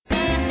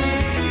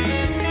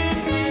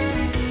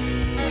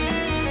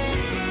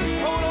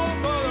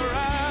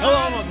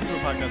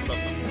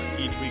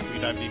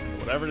dive deep into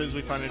whatever it is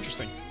we find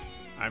interesting.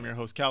 I'm your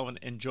host, Calvin,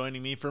 and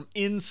joining me from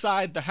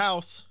inside the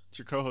house, it's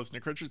your co-host,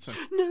 Nick Richardson.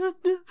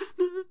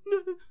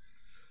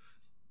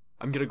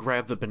 I'm gonna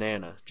grab the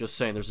banana. Just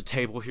saying, there's a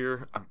table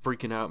here. I'm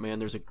freaking out, man.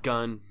 There's a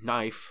gun,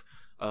 knife,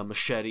 a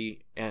machete,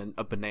 and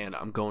a banana.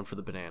 I'm going for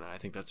the banana. I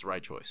think that's the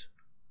right choice.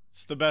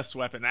 It's the best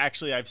weapon.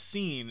 Actually, I've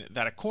seen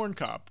that a corn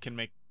cob can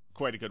make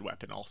quite a good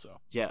weapon also.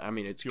 Yeah, I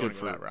mean, it's good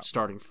for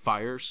starting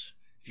fires.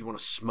 If you want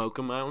to smoke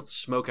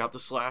out the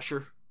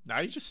slasher. Now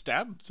you just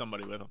stab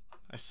somebody with them.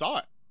 I saw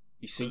it.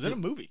 It was in a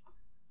movie.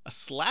 A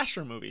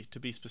slasher movie, to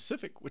be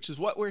specific, which is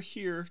what we're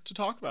here to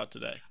talk about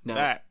today. Now,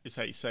 that is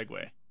how you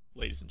segue,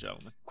 ladies and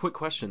gentlemen. Quick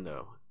question,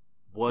 though.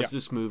 Was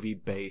this movie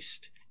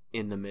based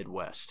in the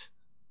Midwest?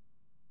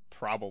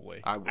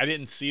 Probably. I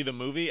didn't see the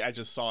movie. I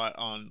just saw it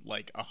on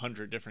like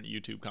 100 different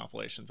YouTube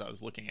compilations I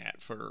was looking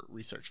at for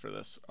research for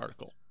this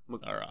article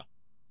or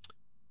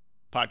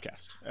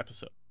podcast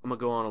episode. I'm going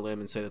to go on a limb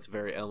and say that's a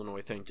very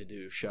Illinois thing to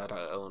do. Shout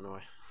out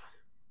Illinois.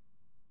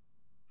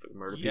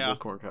 Murder people with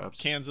corn cobs.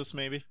 Kansas,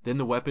 maybe. Then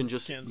the weapon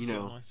just, Kansas,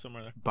 Illinois,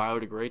 somewhere there.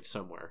 Biodegrades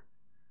somewhere.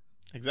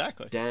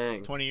 Exactly.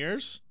 Dang. 20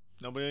 years,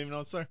 nobody even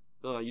knows it's there.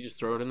 You just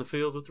throw it in the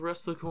field with the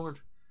rest of the corn.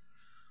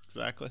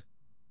 Exactly.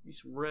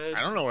 Use some red.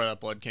 I don't know where that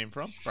blood came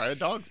from. Probably a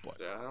dog's blood.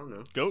 I don't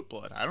know. Goat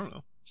blood. I don't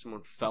know.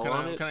 Someone fell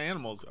on it. What kind of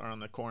animals are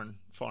on the corn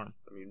farm?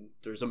 I mean,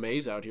 there's a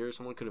maze out here.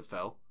 Someone could have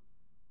fell.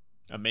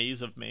 A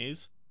maze of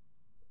maize?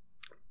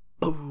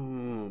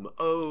 Boom.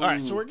 Oh. All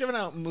right, so we're giving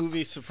out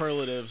movie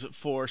superlatives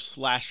for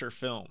slasher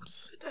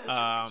films.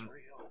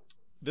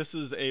 This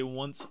is a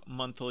once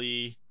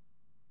monthly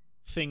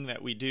thing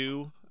that we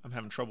do. I'm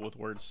having trouble with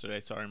words today.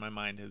 Sorry, my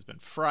mind has been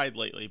fried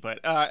lately. But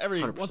every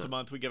 100%. once a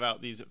month, we give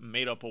out these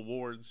made-up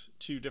awards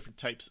to different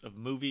types of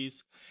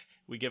movies.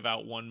 We give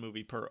out one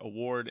movie per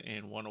award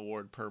and one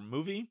award per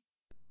movie.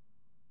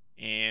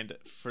 And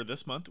for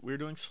this month, we're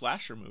doing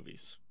slasher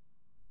movies.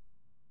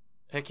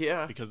 Heck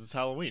yeah. Because it's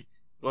Halloween.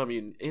 Well, I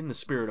mean, in the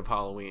spirit of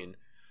Halloween,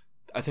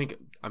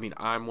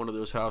 I'm one of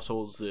those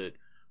households that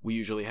we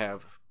usually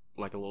have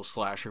like a little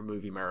slasher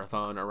movie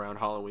marathon around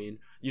Halloween.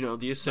 You know,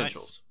 the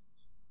essentials.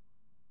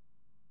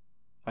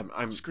 Nice.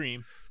 I'm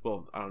Scream.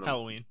 Well, I don't know.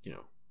 Halloween. You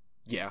know,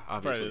 yeah,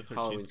 obviously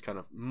Halloween's kind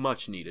of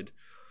much needed,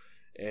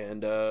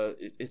 and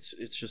it's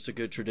just a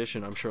good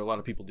tradition. I'm sure a lot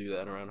of people do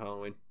that around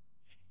Halloween.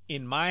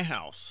 In my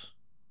house,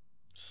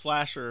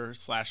 slasher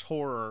 /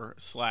 horror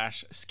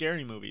 /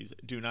 scary movies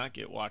do not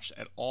get watched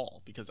at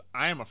all because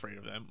I am afraid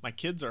of them. My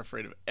kids are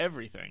afraid of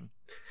everything,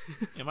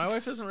 and my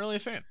wife isn't really a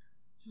fan.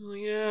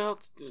 Yeah,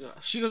 let's do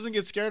that. She doesn't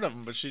get scared of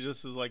them, but she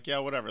just is like, yeah,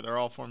 whatever. They're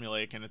all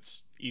formulaic, and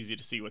it's easy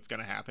to see what's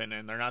going to happen,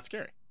 and they're not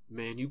scary.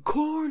 Man, you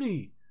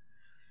corny!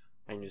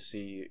 And you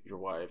see your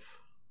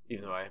wife,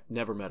 even though I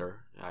never met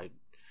her, I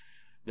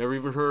never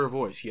even heard her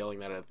voice yelling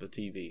that at the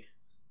TV.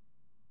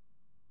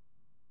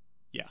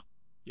 Yeah.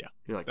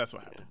 You're like, that's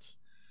what happens.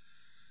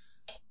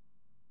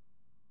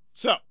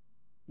 So,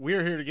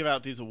 we're here to give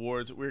out these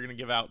awards. We're going to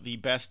give out the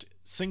best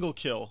single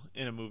kill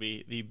in a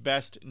movie, the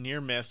best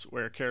near miss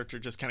where a character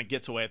just kind of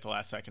gets away at the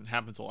last second.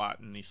 Happens a lot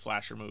in these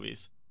slasher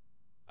movies.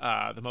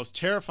 The most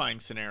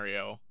terrifying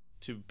scenario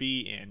to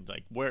be in,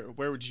 like where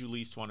would you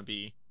least want to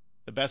be?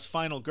 The best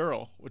final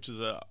girl, which is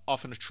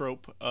often a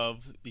trope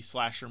of the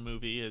slasher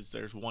movie, is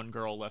there's one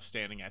girl left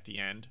standing at the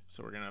end.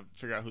 So we're going to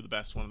figure out who the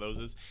best one of those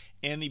is.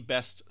 And the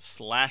best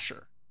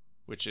slasher,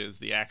 which is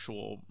the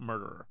actual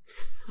murderer.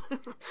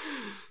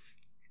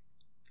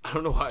 I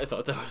don't know why I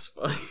thought that was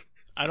funny.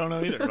 I don't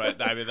know either,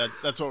 but I mean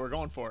that's what we're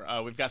going for.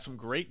 We've got some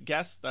great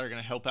guests that are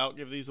going to help out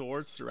give these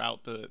awards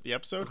throughout the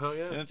episode. Oh,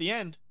 yeah. And at the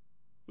end,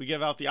 we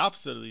give out the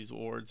opposite of these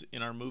awards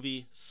in our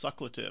movie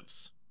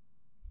Superlatives.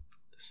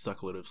 The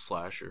Superlative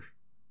slasher.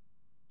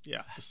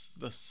 Yeah,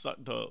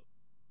 the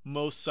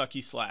most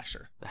sucky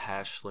slasher. The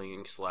hash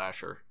slinging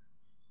slasher.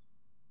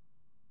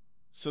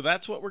 So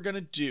that's what we're going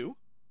to do,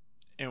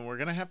 and we're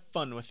going to have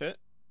fun with it.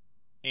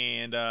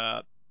 And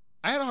I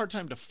had a hard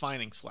time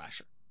defining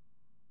slasher.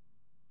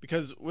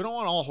 Because we don't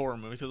want all horror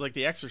movies, because like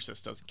The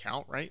Exorcist doesn't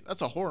count, right?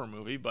 That's a horror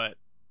movie, but it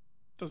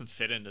doesn't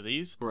fit into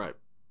these. Right.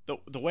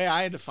 The way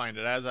I defined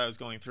it as I was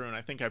going through, and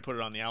I think I put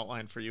it on the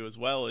outline for you as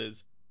well,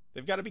 is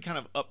they've got to be kind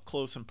of up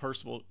close and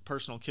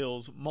personal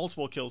kills,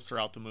 multiple kills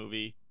throughout the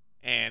movie,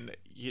 and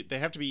they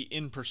have to be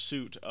in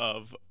pursuit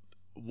of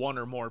one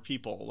or more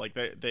people. Like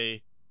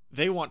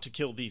they want to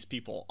kill these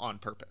people on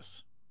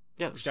purpose.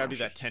 Yeah, there's got to be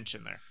that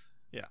tension there.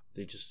 Yeah.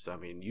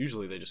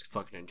 Usually they just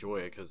fucking enjoy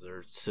it because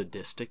they're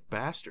sadistic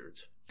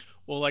bastards.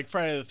 Well, like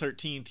Friday the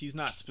 13th, he's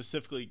not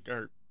specifically,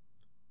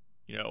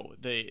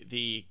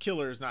 the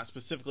killer is not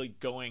specifically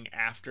going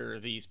after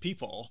these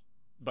people,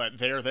 but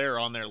they're there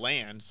on their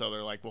land, so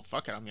they're like, well,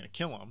 fuck it, I'm going to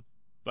kill them.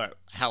 But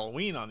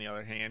Halloween, on the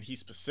other hand, he's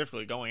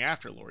specifically going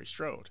after Laurie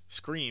Strode.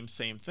 Scream,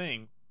 same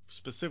thing.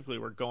 Specifically,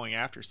 we're going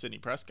after Sidney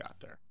Prescott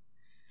there.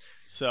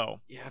 So.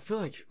 Yeah, I feel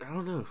like, I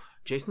don't know.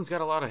 Jason's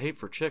got a lot of hate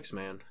for chicks,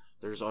 man.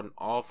 There's an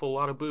awful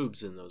lot of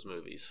boobs in those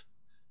movies.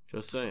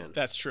 Just saying.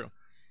 That's true.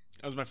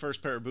 That was my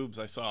first pair of boobs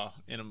I saw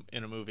in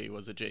a movie,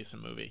 was a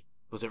Jason movie.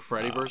 Was it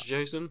Freddy vs.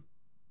 Jason?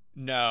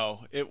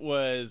 No, it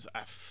was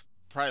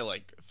probably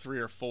like 3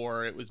 or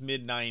 4. It was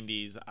mid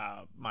 90s.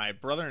 My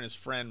brother and his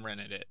friend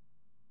rented it,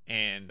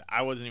 and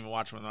I wasn't even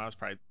watching when I was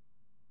probably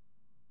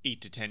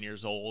 8 to 10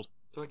 years old.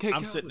 They're like, hey,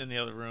 I'm sitting Calvin, in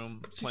the other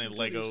room see playing some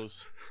titties.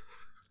 Legos,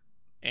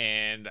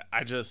 and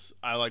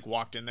I like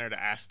walked in there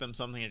to ask them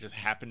something. It just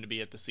happened to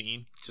be at the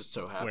scene Just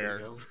so happy, where,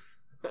 Calvin.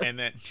 and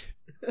then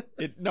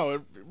it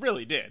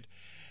really did.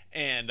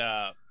 And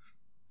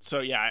so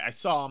yeah, I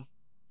saw him,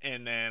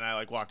 and then I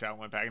like walked out and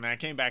went back, and then I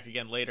came back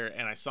again later,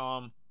 and I saw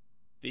him,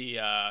 the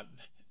uh,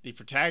 the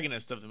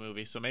protagonist of the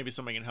movie. So maybe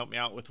somebody can help me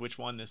out with which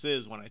one this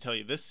is when I tell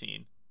you this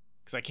scene,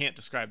 because I can't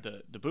describe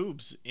the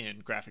boobs in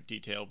graphic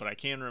detail, but I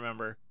can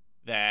remember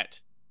that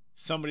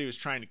somebody was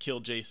trying to kill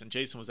Jason.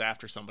 Jason was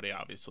after somebody,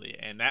 obviously,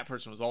 and that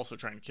person was also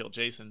trying to kill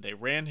Jason. They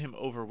ran him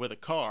over with a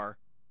car,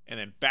 and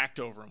then backed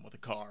over him with a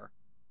car,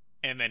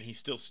 and then he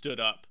still stood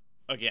up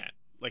again.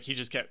 Like they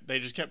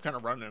just kept kind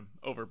of running him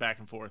over back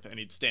and forth, and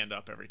he'd stand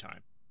up every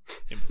time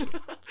in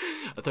between.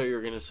 I thought you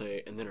were gonna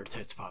say, and then her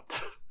tits popped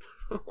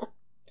out.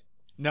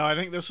 No, I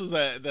think this was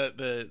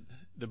the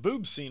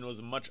boob scene was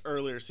a much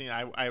earlier scene.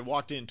 I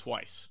walked in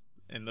twice,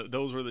 and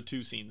those were the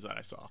two scenes that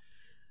I saw.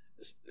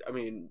 I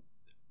mean,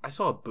 I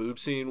saw a boob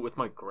scene with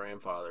my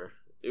grandfather.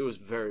 It was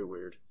very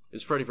weird. It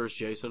was Freddy vs.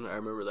 Jason. I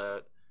remember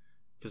that.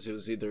 Because it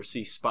was either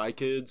see Spy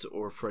Kids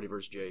or Freddy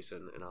vs.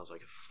 Jason. And I was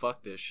like,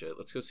 fuck this shit.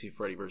 Let's go see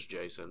Freddy vs.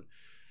 Jason.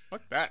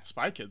 Fuck that,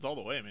 Spy Kids all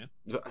the way, man.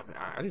 I mean,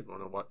 I didn't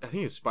want to watch. I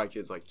think it was Spy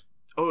Kids like.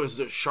 Oh, it was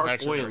the I've Shark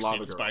actually Boy never and seen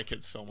Lava a Girl. Spy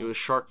Kids film. It was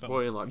Shark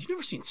Boy and Lava. You've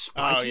never seen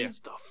Spy Oh yeah. Kids?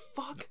 The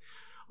fuck?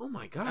 Oh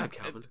my god,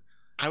 Calvin.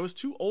 I was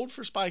too old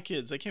for Spy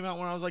Kids. They came out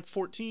when I was like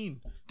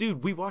 14.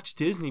 Dude, we watch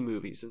Disney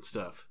movies and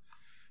stuff.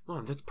 Come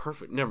on, that's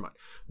perfect. Never mind.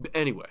 But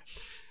anyway,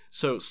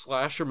 so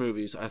slasher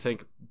movies, I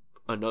think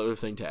another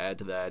thing to add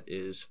to that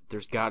is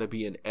there's got to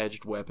be an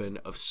edged weapon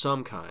of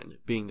some kind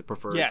being the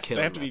preferred Yes, they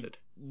killing have to method.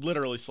 be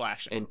literally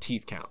slashing. And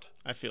teeth count.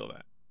 I feel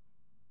that.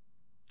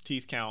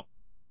 Teeth count.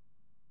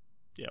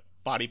 Yep.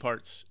 Body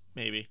parts,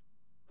 maybe.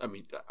 I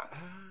mean,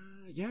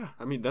 yeah.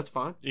 I mean, that's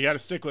fine. You got to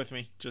stick with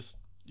me. Just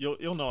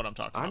you'll know what I'm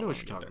talking I about know when what we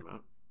you're get talking there.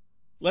 about.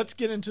 Let's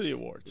get into the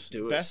awards. Let's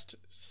do it. Best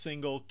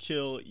single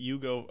kill, you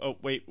go. Oh,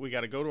 wait, we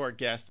got to go to our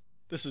guest.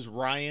 This is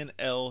Ryan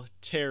L.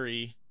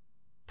 Terry,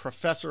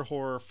 Professor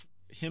Horror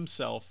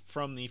himself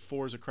from the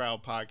Forza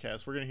Crowd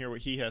podcast. We're going to hear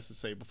what he has to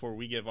say before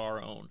we give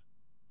our own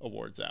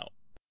awards out.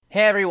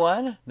 Hey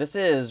everyone, this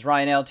is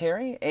Ryan L.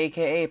 Terry,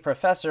 aka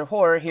Professor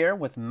Horror, here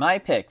with my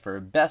pick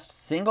for Best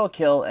Single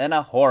Kill in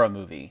a Horror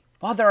Movie.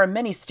 While there are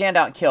many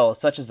standout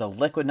kills, such as the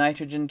liquid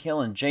nitrogen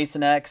kill in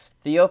Jason X,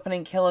 the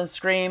opening kill in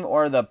Scream,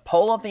 or the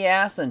pull of the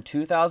ass in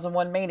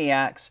 2001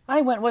 Maniacs, I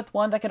went with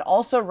one that could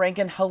also rank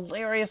in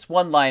hilarious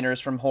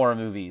one-liners from horror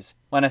movies.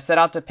 When I set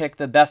out to pick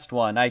the best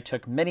one, I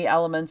took many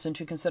elements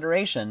into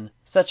consideration,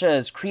 such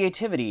as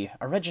creativity,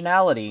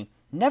 originality,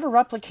 never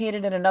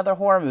replicated in another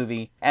horror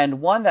movie,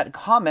 and one that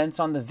comments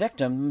on the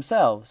victim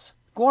themselves.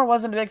 Gore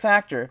wasn't a big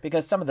factor,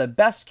 because some of the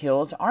best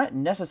kills aren't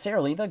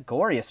necessarily the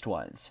goriest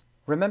ones.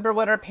 Remember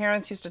when our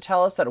parents used to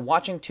tell us that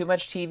watching too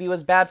much TV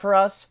was bad for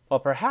us? Well,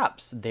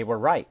 perhaps they were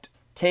right.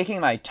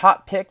 Taking my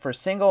top pick for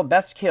single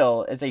best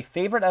kill is a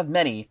favorite of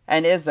many,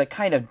 and is the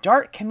kind of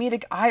dark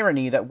comedic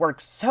irony that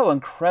works so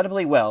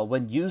incredibly well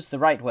when used the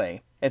right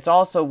way. It's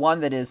also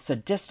one that is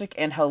sadistic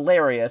and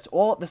hilarious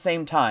all at the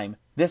same time.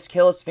 This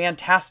kill is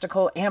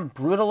fantastical and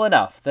brutal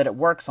enough that it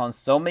works on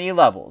so many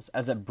levels,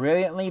 as it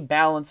brilliantly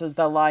balances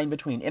the line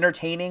between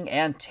entertaining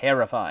and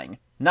terrifying.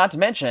 Not to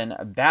mention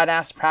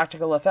badass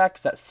practical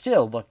effects that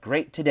still look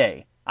great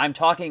today. I'm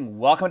talking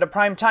Welcome to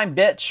Primetime,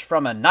 Bitch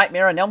from A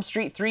Nightmare on Elm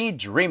Street 3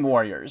 Dream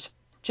Warriors.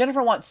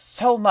 Jennifer wants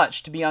so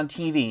much to be on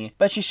TV,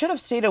 but she should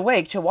have stayed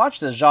awake to watch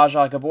the Zsa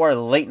Zsa Gabor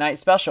late night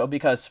special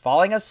because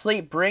falling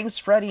asleep brings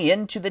Freddy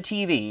into the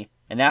TV.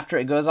 And after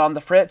it goes on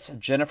the fritz,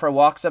 Jennifer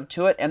walks up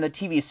to it and the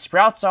TV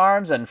sprouts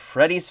arms in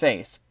Freddy's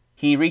face.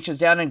 He reaches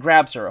down and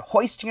grabs her,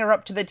 hoisting her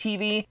up to the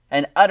TV,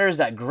 and utters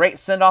that great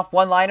send-off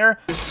one-liner,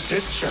 "This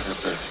is it,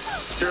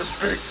 Jennifer. Your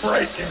big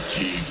break in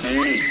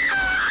TV.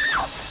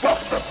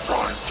 Welcome to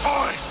prime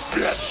time,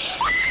 bitch."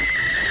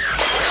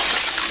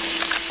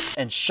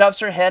 and shoves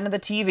her head into the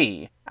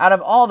TV. Out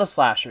of all the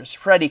slashers,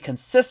 Freddy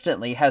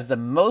consistently has the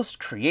most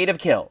creative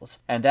kills,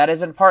 and that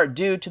is in part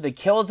due to the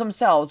kills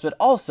themselves, but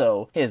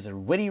also his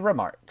witty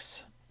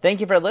remarks.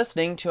 Thank you for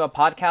listening to a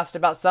podcast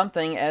about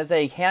something as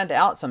they hand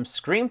out some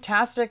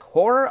Screamtastic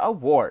Horror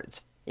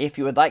Awards. If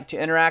you would like to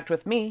interact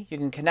with me, you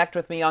can connect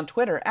with me on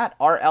Twitter at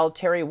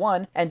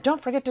RLTerry1, and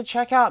don't forget to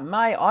check out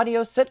my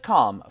audio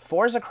sitcom,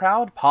 Forza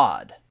Crowd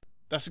Pod.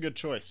 That's a good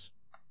choice.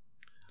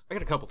 I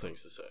got a couple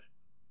things to say.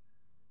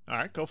 All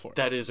right, go for it.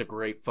 That is a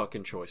great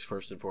fucking choice,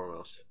 first and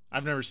foremost.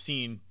 I've never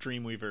seen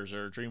Dreamweavers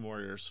or Dream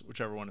Warriors,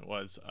 whichever one it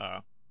was.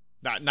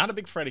 Not a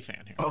big Freddy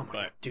fan here. Oh my but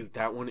god, dude,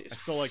 that one is I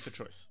still like the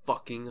choice.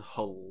 Fucking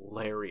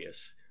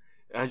hilarious.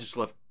 And I just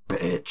love,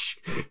 bitch.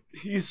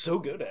 He's so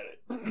good at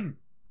it.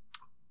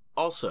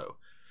 Also,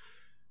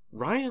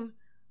 Ryan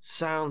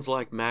sounds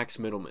like Max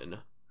Middleman,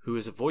 who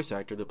is a voice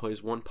actor that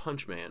plays One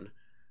Punch Man.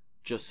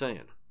 Just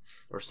saying.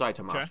 Or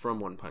Saitama Okay. from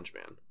One Punch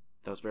Man.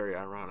 That was very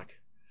ironic.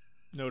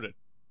 Noted.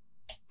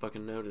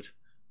 Fucking noted.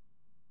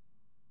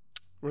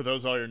 Were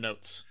those all your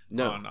notes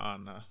No.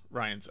 on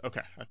Ryan's?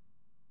 Okay,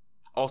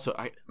 Also,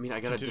 I mean, I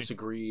gotta continue.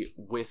 disagree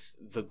with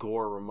the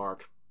gore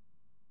remark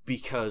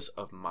because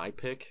of my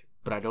pick,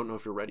 but I don't know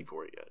if you're ready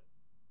for it yet.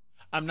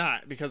 I'm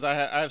not, because I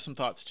have some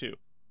thoughts too,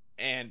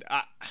 and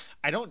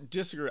I don't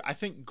disagree. I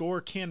think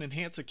gore can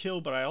enhance a kill,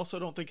 but I also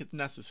don't think it's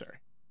necessary.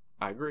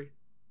 I agree,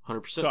 So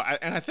 100%.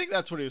 I think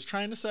that's what he was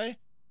trying to say,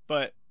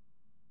 but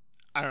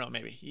I don't know.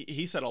 Maybe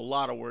he said a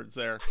lot of words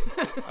there.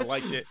 I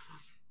liked it,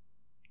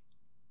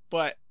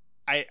 but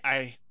I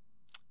I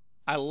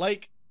I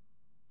like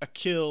a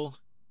kill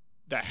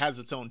that has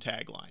its own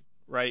tagline,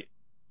 right?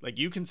 Like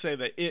you can say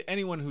that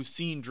anyone who's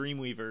seen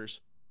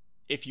Dreamweavers,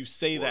 if you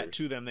say that Warriors.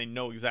 to them, they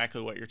know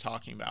exactly what you're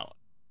talking about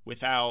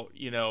without,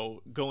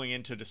 going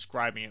into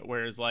describing it.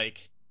 Whereas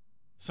like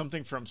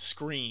something from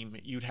Scream,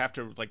 you'd have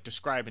to like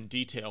describe in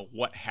detail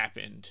what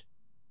happened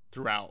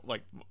throughout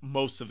like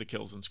most of the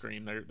kills in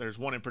Scream. There's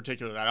one in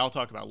particular that I'll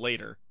talk about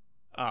later,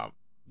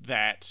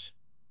 that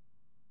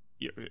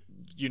you,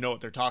 you know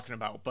what they're talking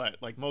about, but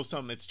like most of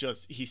them, it's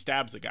just he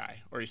stabs a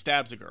guy or he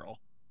stabs a girl.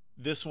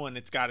 This one,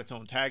 it's got its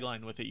own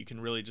tagline with it. You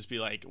can really just be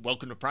like,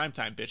 "Welcome to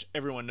primetime, bitch."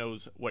 Everyone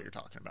knows what you're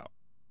talking about.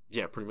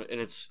 Yeah, pretty much, and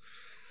it's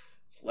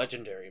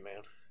legendary,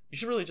 man. You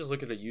should really just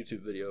look at a YouTube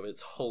video of it.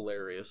 It's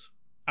hilarious.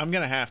 I'm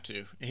gonna have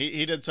to.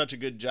 He did such a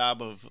good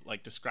job of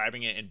like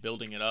describing it and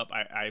building it up.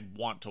 I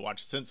want to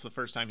watch it. Since the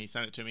first time he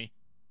sent it to me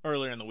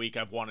earlier in the week.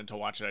 I've wanted to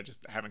watch it. I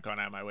just haven't gone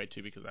out of my way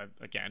to because I've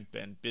again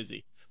been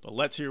busy. But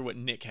let's hear what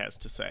Nick has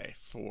to say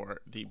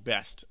for the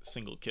best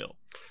single kill.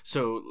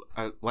 So,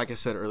 like I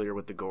said earlier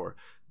with the gore,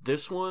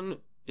 this one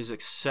is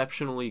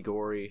exceptionally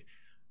gory,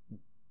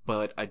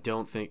 but I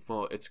don't think.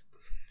 Well, it's.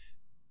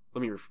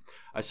 Let me.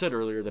 I said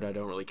earlier that I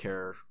don't really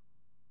care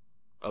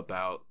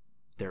about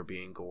there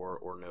being gore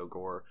or no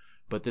gore,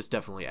 but this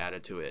definitely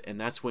added to it. And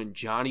that's when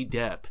Johnny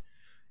Depp,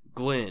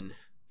 Glenn,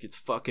 gets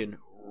fucking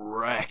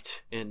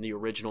wrecked in the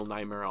original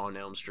Nightmare on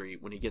Elm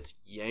Street when he gets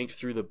yanked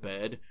through the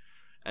bed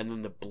and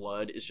then the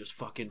blood is just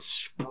fucking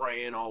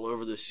spraying all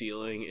over the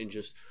ceiling, and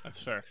just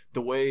That's fair.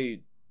 the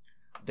way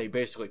they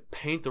basically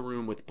paint the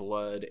room with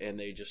blood and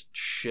they just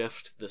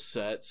shift the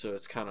set so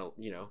it's kind of,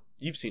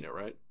 you've seen it,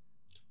 right?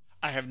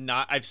 I have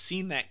not. I've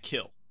seen that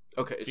kill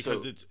Okay,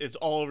 because so it's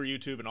all over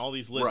YouTube and all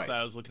these lists right. that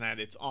I was looking at.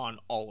 It's on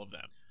all of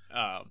them.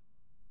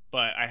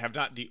 But I have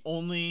not. The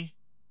only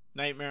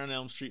Nightmare on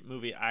Elm Street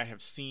movie I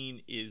have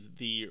seen is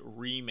the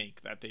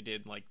remake that they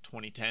did in like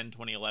 2010,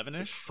 2011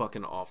 It's ish.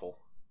 fucking awful.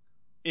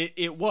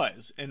 It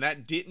was, and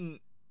that didn't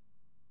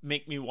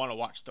make me want to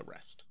watch the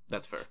rest.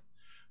 That's fair.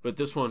 But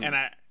this one, And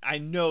I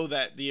know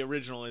that the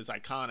original is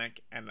iconic,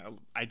 and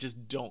I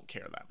just don't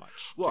care that much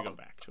to go well,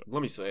 back to it.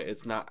 let me say,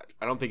 it's not,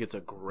 I don't think it's a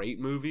great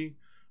movie,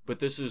 but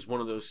this is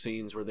one of those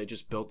scenes where they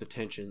just built the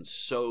tension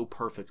so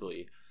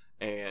perfectly.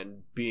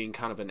 And being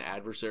kind of an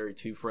adversary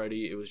to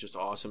Freddy, it was just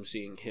awesome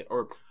seeing him,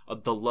 or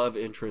the love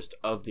interest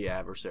of the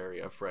adversary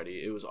of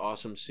Freddy. It was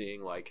awesome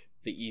seeing, like,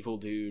 the evil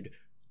dude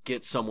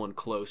get someone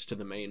close to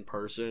the main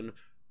person,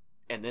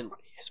 and then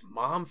his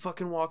mom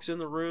fucking walks in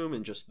the room,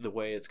 and just the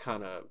way it's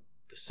kind of,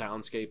 the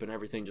soundscape and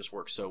everything just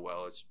works so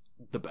well. It's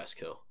the best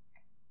kill.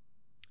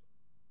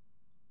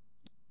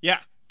 Yeah,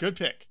 good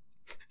pick.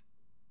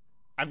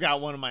 I've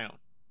got one of my own.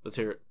 Let's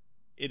hear it.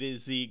 It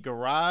is the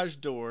garage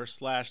door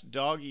 /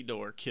 doggy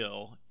door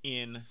kill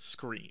in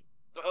Scream.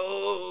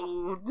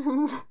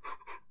 Oh,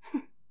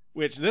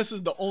 Which this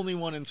is the only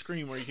one in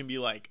Scream where you can be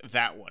like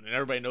that one, and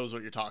everybody knows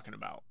what you're talking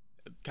about.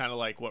 Kind of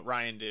like what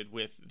Ryan did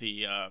with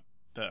the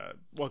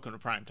Welcome to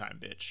Primetime,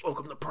 bitch.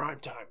 welcome to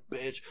primetime,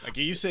 bitch. Like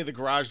you say the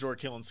garage door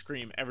kill and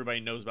Scream,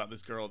 everybody knows about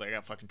this girl that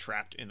got fucking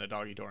trapped in the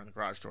doggy door in the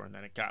garage door, and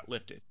then it got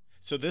lifted.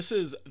 So this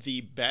is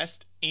the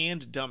best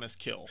and dumbest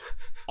kill,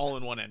 all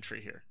in one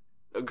entry here.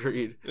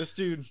 Agreed. This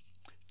dude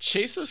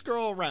chased this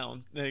girl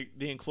around the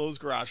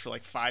enclosed garage for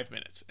like 5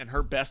 minutes, and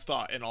her best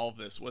thought in all of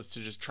this was to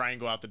just try and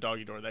go out the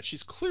doggy door that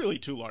she's clearly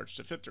too large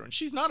to fit through, and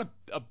she's not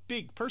a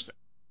big person.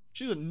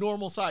 She's a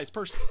normal sized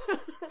person.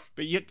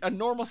 But yet a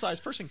normal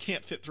sized person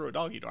can't fit through a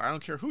doggy door. I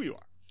don't care who you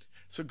are.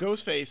 So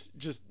Ghostface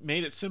just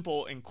made it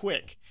simple and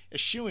quick,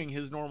 eschewing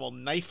his normal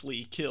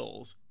knifely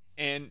kills,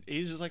 and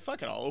he's just like,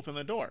 fuck it, I'll open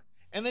the door.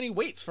 And then he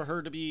waits for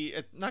her to be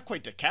not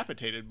quite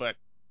decapitated, but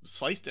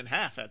sliced in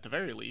half at the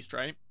very least,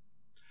 right?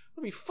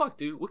 I mean, fuck,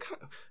 dude.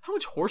 How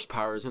much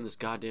horsepower is in this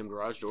goddamn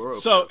garage door opener?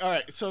 So, all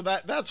right, so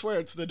that's where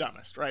it's the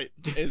dumbest, right?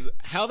 Is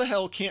how the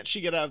hell can't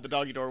she get out of the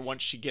doggy door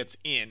once she gets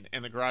in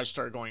and the garage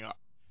started going up?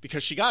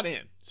 Because she got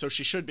in, so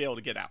she should be able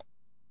to get out.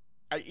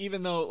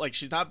 Even though like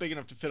she's not big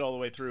enough to fit all the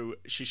way through,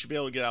 she should be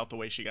able to get out the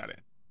way she got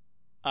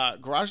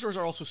in. Garage doors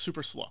are also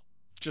super slow,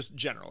 just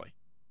generally.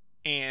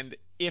 And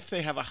if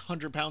they have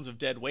 100 pounds of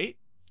dead weight,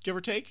 give or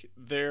take,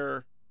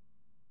 they're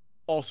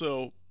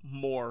also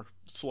more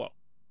slow.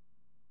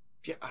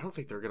 Yeah, I don't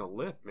think they're gonna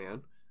lift,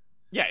 man.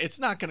 Yeah, it's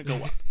not going to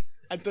go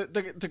up.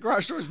 The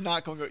garage door is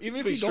not going to go. It's Even a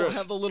if big you don't stretch.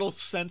 have the little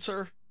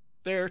sensor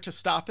there to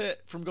stop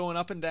it from going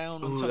up and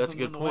down when Ooh, that's a something's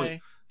good in the point.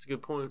 way, That's a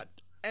good point.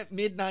 at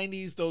mid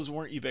 90s, those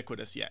weren't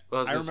ubiquitous yet. Well,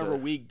 I was I gonna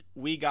remember say,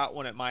 we got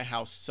one at my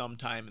house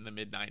sometime in the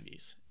mid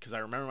 90s because I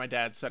remember my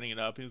dad setting it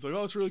up. He was like,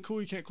 "Oh, it's really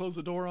cool. You can't close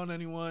the door on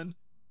anyone."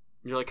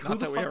 you're like, who Not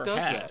the that we fuck ever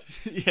does had.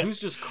 that? Yeah. Who's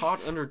just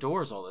caught under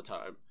doors all the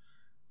time?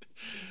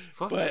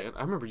 Fuck, But man.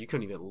 I remember you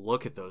couldn't even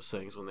look at those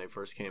things when they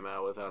first came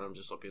out without him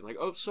just being like,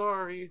 oh,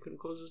 sorry, you couldn't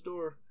close his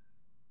door.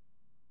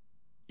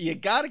 you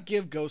gotta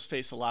give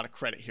Ghostface a lot of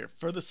credit here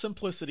for the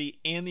simplicity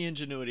and the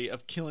ingenuity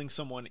of killing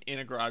someone in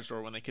a garage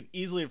door when they could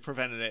easily have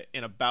prevented it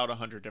in about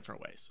 100 different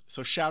ways.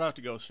 So shout out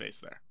to Ghostface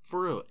there.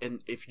 For real.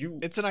 And if you,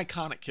 It's an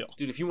iconic kill.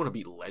 dude, if you want to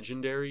be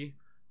legendary,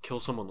 kill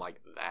someone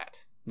like that.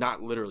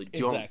 Not literally,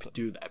 Exactly. don't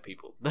do that,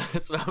 people.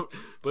 That's not,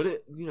 but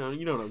you know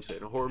what I'm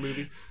saying, a horror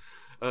movie.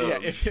 Yeah,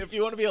 if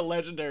you want to be a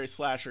legendary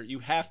slasher, you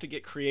have to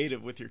get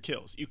creative with your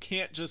kills. You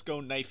can't just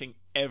go knifing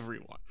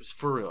everyone.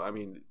 For real, I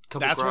mean, a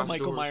couple That's where garage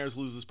Michael doors. Myers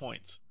loses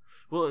points.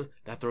 Well,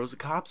 that throws the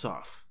cops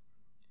off.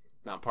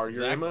 Not part of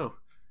your Exactly. MO.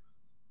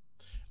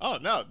 Oh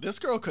no, this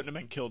girl couldn't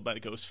have been killed by the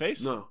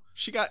Ghostface. No.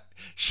 She got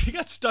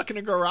stuck in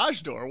a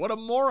garage door. What a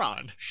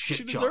moron. Shit,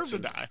 She deserved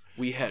Johnson. to die.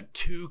 We had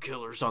 2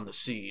 killers on the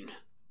scene.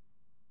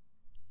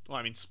 Well,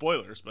 I mean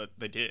spoilers, but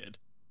they did.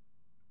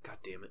 God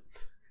damn it.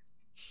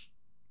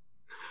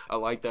 I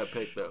like that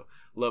pick though.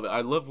 Love it.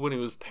 I love when it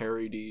was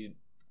parodied.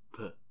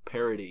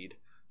 Parodied.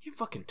 I can't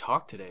fucking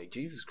talk today.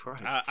 Jesus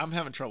Christ. I'm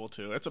having trouble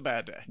too. It's a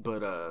bad day.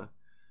 But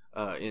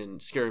in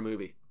Scary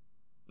Movie,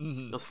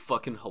 Hmm. that was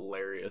fucking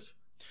hilarious.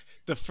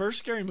 The first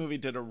Scary Movie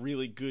did a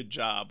really good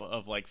job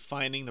of like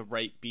finding the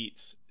right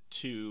beats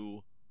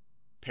to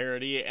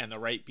parody and the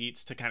right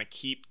beats to kind of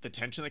keep the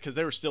tension because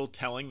they were still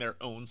telling their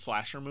own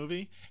slasher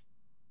movie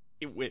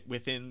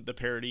within the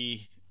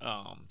parody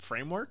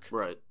framework.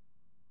 Right.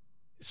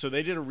 So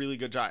they did a really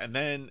good job. And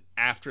then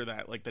after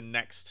that, like the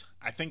next,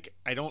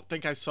 I don't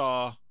think I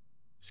saw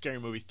Scary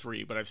Movie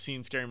 3, but I've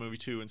seen Scary Movie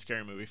 2 and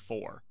Scary Movie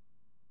 4.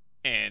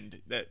 And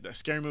the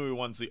Scary Movie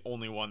 1's the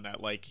only one that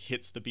like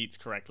hits the beats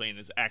correctly and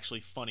is actually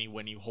funny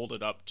when you hold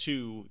it up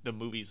to the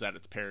movies that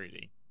it's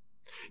parodying.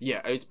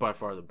 Yeah, it's by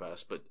far the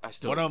best, but I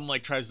still. One of them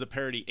like tries to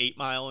parody 8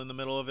 Mile in the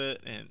middle of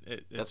it, and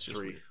it's That's just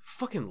 3. weird.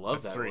 Fucking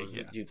love That's that 3, one.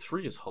 yeah. Dude,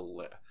 3 is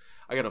hilarious.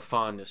 I got a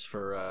fondness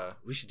for,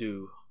 we should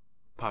do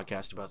a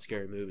podcast about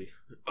Scary Movie.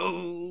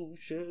 Oh,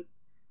 shit.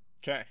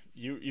 Okay,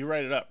 you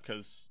write it up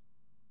because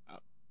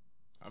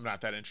I'm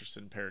not that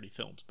interested in parody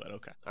films, but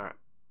okay. Alright.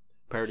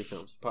 Parody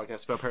films.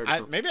 Podcast about parody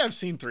films. Maybe I've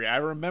seen 3. I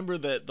remember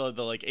the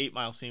like 8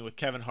 Mile scene with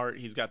Kevin Hart.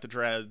 He's got the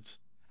dreads.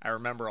 I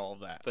remember all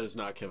of that. That is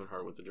not Kevin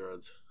Hart with the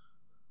dreads.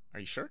 Are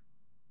you sure?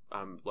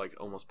 I'm like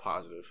almost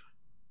positive.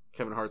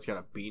 Kevin Hart's got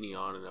a beanie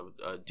on and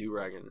a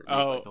do-rag underneath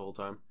Oh, like the whole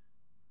time.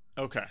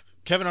 okay.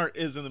 Kevin Hart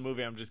is in the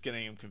movie. I'm just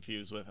getting him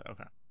confused with.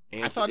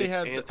 Okay. I thought he It's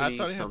had. Anthony I thought he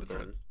had the something.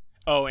 dreads.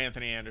 Oh,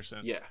 Anthony Anderson.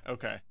 Yeah.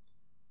 Okay.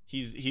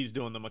 He's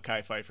doing the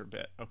Mekhi Phifer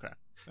bit. Okay,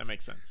 that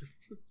makes sense.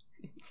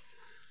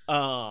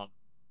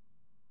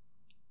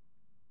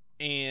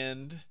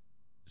 And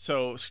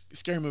so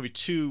Scary Movie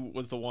 2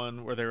 was the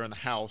one where they were in the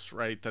house,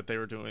 right? That they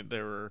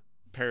were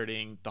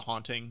parodying The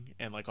Haunting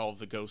and like all of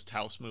the ghost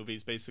house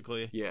movies,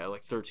 basically. Yeah,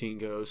 like 13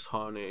 Ghosts,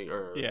 Haunted,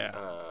 or Yeah.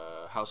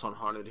 House on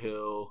Haunted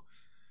Hill.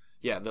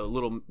 Yeah, the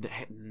little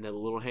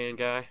hand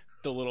guy.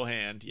 The little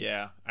hand,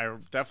 yeah. I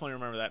definitely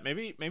remember that.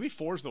 Maybe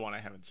 4's the one I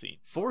haven't seen.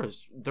 4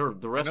 is the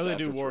rest. I know they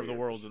after do War 3 of the are-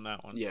 Worlds in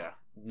that one. Yeah,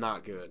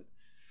 not good.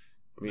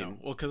 I mean, No,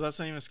 well, because that's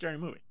not even a scary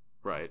movie.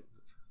 right.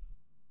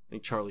 I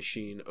think Charlie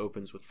Sheen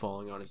opens with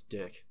falling on his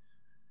dick.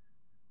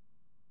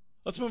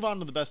 Let's move on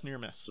to the best near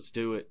miss. Let's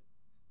do it.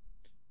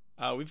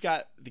 We've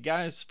got the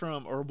guys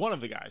from, or one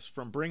of the guys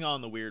from Bring On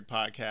the Weird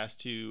podcast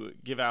to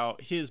give out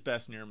his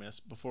best near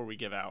miss before we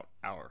give out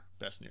our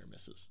best near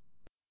misses.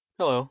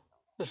 Hello,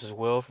 this is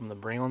Will from the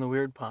Bring On the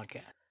Weird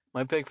podcast.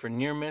 My pick for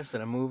near miss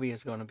in a movie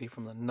is going to be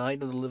from the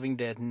Night of the Living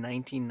Dead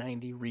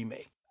 1990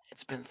 remake.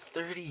 It's been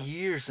 30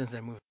 years since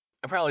that movie.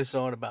 I probably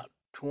saw it about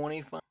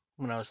 25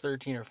 when I was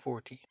 13 or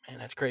 14. Man,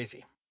 that's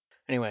crazy.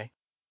 Anyway,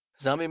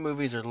 zombie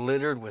movies are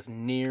littered with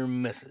near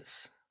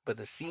misses. But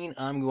the scene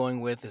I'm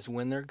going with is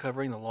when they're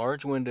covering the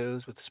large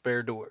windows with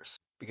spare doors.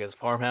 Because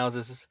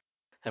farmhouses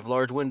have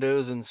large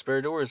windows and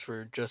spare doors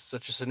for just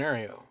such a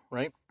scenario,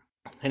 right?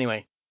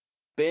 Anyway,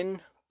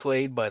 Ben,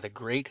 played by the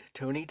great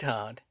Tony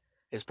Todd,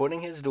 is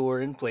putting his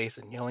door in place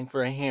and yelling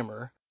for a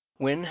hammer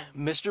when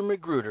Mr.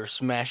 Magruder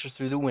smashes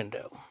through the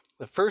window.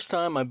 The first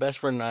time my best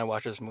friend and I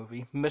watched this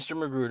movie, Mr.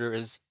 Magruder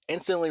is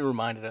instantly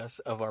reminded us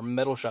of our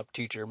metal shop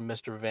teacher,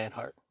 Mr. Van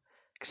Hart.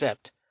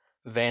 Except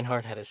Van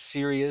Hart had a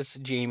serious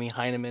Jamie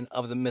Heineman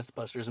of the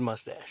Mythbusters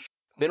mustache.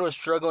 Ben was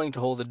struggling to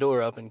hold the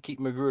door up and keep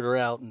Magruder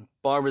out, and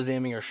Barbara's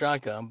aiming her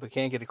shotgun but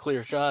can't get a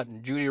clear shot,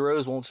 and Judy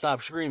Rose won't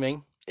stop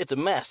screaming. It's a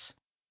mess.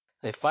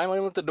 They finally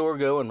let the door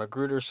go, and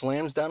Magruder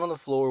slams down on the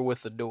floor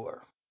with the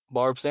door.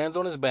 Barb stands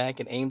on his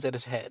back and aims at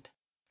his head.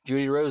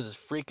 Judy Rose is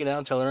freaking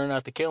out, telling her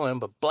not to kill him,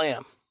 but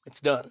blam,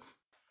 it's done.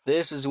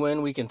 This is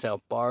when we can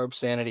tell Barb's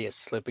sanity is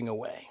slipping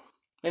away.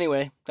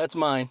 Anyway, that's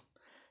mine.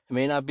 It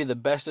may not be the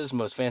bestest,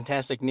 most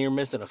fantastic near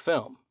miss in a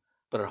film,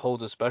 but it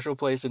holds a special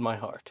place in my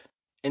heart.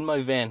 In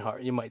my Van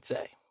Heart, you might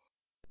say.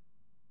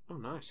 Oh,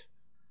 nice.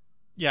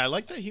 Yeah, I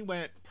like that he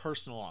went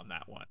personal on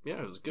that one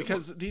Yeah, it was a good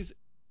because one.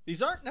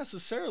 these aren't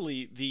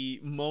necessarily the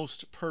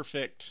most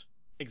perfect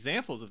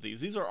examples of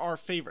these. These are our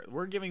favorite.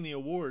 We're giving the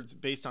awards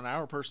based on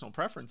our personal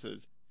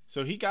preferences.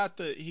 So he got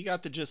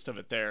the gist of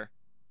it there.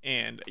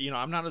 And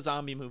I'm not a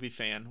zombie movie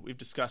fan. We've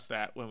discussed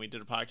that when we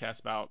did a podcast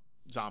about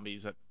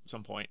zombies at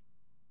some point.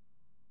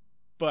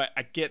 But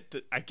I get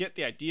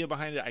the idea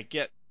behind it. I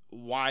get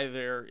why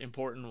they're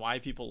important, why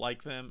people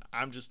like them.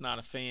 I'm just not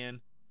a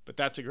fan. But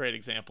that's a great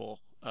example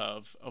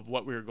of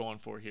what we were going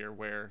for here,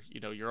 where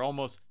you're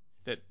almost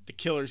that the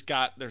killer's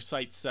got their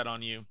sights set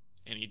on you,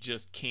 and you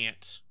just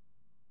can't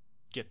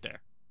get there.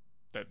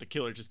 That the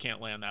killer just can't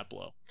land that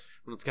blow.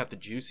 And it's got the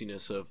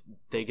juiciness of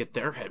they get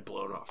their head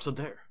blown off. So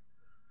there.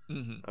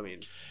 Hmm. I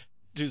mean,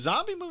 Do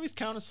zombie movies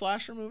count as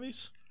slasher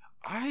movies?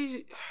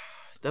 I.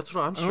 That's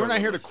what I'm I mean, we're not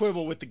struggling here to with.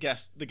 quibble with the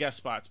guest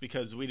spots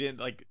because we didn't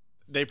like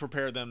they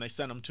prepared them, they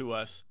sent them to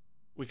us.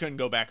 We couldn't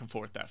go back and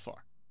forth that far.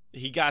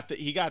 He got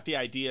the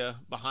idea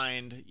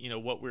behind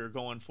what we were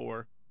going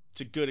for. It's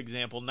a good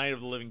example. Night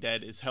of the Living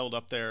Dead is held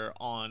up there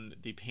on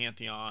the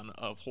pantheon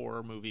of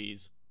horror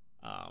movies,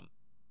 um,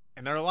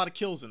 and there are a lot of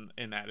kills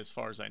in that, as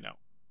far as I know.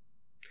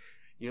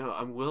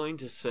 I'm willing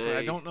to But I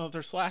say. don't know if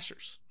they're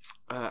slashers.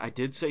 I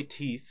did say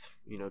teeth.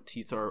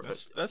 Teeth are,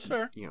 That's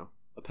fair.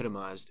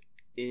 epitomized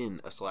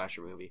in a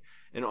slasher movie.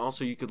 And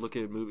also, you could look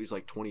at movies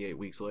like 28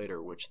 Weeks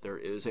Later, which there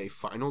is a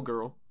final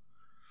girl.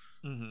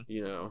 Hmm.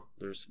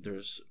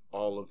 There's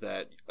all of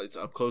that. It's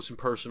up close and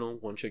personal.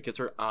 One chick gets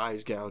her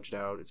eyes gouged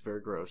out. It's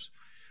very gross.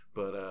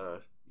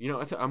 But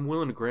I'm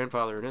willing to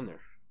grandfather it in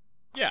there.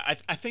 Yeah,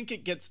 I think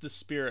it gets the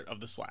spirit of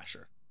the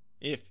slasher,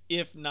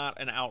 if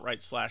not an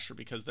outright slasher,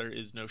 because there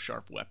is no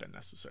sharp weapon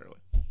necessarily.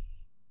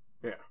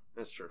 Yeah,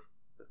 that's true.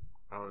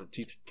 I don't know.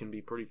 Teeth can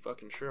be pretty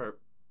fucking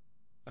sharp.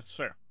 That's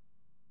fair.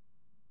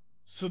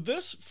 So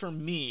this, for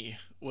me,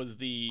 was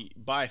the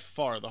by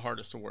far the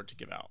hardest award to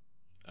give out.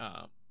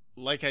 Um,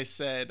 like I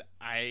said,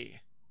 I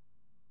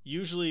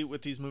usually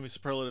with these movie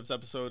superlatives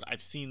episode,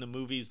 I've seen the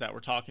movies that we're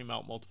talking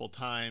about multiple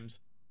times.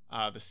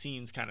 The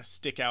scenes kind of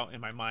stick out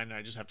in my mind, and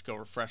I just have to go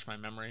refresh my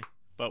memory.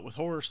 But with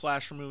horror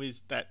slasher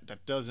movies,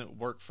 that doesn't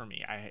work for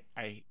me.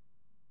 I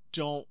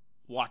don't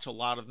watch a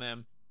lot of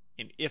them,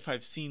 and if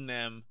I've seen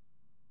them,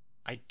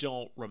 I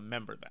don't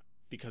remember them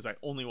because I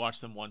only watch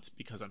them once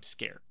because I'm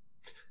scared.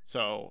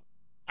 So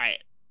I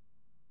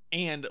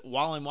and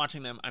while I'm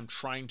watching them, I'm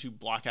trying to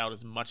block out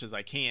as much as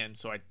I can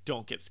so I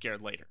don't get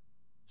scared later.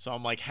 So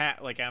I'm like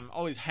I'm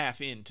always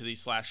half into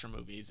these slasher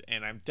movies,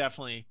 and I'm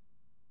definitely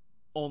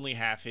only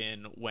half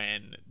in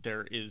when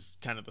there is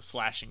kind of the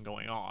slashing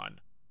going on.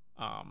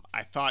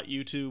 I thought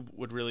YouTube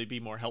would really be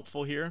more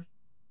helpful here.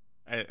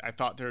 I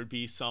thought there would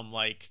be some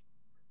like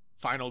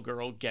Final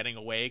Girl Getting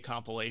Away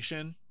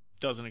compilation.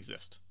 Doesn't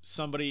exist.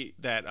 Somebody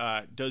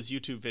that does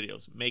YouTube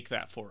videos, make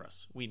that for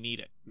us. We need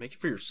it. Make it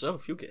for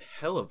yourself. You'll get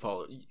hella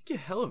follow. You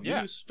get hella Yeah,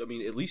 views. I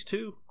mean, at least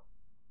two.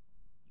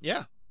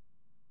 yeah.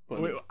 I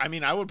mean, I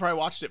mean, I would probably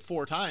watched it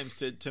 4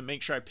 times to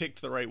make sure I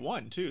picked the right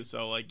one too.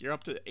 So like, you're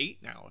up to 8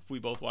 now if we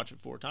both watch it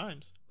 4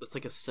 times. that's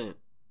like a cent.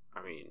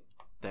 I mean,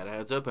 that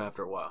adds up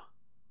after a while.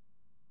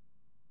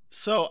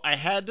 So I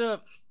had to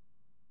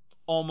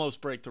almost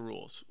break the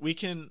rules. We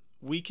can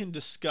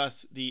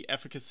discuss the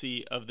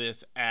efficacy of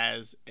this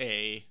as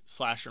a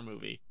slasher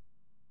movie,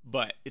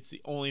 but it's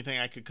the only thing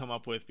I could come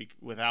up with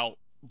without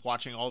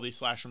watching all these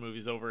slasher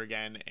movies over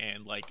again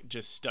and like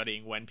just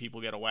studying when people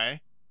get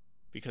away,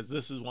 because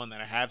this is one that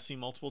I have seen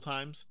multiple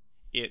times.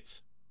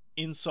 It's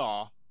in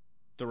Saw,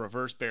 the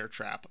reverse bear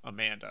trap.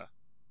 Amanda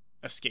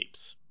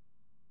escapes.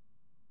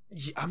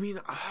 Yeah, I mean,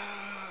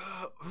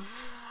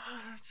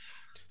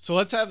 So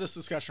let's have this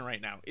discussion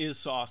right now. Is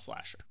Saw a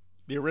slasher?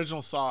 The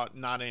original Saw,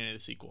 not any of the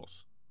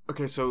sequels.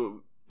 okay.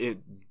 So it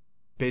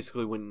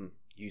basically when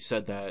you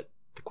said that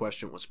the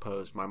question was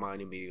posed, my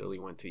mind immediately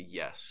went to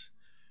yes.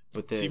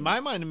 But See, then, my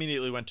mind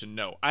immediately went to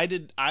no.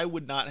 I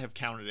would not have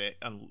counted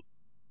it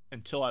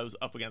until I was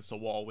up against a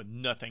wall with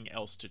nothing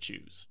else to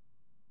choose,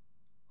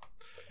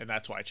 and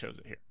that's why I chose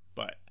it here.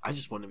 But I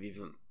just wouldn't have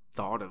even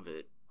thought of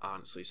it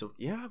honestly. So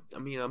yeah, I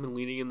mean, I'm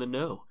leaning in the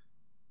no.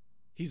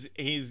 he's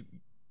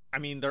I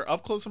mean, they're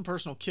up close and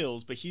personal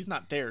kills, but he's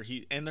not there.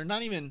 And they're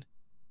not even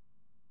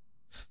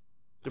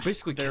They're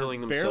basically they're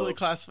killing barely themselves.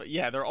 classified.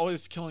 Yeah, they're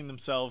always killing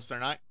themselves. They're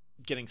not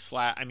getting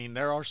I mean,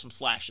 there are some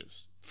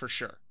slashes for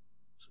sure.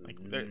 Like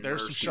Some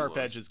there's some mercy sharp ones.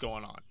 edges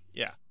going on.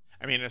 Yeah.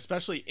 I mean,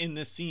 especially in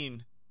this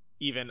scene,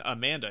 even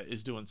Amanda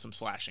is doing some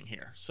slashing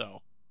here.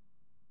 So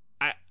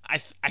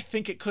I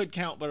think it could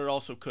count, but it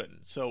also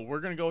couldn't. So we're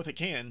gonna go with it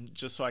can,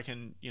 just so I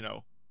can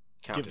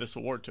Count give it. this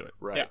award to it.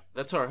 Yeah. Right.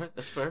 That's all right.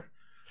 That's fair.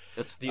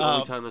 That's the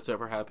only Um. time that's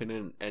ever happened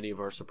in any of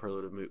our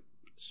superlative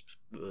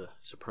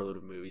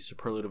movies,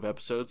 superlative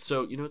episodes.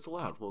 So it's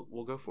allowed.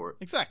 We'll go for it.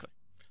 Exactly.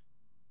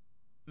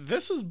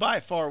 This is by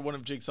far one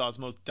of Jigsaw's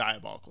most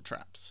diabolical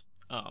traps.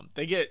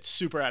 They get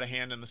super out of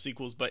hand in the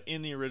sequels, but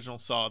in the original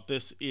Saw,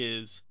 this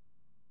is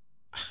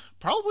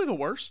probably the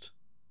worst.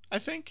 I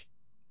think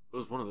It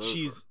was one of those where,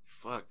 she's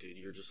fuck, dude,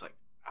 you're just like,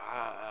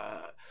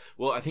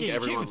 Well, I think Yeah,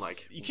 everyone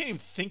like you can't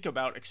even think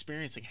about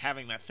experiencing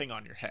having that thing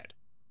on your head.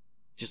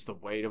 just the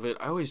weight of it.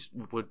 I always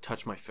would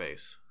touch my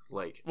face.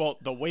 Like, Well,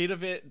 the weight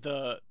of it,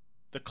 the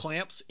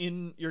clamps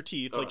in your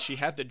teeth, like ugh. she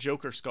had the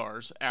Joker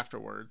scars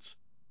afterwards.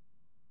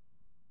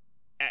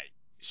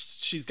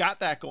 She's got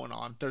that going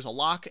on. There's a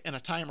lock and a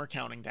timer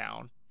counting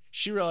down.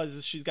 She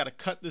realizes she's got to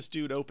cut this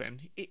dude open.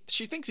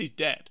 She thinks he's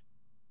dead.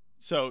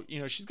 So,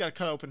 she's got to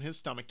cut open his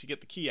stomach to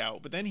get the key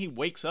out. But then he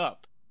wakes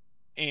up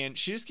and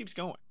she just keeps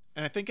going.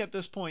 And I think at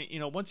this point,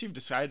 once you've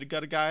decided to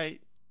gut a guy,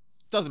 it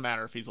doesn't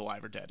matter if he's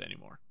alive or dead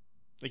anymore.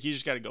 Like, you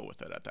just got to go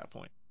with it at that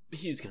point.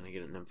 He's gonna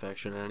get an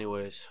infection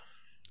anyways.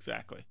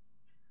 Exactly.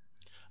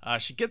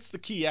 She gets the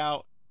key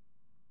out.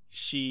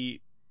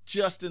 She,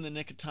 just in the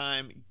nick of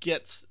time,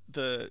 gets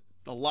the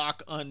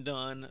lock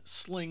undone,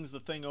 slings the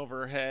thing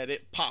over her head.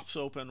 It pops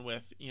open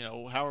with,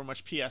 however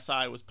much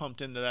PSI was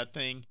pumped into that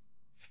thing.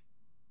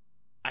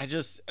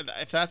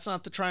 If that's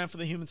not the triumph of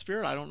the human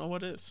spirit, I don't know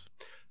what is.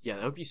 Yeah,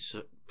 that would be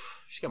so.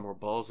 She's got more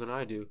balls than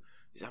I do.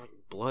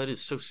 Blood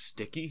is so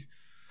sticky.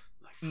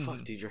 Like,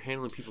 fuck, dude, you're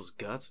handling people's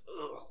guts.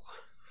 Ugh.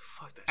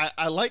 Fuck that shit.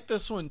 I like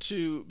this one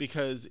too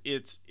because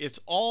it's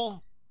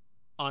all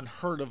on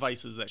her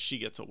devices that she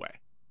gets away.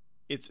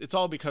 It's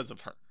all because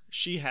of her.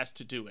 She has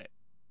to do it.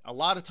 A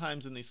lot of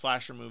times in these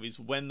slasher movies,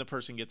 when the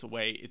person gets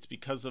away, it's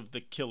because of the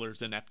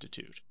killer's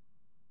ineptitude,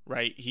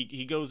 right?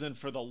 He goes in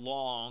for the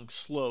long,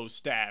 slow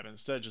stab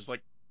instead of just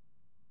like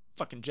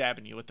fucking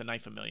jabbing you with the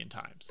knife a million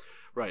times.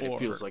 Right, it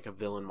feels like a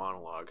villain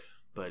monologue,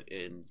 but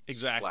in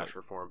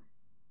slasher form.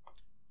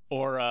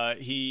 Or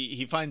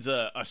he finds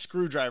a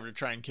screwdriver to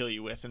try and kill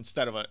you with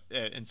instead of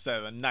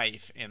a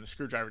knife, and the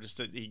screwdriver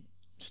he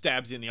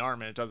stabs you in the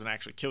arm and it doesn't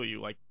actually kill you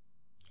like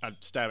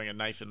stabbing a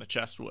knife in the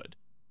chest would.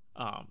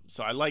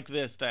 So I like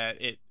this that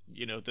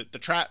the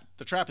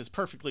trap is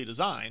perfectly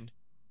designed,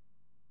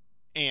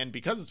 and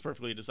because it's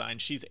perfectly designed,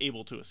 she's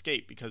able to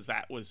escape because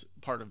that was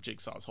part of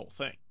Jigsaw's whole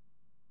thing.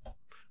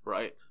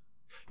 Right.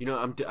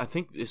 I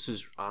think this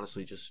is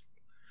honestly this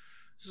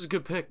is a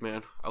good pick,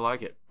 man. I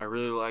like it. I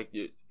really like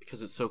it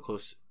because it's so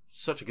close.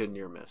 Such a good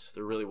near miss.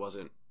 There really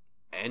wasn't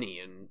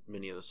any in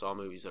many of the Saw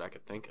movies that I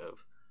could think of.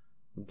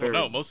 Well,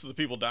 no, most of the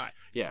people die.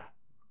 Yeah.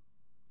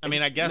 I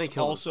mean, I guess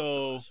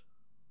also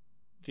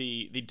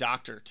the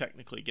doctor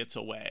technically gets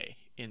away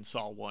in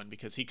Saw 1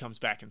 because he comes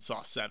back in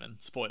Saw 7.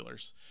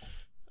 Spoilers.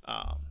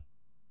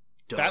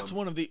 That's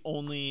one of the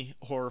only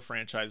horror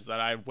franchises that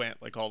I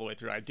went like all the way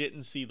through. I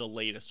didn't see the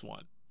latest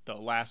one. The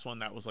last one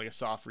that was like a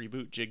soft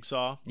reboot,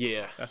 Jigsaw.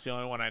 Yeah. That's the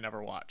only one I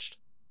never watched.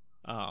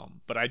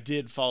 But I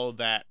did follow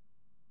that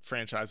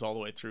franchise all the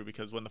way through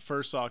because when the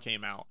first Saw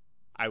came out,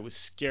 I was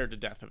scared to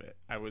death of it.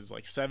 I was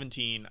like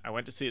 17. I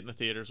went to see it in the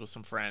theaters with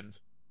some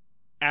friends.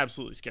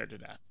 Absolutely scared to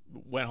death.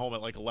 Went home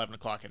at like 11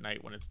 o'clock at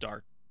night when it's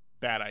dark.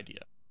 Bad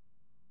idea.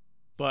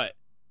 But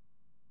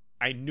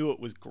I knew it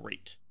was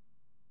great.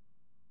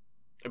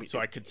 So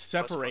I could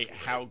separate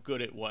how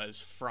good it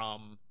was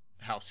from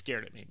how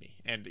scared it made me.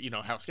 And,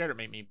 how scared it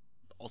made me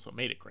also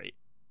made it great.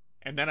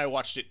 And then I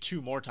watched it 2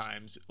 more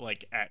times,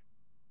 like at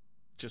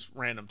just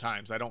random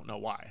times. I don't know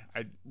why.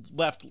 I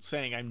left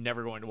saying I'm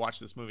never going to watch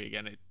this movie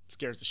again. It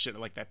scares the shit,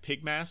 like that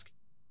pig mask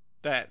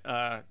that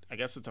I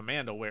guess it's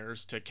Amanda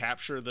wears to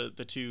capture the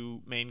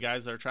 2 main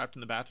guys that are trapped in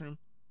the bathroom.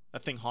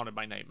 That thing haunted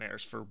my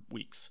nightmares for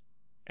weeks.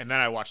 And then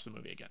I watched the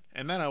movie again.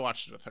 And then I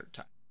watched it a 3rd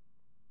time.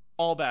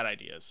 All bad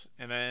ideas.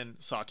 And then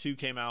Saw 2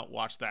 came out,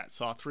 watched that.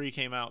 Saw 3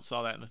 came out,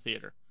 saw that in the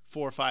theater.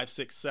 4, 5,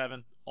 6,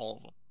 7, all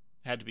of them.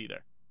 Had to be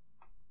there.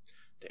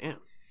 Damn. It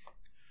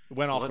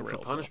went off the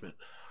rails. For punishment.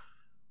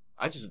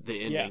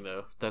 The ending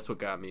though, that's what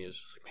got me. Is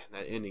just like,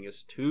 man, that ending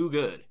is too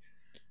good.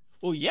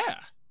 Well, yeah.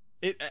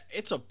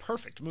 It's a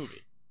perfect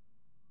movie.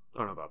 I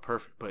don't know about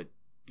perfect, but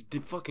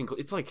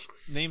it's like...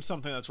 Name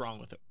something that's wrong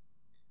with it.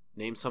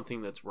 Name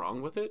something that's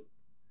wrong with it?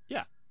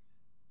 Yeah.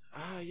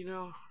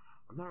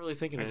 I'm not really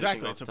thinking of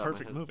exactly. anything It's a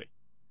perfect movie.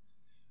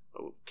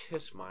 Oh,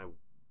 kiss my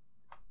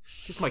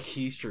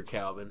keister,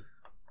 Calvin.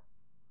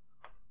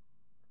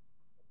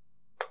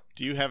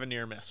 Do you have a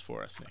near miss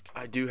for us, Nick?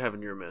 I do have a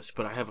near miss,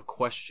 but I have a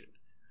question.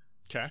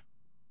 Okay.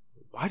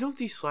 Why don't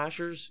these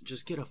slashers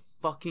just get a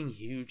fucking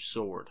huge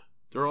sword?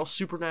 They're all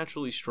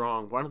supernaturally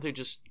strong. Why don't they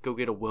just go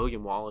get a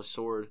William Wallace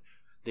sword?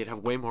 They'd have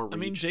way more reach. I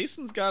mean,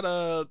 Jason's got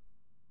a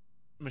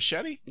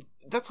machete.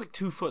 That's like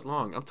 2 foot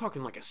long. I'm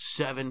talking like a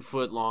 7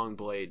 foot long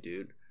blade,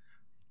 dude.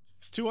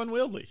 It's too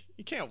unwieldy.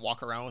 You can't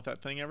walk around with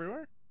that thing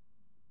everywhere.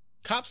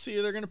 Cops see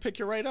you, they're going to pick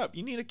you right up.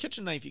 You need a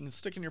kitchen knife you can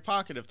stick in your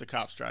pocket if the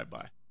cops drive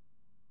by.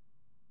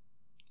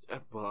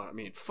 Well, I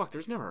mean, fuck,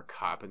 there's never a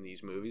cop in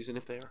these movies, and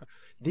if they are,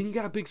 then you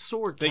got a big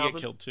sword, They Calvin.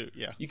 get killed too,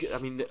 yeah.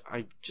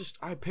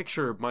 I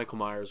picture Michael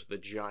Myers with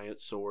a giant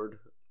sword,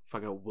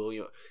 fucking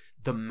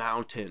the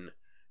Mountain,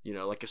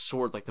 like a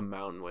sword like the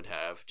Mountain would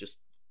have, just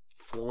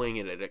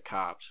flinging it at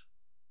cops.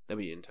 That'd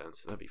be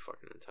intense. That'd be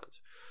fucking intense.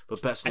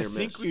 But best near miss. I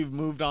think we've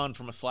moved on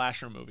from a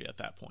slasher movie at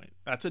that point.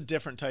 That's a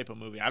different type of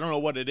movie. I don't know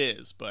what it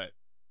is, but...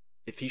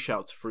 If he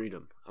shouts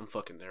freedom, I'm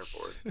fucking there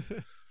for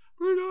it.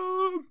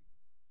 Freedom!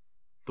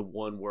 The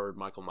one word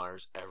Michael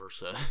Myers ever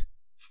said.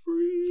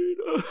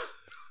 Freedom.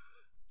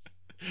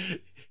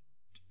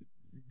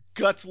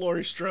 Guts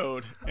Laurie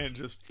Strode and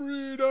just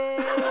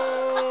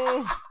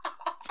freedom.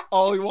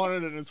 All he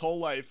wanted in his whole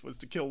life was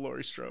to kill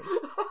Laurie Strode.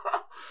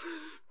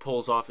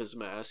 Pulls off his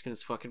mask and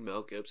it's fucking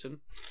Mel Gibson.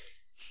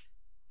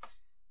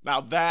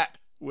 Now that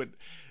would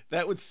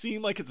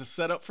seem like it's a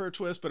setup for a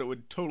twist, but it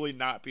would totally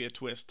not be a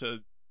twist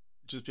to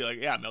just be like,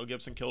 yeah, Mel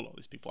Gibson killed all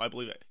these people. I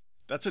believe it.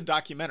 That's a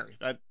documentary.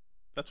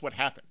 That's what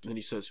happened. And then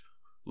he says,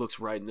 looks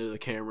right into the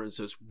camera and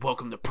says,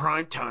 "Welcome to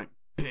prime time,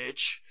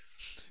 bitch."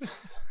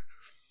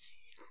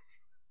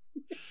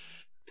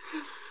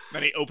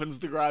 Then he opens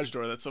the garage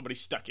door that somebody's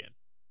stuck in.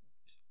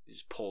 He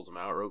just pulls him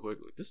out real quick.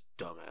 Like, this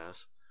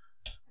dumbass.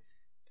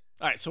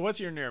 All right, so what's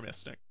your near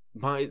miss, Nick?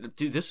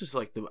 Dude, this is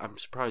like I'm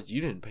surprised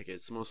you didn't pick it.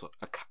 It's the most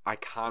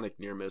iconic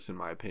near miss in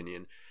my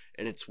opinion,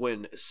 and it's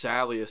when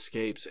Sally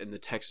escapes in the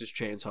Texas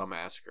Chainsaw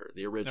Massacre,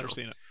 the original. Never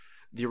seen it.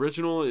 The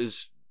original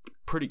is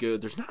pretty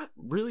good. There's not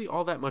really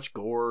all that much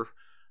gore.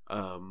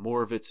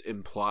 More of it's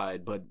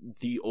implied, but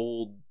the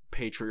old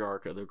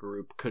patriarch of the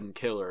group couldn't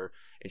kill her,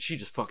 and she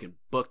just fucking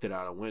booked it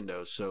out a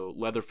window. So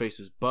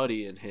Leatherface's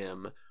buddy and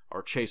him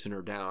are chasing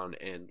her down,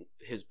 and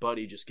his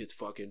buddy just gets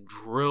fucking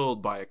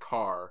drilled by a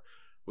car,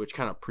 which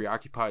kind of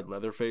preoccupied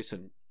Leatherface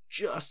and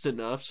just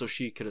enough so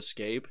she could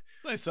escape.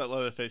 It's nice that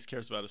Leatherface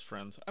cares about his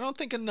friends. I don't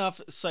think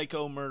enough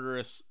psycho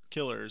murderous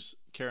killers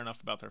care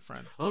enough about their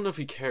friends. I don't know if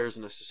he cares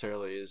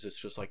necessarily. It's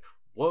just like,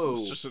 whoa.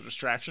 It's just a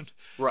distraction.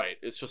 Right.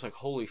 It's just like,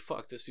 holy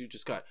fuck, this dude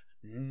just got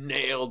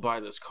nailed by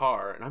this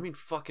car. And I mean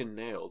fucking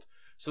nailed.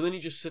 So then he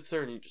just sits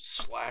there and he just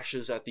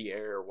slashes at the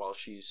air while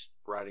she's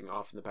riding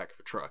off in the back of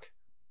a truck.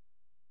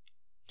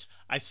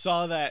 I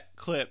saw that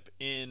clip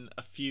in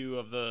a few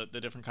of the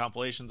different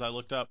compilations I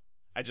looked up.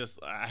 I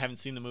haven't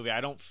seen the movie.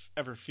 I don't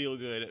ever feel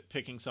good at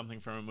picking something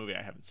from a movie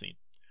I haven't seen.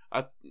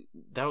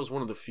 That was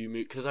one of the few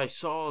movies, because I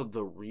saw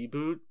the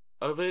reboot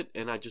of it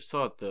and I just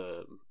thought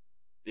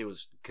it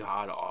was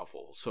god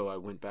awful. So I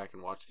went back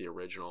and watched the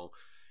original,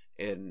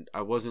 and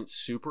I wasn't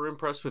super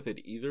impressed with it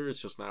either.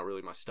 It's just not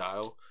really my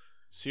style.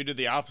 So you did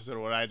the opposite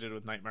of what I did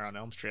with Nightmare on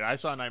Elm Street. I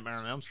saw Nightmare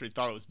on Elm Street,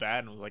 thought it was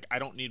bad, and was like, I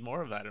don't need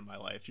more of that in my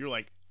life. You're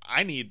like,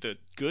 I need the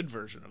good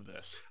version of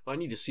this. I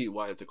need to see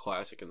why it's a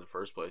classic in the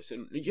first place.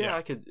 And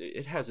yeah,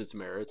 it has its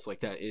merits.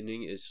 Like, that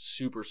ending is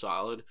super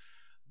solid.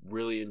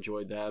 Really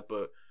enjoyed that,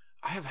 but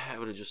I have a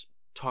habit of just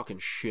talking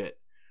shit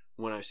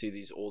when I see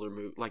these older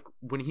movies. Like,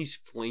 when he's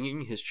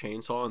flinging his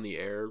chainsaw in the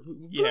air.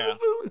 Yeah.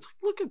 It's like,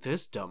 look at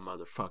this dumb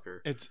motherfucker.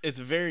 It's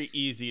very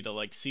easy to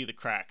like see the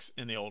cracks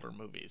in the older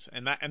movies,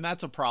 and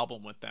that's a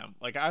problem with them.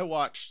 Like, I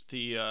watched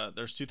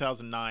there's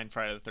 2009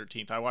 Friday the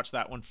 13th. I watched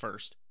that one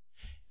first,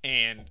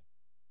 and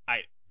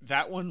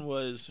that one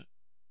was,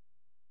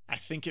 I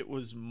think it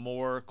was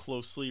more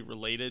closely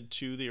related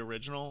to the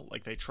original.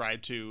 Like, they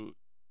tried to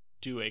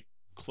do a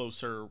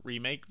closer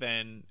remake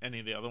than any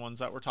of the other ones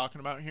that we're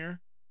talking about here.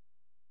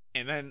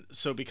 And then,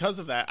 so because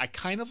of that, I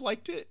kind of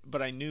liked it,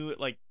 but I knew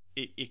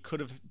it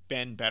could have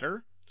been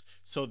better.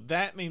 So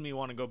that made me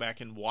want to go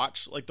back and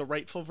watch like the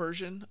rightful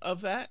version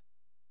of that.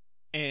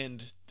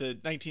 And the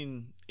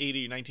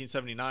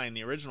 1979,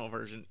 the original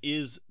version,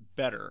 is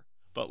better.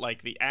 But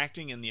like the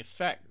acting and the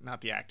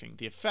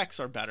effects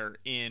are better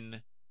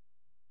in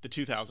the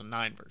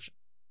 2009 version.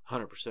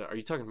 100%. Are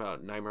you talking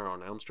about Nightmare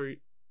on Elm Street?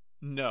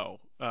 No,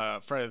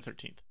 Friday the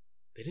 13th.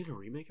 They did a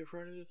remake of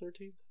Friday the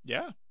 13th?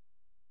 Yeah,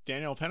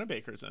 Danielle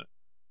Pennebaker's in it.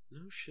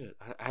 No shit.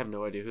 I have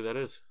no idea who that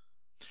is.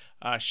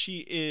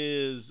 She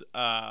is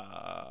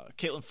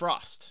Caitlin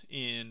Frost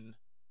in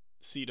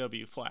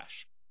CW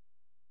Flash.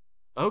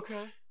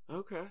 Okay.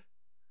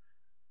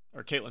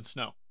 Or Caitlin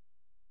Snow.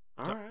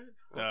 All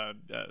right.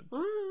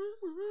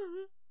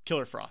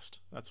 Killer Frost.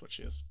 That's what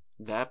she is.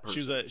 That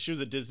person. She was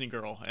a Disney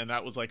girl, and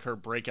that was like her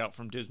breakout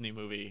from Disney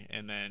movie,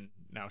 and then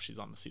now she's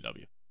on the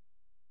CW.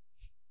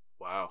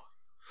 Wow.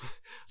 I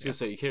was gonna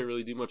say, you can't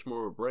really do much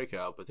more of a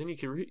breakout, but then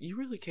you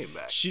really came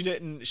back. She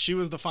didn't. She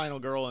was the final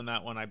girl in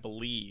that one, I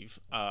believe.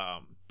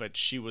 But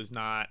she was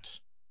not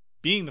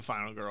being the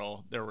final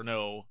girl. There were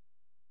no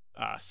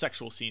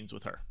sexual scenes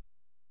with her.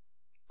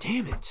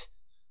 Damn it.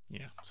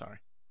 Yeah, sorry.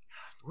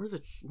 We're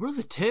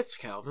the tits,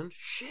 Calvin.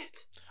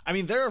 Shit. I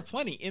mean, there are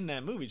plenty in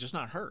that movie, just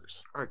not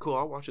hers. All right, cool.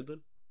 I'll watch it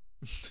then.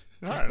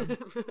 All right.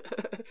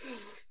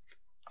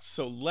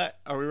 So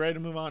are we ready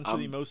to move on to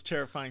the most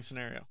terrifying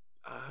scenario?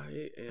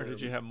 I am. Or did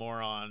you have more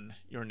on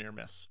your near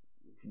miss?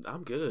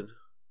 I'm good.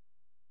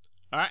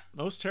 All right,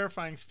 most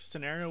terrifying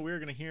scenario. We're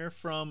going to hear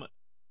from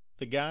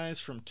the guys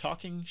from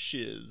Talking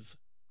Shiz.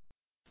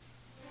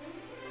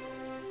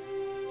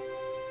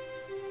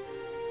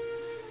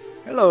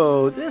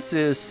 Hello, this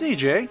is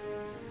CJ.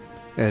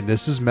 And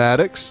this is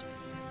Maddox.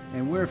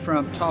 And we're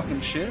from Talking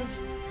Shiz.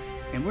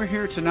 And we're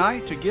here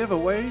tonight to give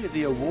away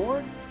the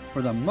award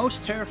for the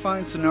most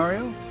terrifying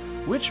scenario.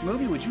 Which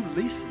movie would you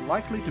least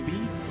likely to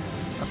be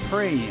a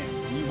prey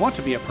in? You want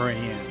to be a prey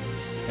in.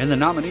 And the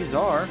nominees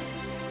are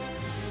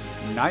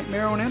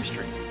Nightmare on Elm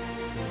Street.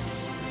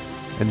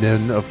 And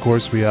then, of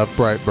course, we have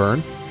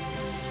Brightburn.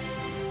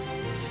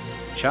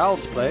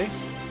 Child's Play.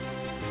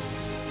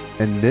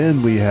 And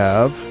then we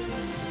have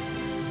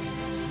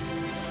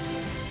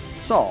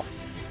Saw.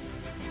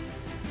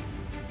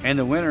 And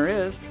the winner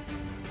is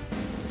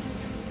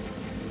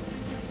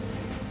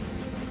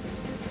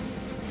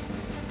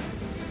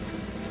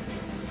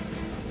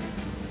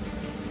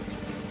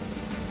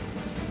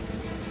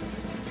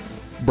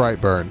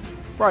Brightburn.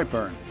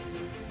 Brightburn.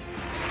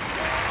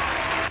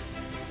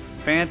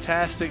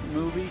 Fantastic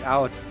movie.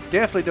 I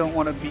definitely don't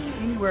want to be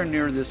anywhere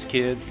near this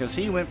kid because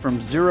he went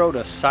from zero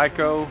to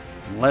psycho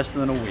in less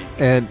than a week.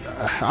 And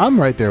I'm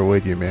right there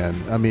with you, man.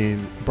 I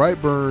mean,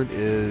 Brightburn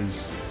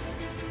is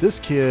this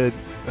kid,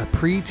 a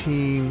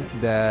preteen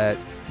that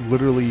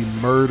literally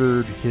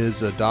murdered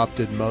his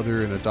adopted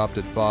mother and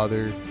adopted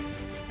father,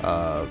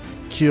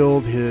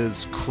 killed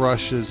his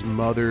crush's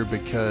mother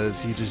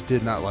because he just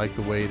did not like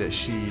the way that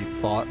she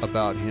thought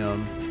about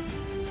him.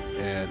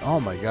 And oh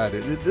my God,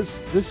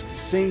 this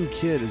same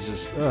kid is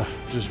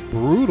just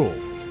brutal,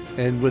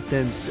 and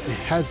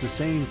has the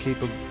same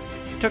capability.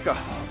 Took a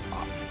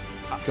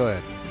Go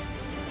ahead.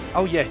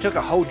 Oh yeah, he took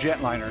a whole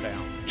jetliner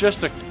down.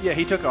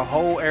 He took a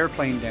whole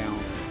airplane down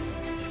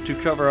to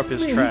cover up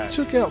his tracks.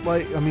 He took out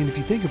if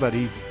you think about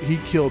it, he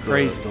killed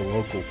the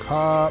local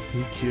cop.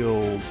 He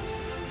killed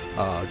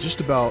just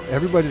about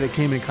everybody that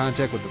came in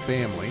contact with the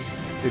family,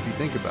 if you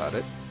think about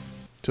it,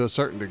 to a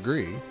certain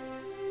degree.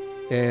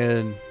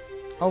 And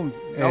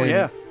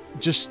yeah.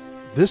 Just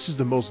this is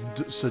the most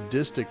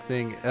sadistic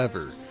thing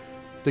ever.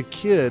 The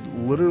kid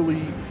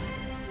literally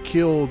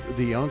killed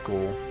the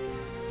uncle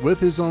with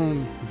his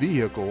own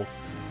vehicle,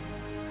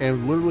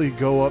 and literally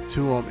go up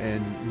to him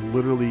and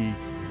literally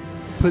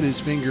put his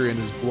finger in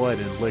his blood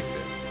and licked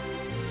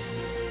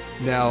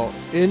it. Now,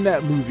 in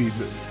that movie,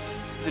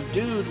 the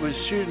dude was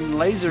shooting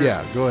laser.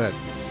 Yeah, go ahead.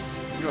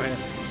 Go ahead.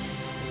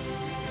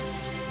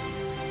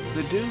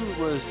 The dude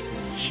was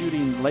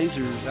shooting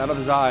lasers out of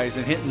his eyes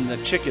and hitting the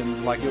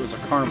chickens like it was a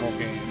carnival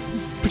game.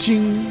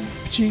 Paching,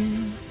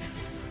 paching.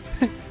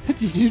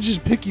 You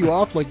just pick you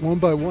off like one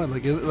by one,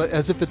 like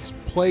as if it's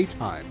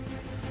playtime.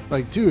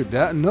 Like, dude,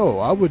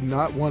 I would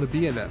not want to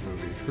be in that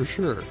movie for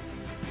sure.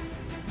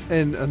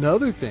 And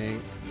another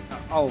thing.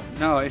 Oh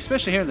no,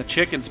 especially hearing the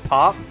chickens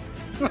pop.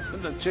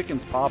 The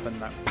chickens popping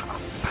that pop,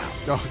 pop.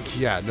 Oh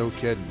yeah, no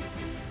kidding.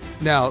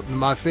 Now,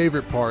 my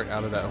favorite part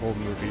out of that whole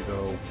movie,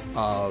 though,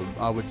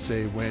 I would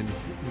say when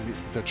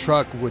the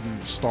truck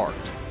wouldn't start,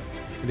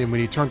 and then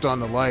when he turned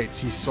on the lights,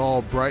 he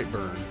saw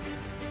Brightburn,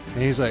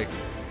 and he's like,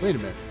 "Wait a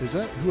minute, is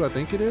that who I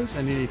think it is?"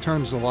 And then he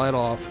turns the light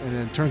off, and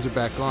then turns it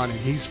back on, and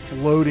he's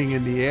floating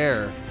in the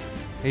air.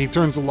 And he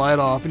turns the light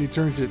off, and he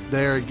turns it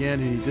there again,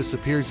 and he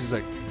disappears. He's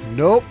like,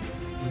 "Nope,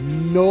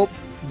 nope,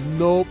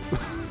 nope."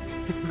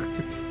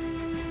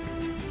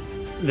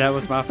 That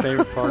was my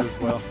favorite part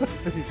as well.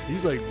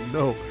 He's like,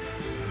 "No."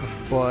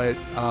 But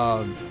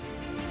I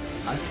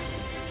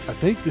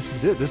think this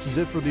is it. This is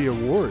it for the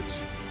awards.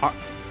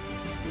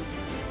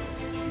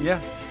 Yeah,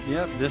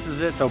 this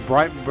is it. So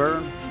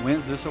Brightburn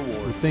wins this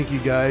award. Well, thank you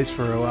guys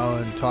for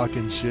allowing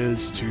Talkin'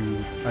 Shiz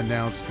to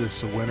announce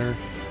this winner.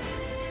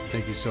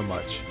 Thank you so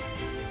much.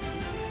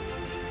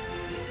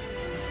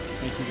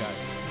 Thank you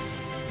guys.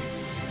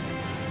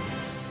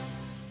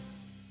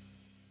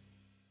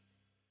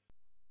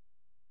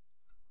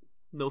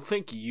 No,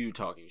 thank you,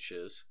 Talking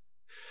Shiz.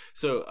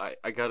 So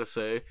I gotta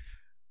say,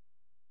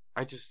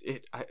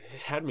 it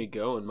had me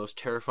going. Most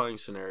terrifying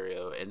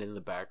scenario, and in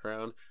the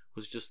background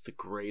was just the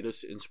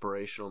greatest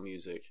inspirational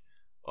music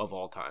of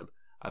all time.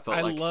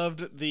 I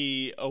loved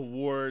the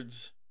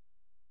awards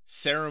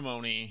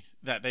ceremony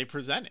that they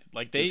presented.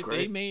 Like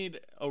they made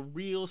a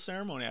real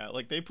ceremony out of it.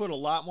 Like they put a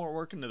lot more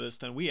work into this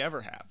than we ever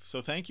have.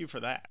 So thank you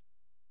for that.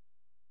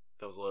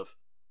 That was love.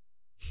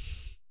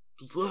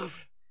 It was love.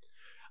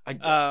 I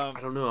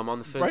don't know. I'm on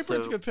the fence.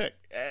 Brightburn's a good pick.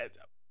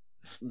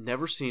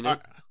 Never seen it.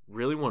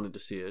 Really wanted to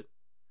see it,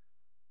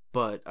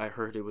 but I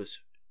heard it was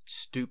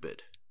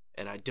stupid,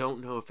 and I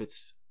don't know if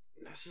it's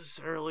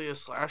necessarily a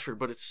slasher,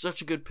 but it's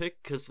such a good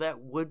pick because that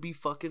would be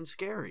fucking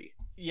scary.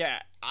 Yeah,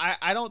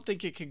 I don't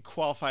think it can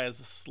qualify as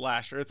a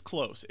slasher. It's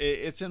close.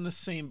 It's in the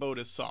same boat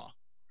as Saw,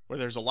 where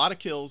there's a lot of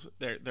kills.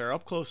 They're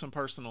up close and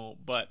personal,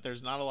 but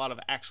there's not a lot of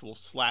actual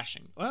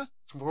slashing. Well,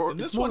 in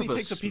this one, he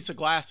takes a piece of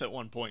glass at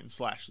one point and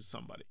slashes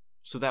somebody.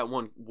 So that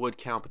one would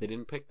count, but they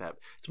didn't pick that.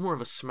 It's more of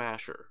a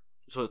smasher.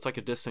 So it's like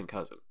a distant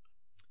cousin.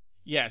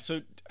 Yeah,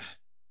 so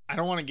I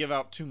don't want to give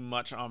out too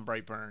much on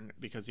Brightburn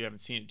because you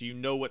haven't seen it. Do you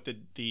know what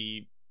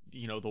the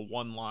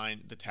one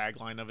line, the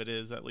tagline of it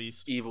is at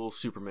least? Evil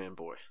Superman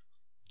boy.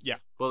 Yeah.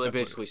 Well, they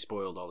basically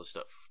spoiled all the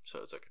stuff, so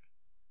it's okay.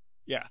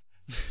 Yeah.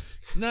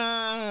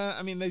 Nah,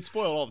 I mean they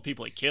spoiled all the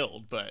people he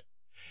killed, but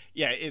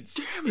yeah,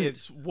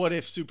 it's what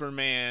if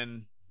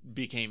Superman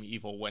became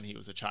evil when he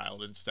was a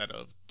child instead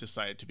of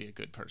decided to be a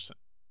good person.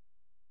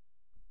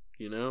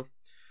 You know?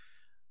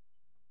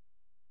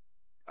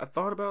 I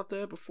thought about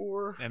that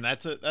before. And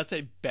that's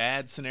a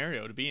bad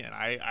scenario to be in.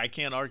 I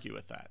can't argue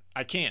with that.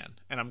 I can,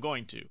 and I'm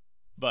going to.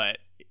 But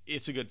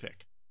it's a good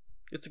pick.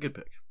 It's a good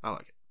pick. I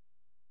like it.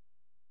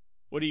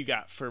 What do you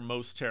got for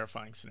most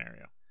terrifying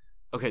scenario?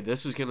 Okay,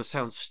 this is going to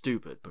sound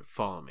stupid, but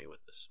follow me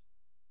with this.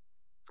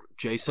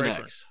 Jason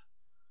Braveheart. X.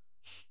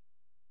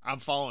 I'm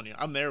following you.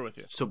 I'm there with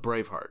you. So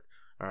Braveheart.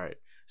 All right.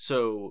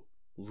 So,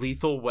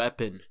 Lethal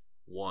Weapon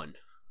 1.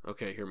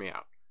 Okay, hear me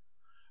out.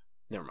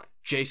 Never mind.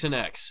 Jason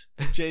X.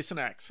 Jason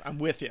X. I'm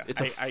with you.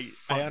 It's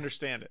I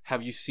understand it.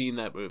 Have you seen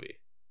that movie?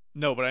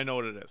 No, but I know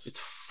what it is. It's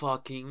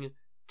fucking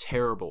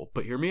terrible.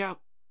 But hear me out.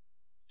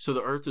 So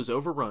the Earth is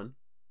overrun.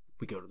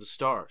 We go to the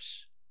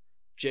stars.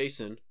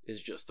 Jason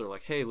is just, they're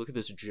like, hey, look at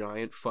this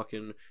giant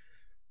fucking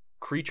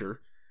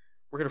creature.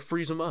 We're going to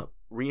freeze him up,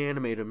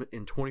 reanimate him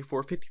in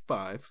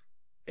 2455,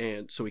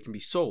 and so he can be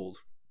sold.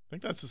 I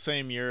think that's the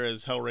same year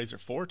as Hellraiser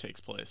 4 takes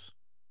place.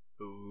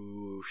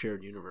 Ooh,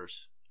 shared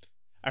universe.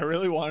 I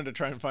really wanted to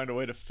try and find a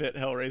way to fit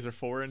Hellraiser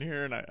 4 in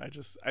here, and I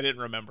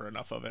didn't remember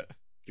enough of it.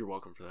 You're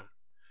welcome for that.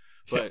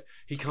 But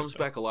he comes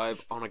back alive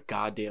on a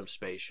goddamn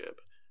spaceship,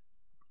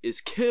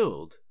 is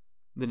killed,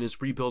 then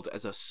is rebuilt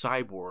as a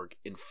cyborg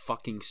in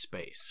fucking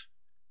space.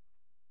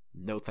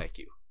 No thank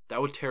you.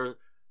 That would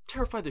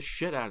terrify the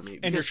shit out of me.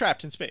 And you're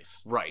trapped in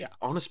space. Right. Yeah.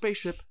 On a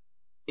spaceship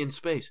in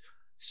space.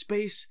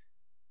 Space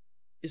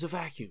is a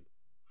vacuum.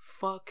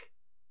 Fuck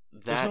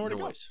that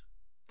noise.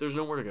 There's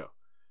nowhere to go.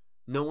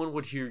 No one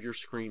would hear your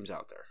screams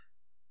out there.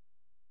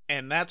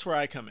 And that's where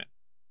I come in.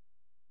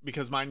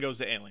 Because mine goes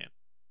to Alien,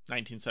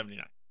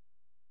 1979.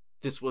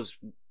 This was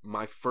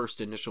my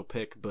first initial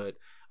pick, but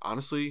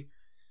honestly,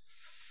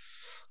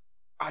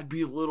 I'd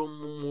be a little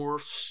more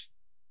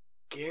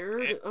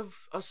scared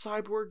of a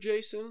cyborg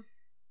Jason.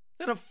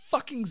 Than a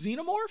fucking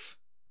xenomorph?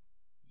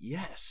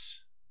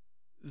 Yes.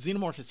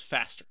 Xenomorph is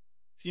faster.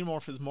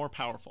 Xenomorph is more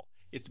powerful.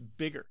 It's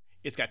bigger.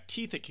 It's got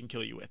teeth it can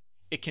kill you with.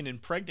 It can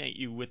impregnate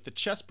you with the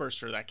chest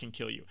burster that can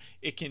kill you.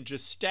 It can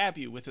just stab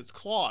you with its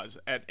claws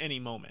at any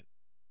moment.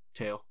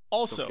 Tail.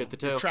 Also, Don't forget the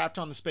tail. you're trapped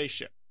on the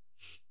spaceship.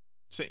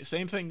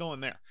 Same thing going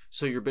there.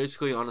 So you're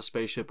basically on a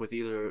spaceship with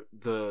either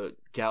the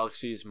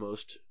galaxy's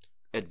most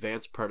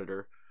advanced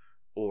predator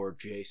or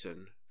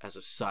Jason as a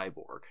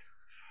cyborg.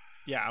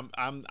 Yeah,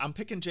 I'm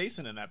picking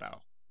Jason in that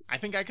battle. I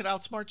think I could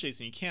outsmart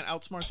Jason. You can't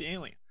outsmart the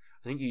alien.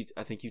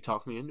 I think you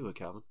talked me into it,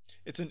 Calvin.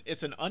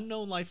 It's an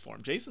unknown life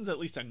form. Jason's at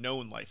least a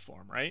known life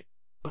form, right?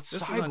 But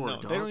This cyborg, is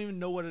unknown. dog. They don't even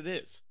know what it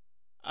is.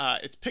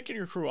 It's picking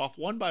your crew off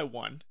one by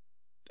one.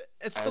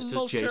 It's As the does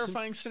most Jason?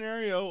 terrifying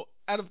scenario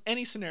out of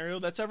any scenario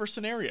that's ever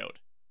scenarioed.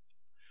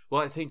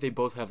 Well, I think they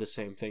both have the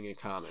same thing in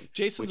common.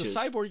 Jason's which a is,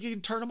 cyborg. You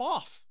can turn him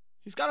off.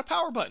 He's got a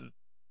power button.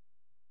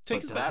 Take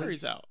But his does he?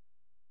 batteries out.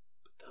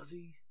 Does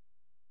he?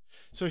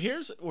 So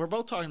we're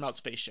both talking about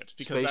spaceships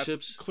because Spaceships?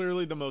 that's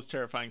clearly the most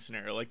terrifying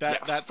scenario. Like that,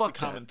 Yeah, that's the fuck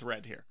common that.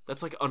 thread here.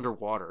 That's like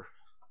underwater.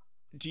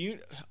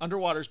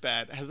 Underwater's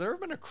bad. Has there ever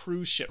been a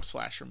cruise ship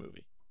slasher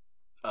movie?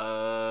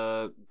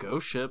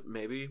 Ghost ship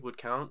maybe would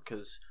count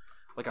because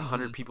like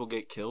 100 people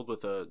get killed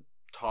with a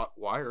taut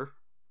wire.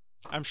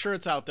 I'm sure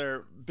it's out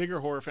there. Bigger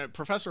horror fan,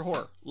 Professor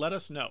Horror, let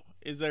us know.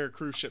 Is there a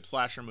cruise ship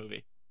slasher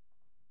movie?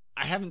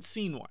 I haven't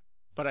seen one,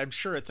 but I'm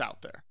sure it's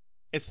out there.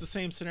 It's the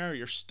same scenario.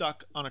 You're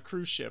stuck on a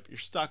cruise ship. You're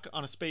stuck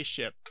on a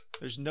spaceship.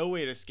 There's no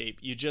way to escape.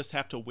 You just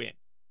have to win.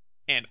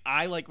 And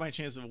I like my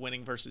chances of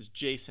winning versus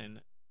Jason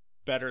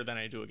better than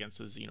I do against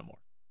the Xenomorph.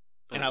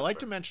 And I like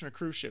to mention a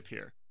cruise ship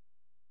here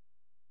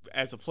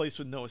as a place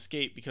with no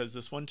escape because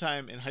this one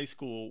time in high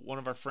school, one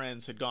of our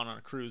friends had gone on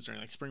a cruise during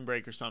like spring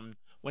break or something.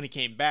 When he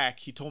came back,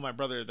 he told my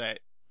brother that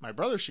my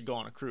brother should go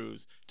on a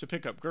cruise to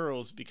pick up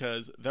girls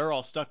because they're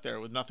all stuck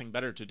there with nothing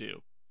better to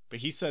do. But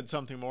he said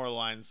something more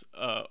along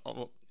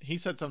the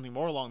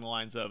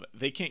lines of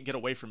they can't get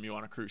away from you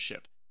on a cruise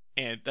ship,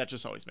 and that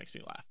just always makes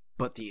me laugh.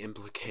 But the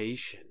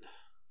implication.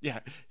 Yeah,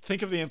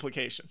 think of the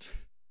implication.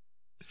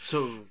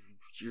 So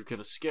you're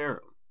gonna scare him?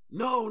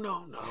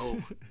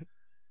 No.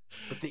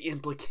 But the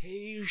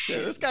implication.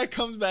 Yeah, this guy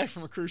comes back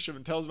from a cruise ship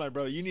and tells my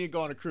brother, "You need to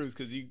go on a cruise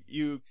because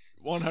you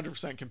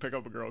 100% can pick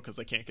up a girl because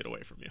they can't get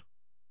away from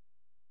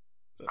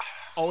you."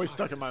 Always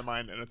stuck in my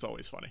mind, and it's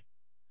always funny.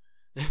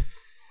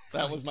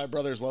 That was my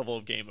brother's level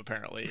of game,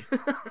 apparently.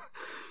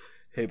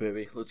 Hey,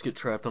 baby, let's get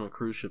trapped on a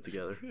cruise ship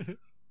together.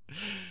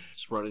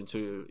 Just run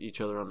into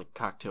each other on the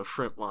cocktail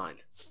shrimp line.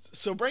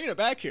 So bringing it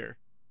back here,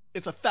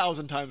 it's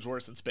 1,000 times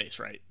worse in space,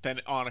 right,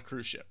 than on a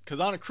cruise ship. Because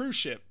on a cruise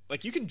ship,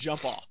 like, you can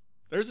jump off.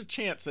 There's a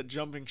chance that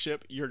jumping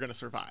ship, you're going to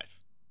survive.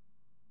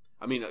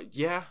 I mean,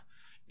 yeah.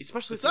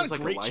 Especially It's if not it's a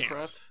like a great life chance.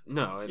 raft.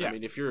 No, and Yeah. I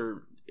mean, if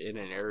you're in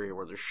an area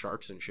where there's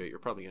sharks and shit, you're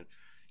probably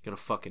gonna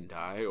fucking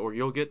die, or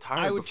you'll get tired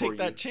I would before take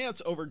that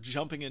chance over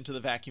jumping into the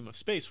vacuum of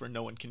space where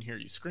no one can hear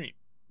you scream.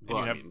 And Well,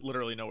 you I have mean,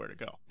 literally nowhere to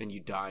go. and you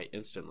die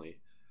instantly.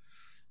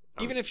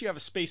 Even if you have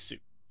a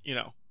spacesuit, you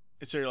know.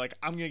 So you're like,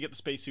 I'm going to get the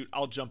spacesuit,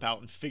 I'll jump out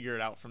and figure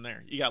it out from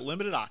there. You got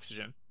limited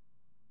oxygen.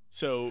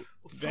 So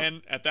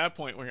then at that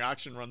point, when your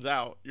oxygen runs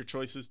out, your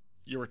choice is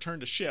you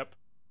return to ship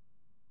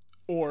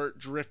or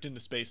drift into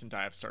space and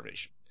die of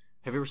starvation.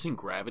 Have you ever seen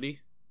Gravity?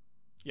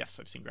 Yes,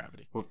 I've seen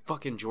Gravity. Where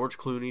fucking George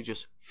Clooney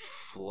just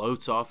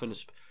floats off into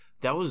space.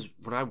 That was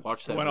when I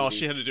watched that When movie. all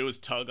she had to do was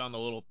tug on the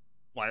little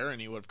wire and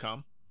he would have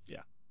come.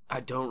 Yeah. I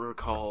don't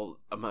recall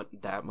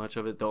that much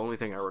of it. The only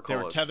thing I recall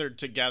They were is tethered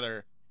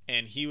together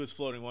and he was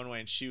floating one way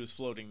and she was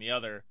floating the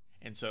other.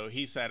 And so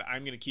he said,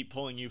 I'm going to keep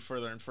pulling you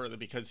further and further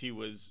because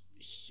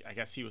I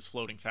guess he was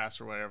floating fast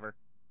or whatever.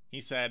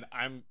 He said,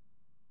 I'm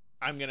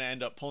I'm gonna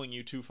end up pulling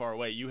you too far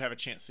away. You have a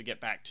chance to get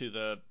back to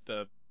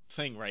the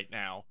thing right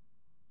now.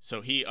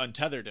 So he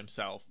untethered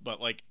himself, but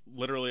like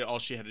literally all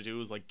she had to do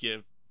was like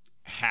give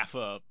half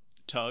a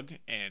tug,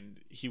 and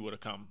he would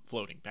have come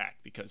floating back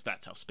because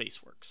that's how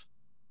space works.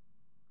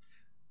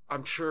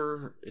 I'm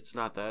sure it's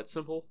not that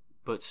simple,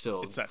 but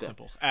still, It's that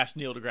simple. Ask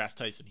Neil deGrasse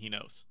Tyson; he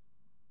knows.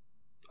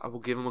 I will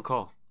give him a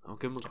call. I'll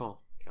give him a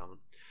call, Calvin.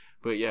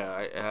 But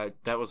yeah,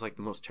 that was like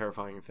the most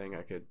terrifying thing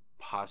I could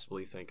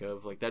possibly think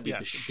of. Like that'd be the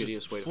Yes, just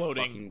shittiest way to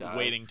floating, fucking die.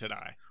 waiting to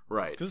die.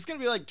 Right. Because it's gonna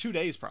be like 2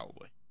 days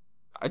probably.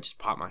 I'd just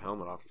pop my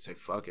helmet off and say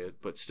fuck it.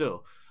 But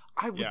still,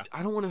 Yeah.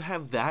 I don't want to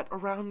have that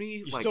around me.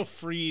 You like, still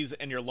freeze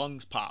and your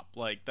lungs pop.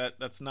 Like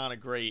that's not a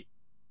great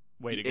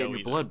way to and go your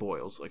either. blood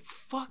boils. Like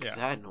fuck Yeah.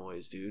 that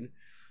noise, dude.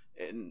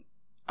 And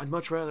I'd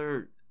much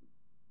rather.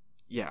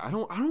 Yeah, I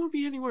don't want to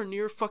be anywhere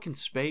near fucking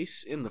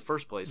space in the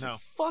first place. No. Like,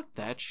 fuck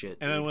that shit,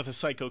 dude. And then with a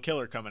psycho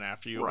killer coming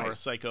after you, or Right. a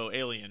psycho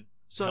alien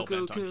Psycho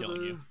hell-bent on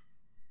killing you,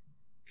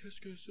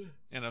 killer.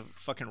 and a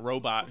fucking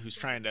robot who's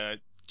trying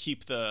to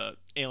keep the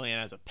alien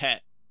as a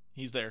pet.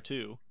 He's there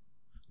too.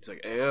 He's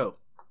like, ayo,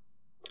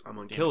 I'm Damn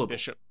it, unkillable.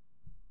 Bishop.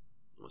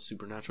 I'm a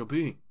supernatural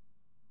being.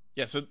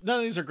 Yeah, so none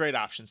of these are great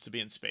options to be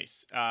in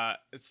space.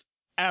 It's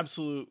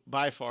absolute,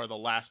 by far, the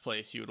last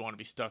place you would want to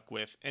be stuck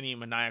with any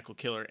maniacal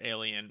killer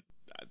alien.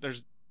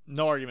 There's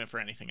no argument for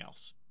anything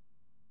else.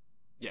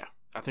 Yeah,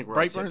 I think we're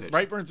on the same page.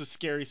 Brightburn's a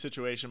scary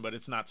situation, but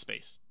it's not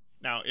space.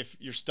 Now, if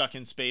you're stuck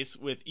in space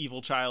with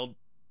evil child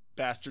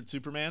bastard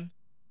Superman,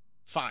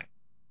 fine.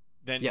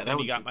 Then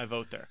you got my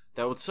vote there.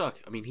 That would suck.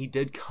 I mean, he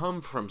did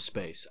come from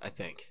space, I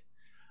think.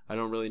 I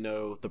don't really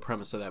know the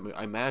premise of that movie.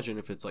 I imagine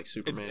if it's like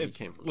Superman, he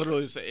came from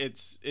literally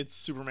space. it's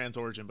Superman's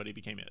origin, but he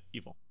became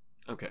evil.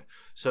 Okay,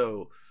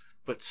 so,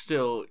 but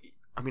still,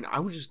 I mean, I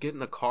would just get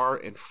in a car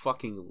and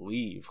fucking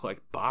leave.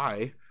 Like,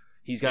 bye.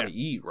 He's got to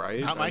eat, right?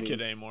 Not my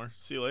kid anymore.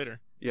 See you later.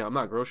 Yeah, I'm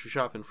not grocery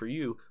shopping for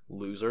you,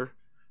 loser.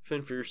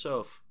 Fend for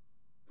yourself,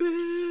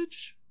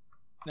 bitch.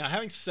 Now,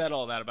 having said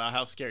all that about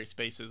how scary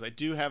space is, I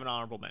do have an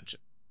honorable mention,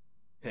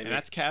 and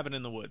that's Cabin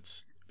in the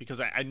Woods, because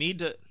I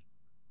needed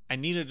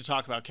to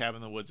talk about Cabin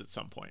in the Woods at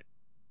some point,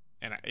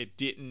 and it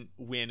didn't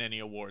win any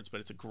awards,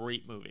 but it's a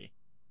great movie.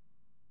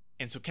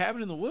 And so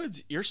Cabin in the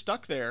Woods, you're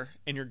stuck there,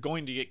 and you're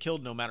going to get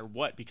killed no matter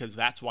what, because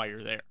that's why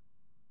you're there.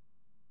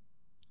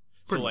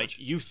 So like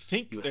you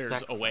think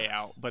there's a way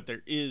out, but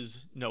there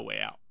is no way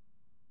out.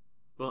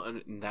 Well,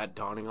 and that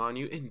dawning on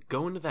you, and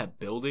going to that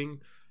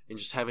building and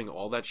just having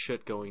all that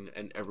shit going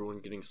and everyone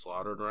getting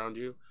slaughtered around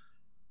you,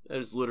 that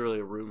is literally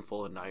a room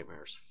full of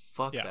nightmares.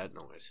 Fuck that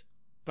noise.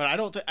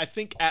 But I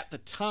think at the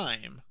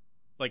time,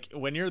 like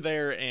when you're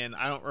there, and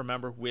I don't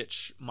remember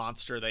which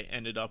monster they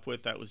ended up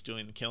with that was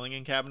doing the killing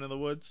in Cabin in the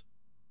Woods,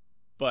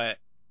 but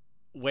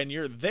when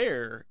you're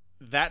there,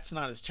 that's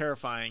not as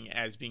terrifying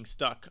as being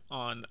stuck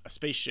on a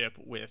spaceship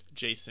with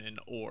Jason,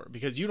 or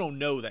because you don't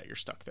know that you're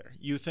stuck there.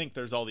 You think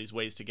there's all these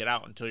ways to get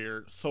out until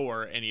you're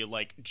Thor and you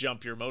like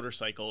jump your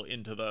motorcycle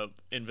into the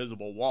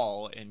invisible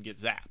wall and get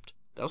zapped.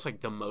 That was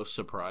like the most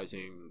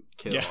surprising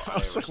kill I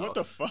was like, saw. what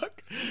the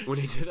fuck? When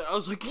he did that, I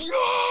was like, yo!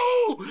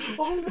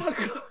 Oh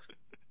my god!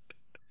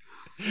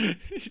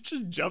 He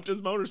just jumped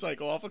his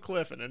motorcycle off a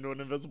cliff and into an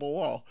invisible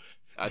wall.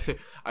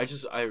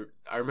 I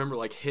remember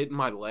like hitting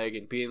my leg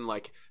and being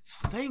like,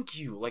 thank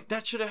you. Like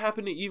that should have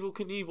happened to Evel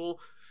Knievel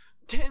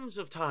tens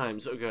of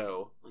times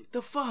ago. Like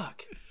the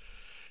fuck?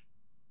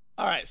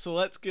 Alright, so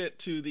let's get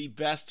to the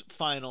best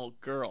final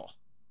girl.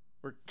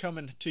 We're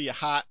coming to you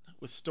hot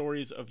with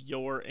stories of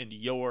yore and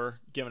your,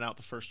 giving out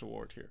the first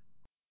award here.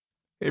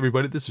 Hey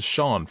everybody, this is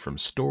Sean from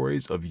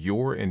Stories of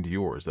Yore and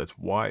Yours. That's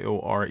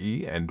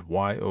Y-O-R-E and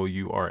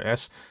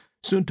Y-O-U-R-S,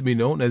 soon to be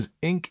known as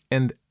Ink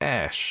and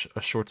Ash,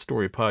 a short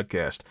story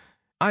podcast.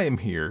 I am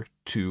here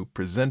to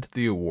present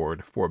the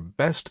award for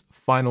Best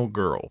Final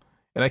Girl,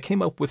 and I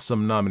came up with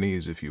some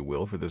nominees, if you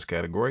will, for this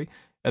category,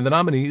 and the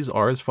nominees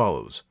are as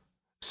follows.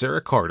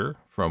 Sarah Carter,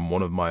 from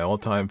one of my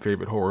all-time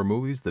favorite horror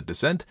movies, The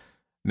Descent,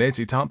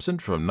 Nancy Thompson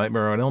from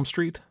Nightmare on Elm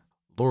Street,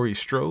 Laurie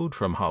Strode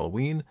from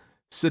Halloween,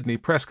 Sidney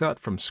Prescott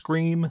from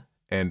Scream,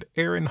 and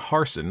Erin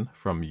Harson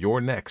from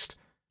You're Next.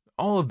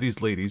 All of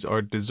these ladies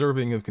are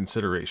deserving of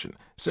consideration.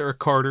 Sarah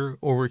Carter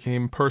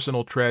overcame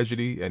personal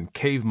tragedy and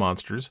cave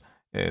monsters,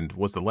 and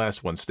was the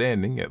last one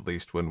standing, at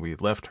least when we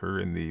left her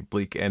in the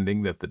bleak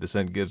ending that The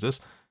Descent gives us.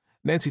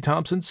 Nancy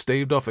Thompson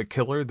staved off a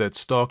killer that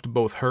stalked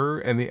both her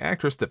and the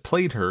actress that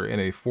played her in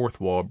a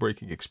fourth wall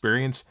breaking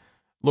experience.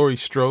 Laurie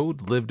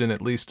Strode lived in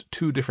at least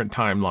 2 different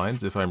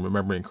timelines, if I'm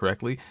remembering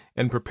correctly,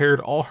 and prepared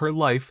all her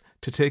life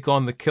to take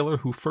on the killer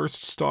who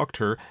first stalked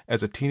her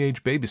as a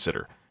teenage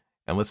babysitter.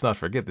 And let's not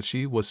forget that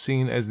she was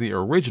seen as the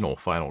original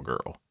final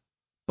girl.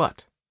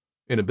 But,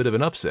 in a bit of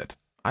an upset,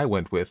 I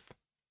went with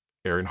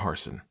Erin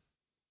Harson.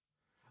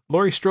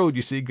 Laurie Strode,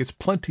 you see, gets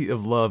plenty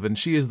of love, and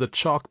she is the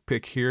chalk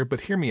pick here,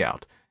 but hear me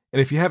out.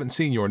 And if you haven't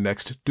seen Your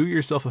Next, do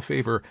yourself a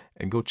favor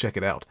and go check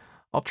it out.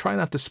 I'll try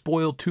not to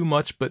spoil too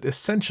much, but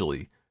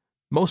essentially,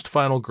 most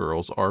final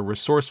girls are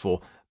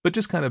resourceful, but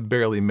just kind of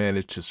barely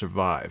manage to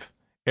survive.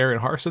 Erin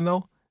Harson,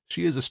 though,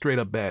 She is a straight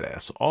up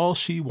badass. All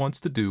she wants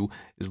to do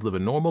is live a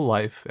normal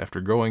life after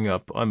growing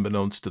up,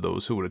 unbeknownst to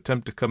those who would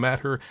attempt to come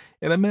at her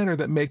in a manner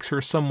that makes her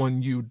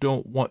someone you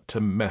don't want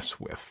to mess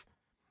with.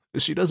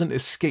 She doesn't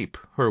escape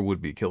her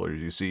would-be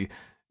killers, you see.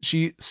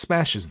 She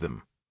smashes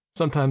them.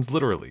 Sometimes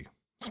literally.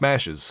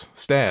 Smashes,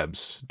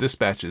 stabs,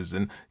 dispatches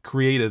in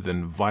creative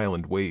and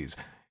violent ways.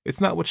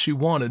 It's not what she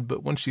wanted,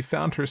 but when she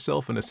found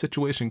herself in a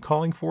situation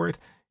calling for it,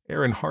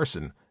 Erin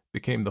Harson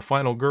became the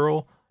final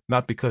girl,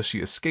 not because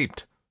she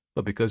escaped,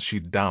 but because she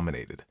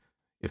dominated.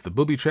 If the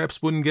booby traps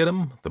wouldn't get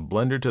him, the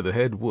blender to the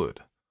head would.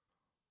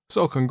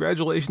 So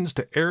congratulations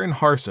to Erin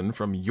Harson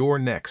from You're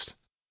Next,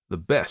 the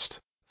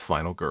best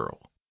final girl.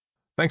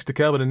 Thanks to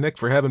Calvin and Nick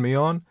for having me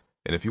on.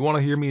 And if you want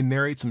to hear me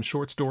narrate some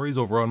short stories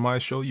over on my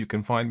show, you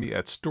can find me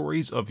at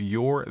Stories of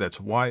Your, that's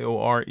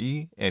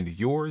Y-O-R-E, and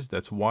Yours,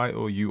 that's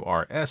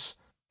Y-O-U-R-S,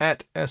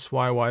 at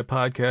SYY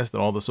Podcast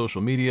on all the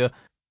social media.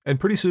 And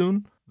pretty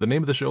soon, the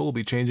name of the show will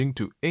be changing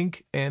to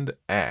Ink and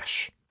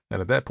Ash.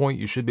 And at that point,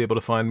 you should be able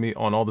to find me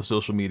on all the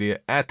social media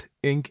at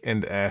Ink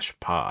and Ash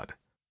Pod.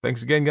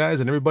 Thanks again, guys,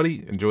 and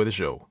everybody, enjoy the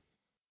show.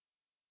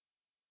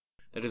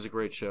 That is a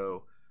great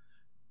show.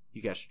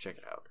 You guys should check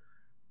it out.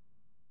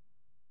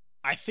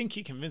 I think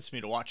he convinced me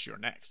to watch Your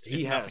Next.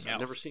 He if has. nothing I've else.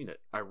 never seen it.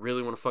 I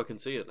really want to fucking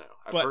see it now.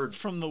 I've But heard.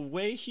 from the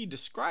way he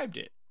described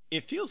it,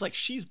 it feels like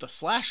she's the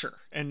slasher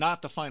and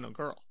not the final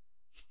girl.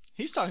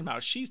 He's talking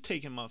about she's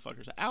taking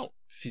motherfuckers out.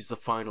 She's the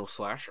final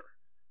slasher.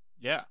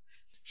 Yeah.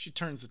 She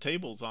turns the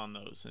tables on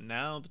those, and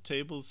now the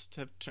tables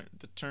have turned.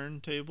 The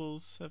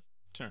turntables have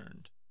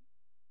turned.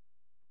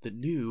 The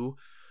new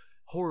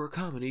horror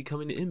comedy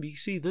coming to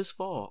NBC this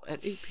fall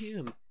at 8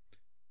 p.m.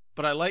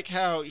 But I like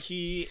how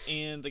he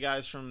and the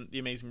guys from The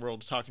Amazing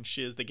World of Talking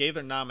Shiz, they gave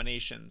their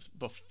nominations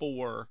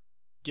before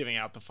giving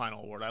out the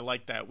final award. I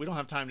like that. We don't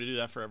have time to do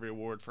that for every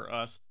award for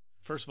us.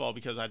 First of all,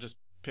 because I just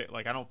pick,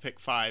 like, I don't pick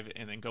 5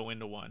 and then go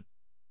into one.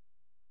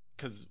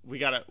 Because we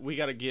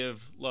gotta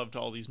give love to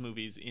all these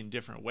movies in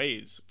different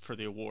ways for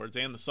the awards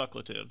and the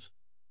Superlatives.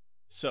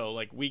 So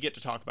like we get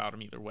to talk about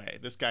them either way.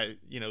 This guy,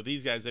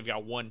 these guys, they've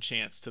got one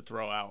chance to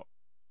throw out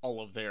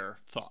all of their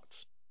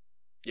thoughts.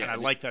 Yeah, and I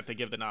like that they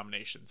give the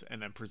nominations and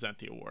then present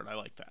the award. I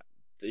like that.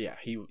 Yeah,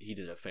 he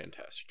did a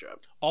fantastic job.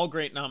 All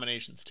great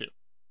nominations too.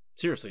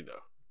 Seriously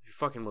though, he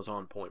fucking was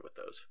on point with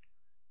those.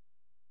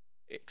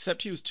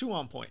 Except he was too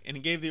on point and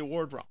he gave the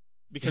award wrong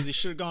because he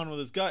should have gone with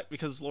his gut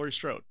because it's Laurie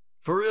Strode.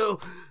 For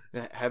real?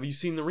 Have you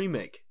seen the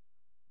remake?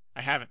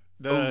 I haven't.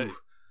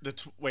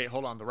 Wait,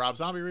 hold on. The Rob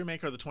Zombie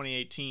remake or the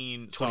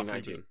 2018 soft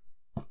 2019.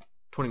 reboot?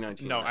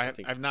 2019. No,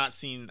 I've not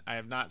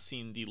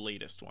seen the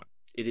latest one.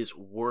 It is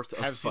worth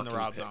a I have seen the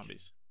Rob pick.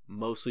 Zombies.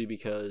 Mostly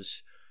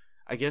because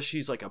I guess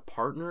she's like a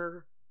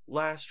partner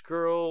last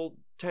girl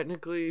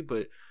technically,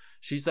 but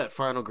she's that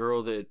final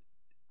girl that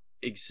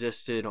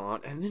existed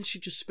on, and then she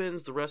just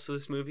spends the rest of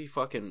this movie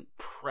fucking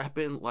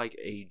prepping like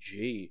a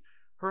G.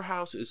 Her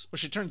house is Well,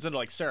 she turns into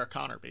like Sarah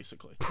Connor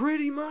basically.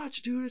 pretty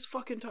much, dude. It's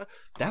fucking time.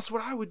 That's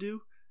what I would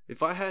do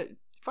if I had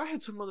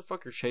some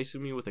motherfucker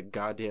chasing me with a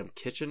goddamn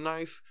kitchen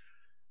knife,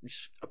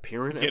 just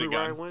appearing Get a everywhere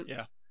I gun. went.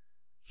 Yeah.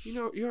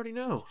 You already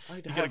know.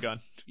 Get a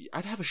gun.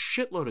 I'd have a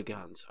shitload of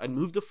guns. I'd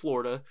move to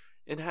Florida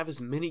and have as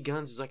many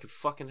guns as I could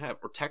fucking have,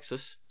 or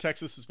Texas.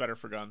 Texas is better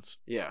for guns.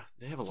 Yeah,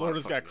 they have a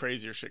Florida's lot. Florida's got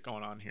crazier shit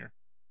going on here.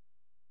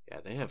 Yeah,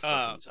 they have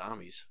fucking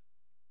zombies.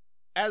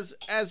 As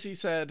he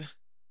said,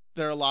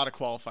 there are a lot of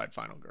qualified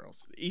final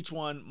girls, each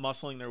one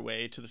muscling their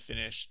way to the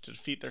finish to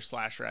defeat their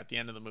slasher at the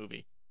end of the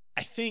movie.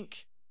 I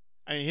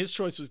mean, his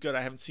choice was good.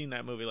 I haven't seen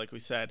that movie, like we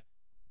said.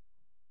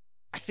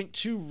 I think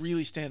 2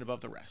 really stand above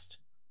the rest.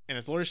 And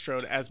it's Laurie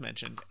Strode, as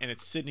mentioned, and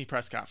it's Sidney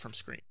Prescott from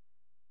Scream.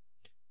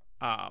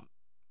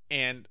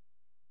 And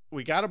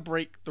we got to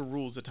break the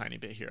rules a tiny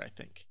bit here, I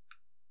think.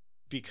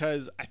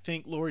 Because I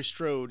think Laurie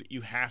Strode,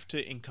 you have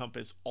to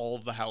encompass all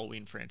of the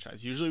Halloween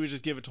franchise. Usually we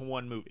just give it to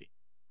one movie.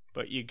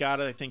 But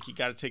I think you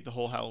gotta take the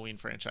whole Halloween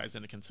franchise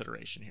into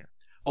consideration here.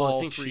 Well, all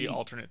I think 3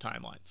 alternate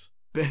timelines.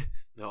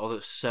 All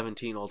the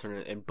 17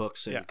 alternate and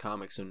books and Yeah.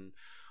 comics and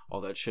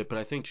all that shit, but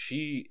I think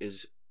she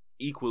is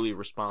equally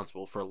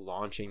responsible for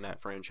launching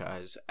that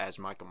franchise as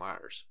Michael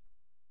Myers.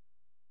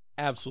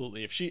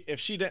 Absolutely. If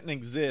she didn't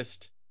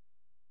exist,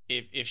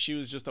 if she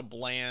was just a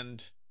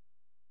bland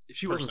If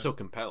she person, wasn't so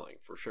compelling,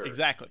 for sure.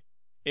 Exactly.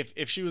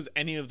 If she was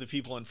any of the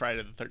people in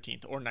Friday the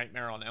 13th or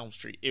Nightmare on Elm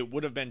Street, it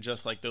would have been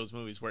just like those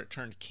movies where it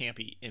turned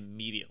campy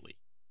immediately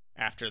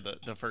after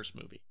the first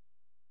movie.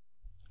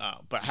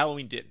 But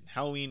Halloween didn't.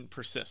 Halloween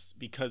persists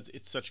because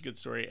it's such a good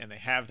story, and they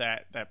have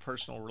that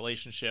personal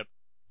relationship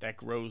that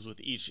grows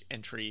with each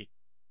entry.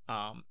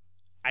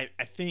 I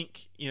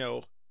think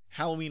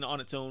Halloween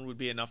on its own would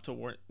be enough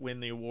to win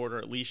the award or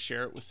at least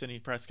share it with Sidney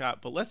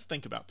Prescott. But let's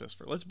think about this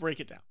let's break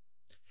it down.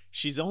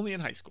 She's only in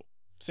high school.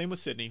 Same with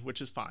Sydney,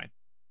 which is fine.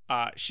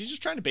 She's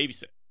just trying to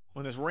babysit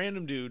when this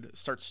random dude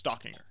starts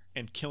stalking her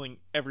and killing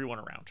everyone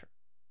around her.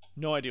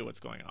 No idea what's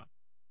going on.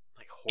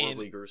 Like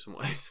horribly gruesome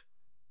ways.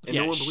 And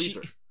Yeah, no one believes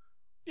her.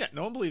 Yeah,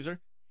 no one believes her.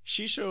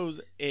 She shows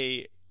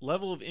a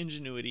level of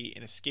ingenuity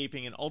in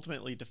escaping and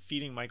ultimately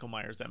defeating Michael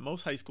Myers that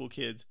most high school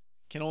kids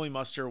can only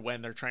muster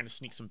when they're trying to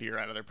sneak some beer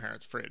out of their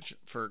parents' fridge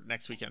for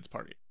next weekend's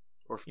party.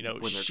 Or You know,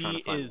 when they're trying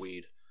to find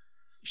weed.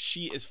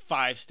 she is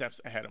 5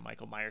 steps ahead of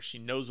Michael Myers. She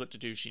knows what to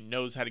do. She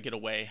knows how to get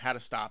away, how to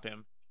stop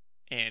him.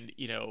 And,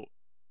 you know,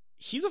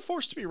 he's a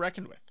force to be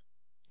reckoned with.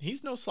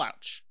 He's no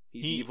slouch.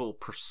 He's evil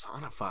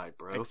personified,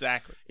 bro.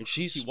 Exactly. And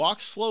he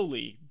walks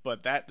slowly,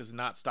 but that does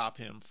not stop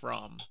him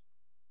from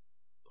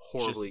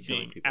horribly just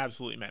killing being people.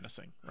 absolutely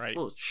menacing, right?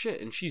 Well,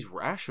 shit, and she's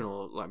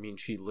rational. I mean,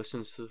 she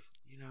listens to,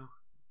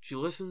 she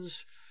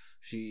listens.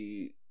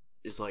 She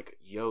is like,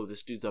 yo,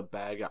 this dude's a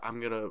bad guy.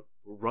 I'm gonna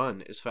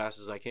run as fast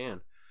as I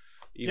can,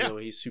 even though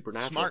he's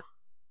supernatural.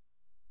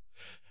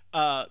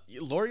 Smart.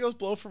 Laurie goes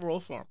blow for blow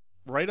for him.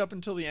 Right up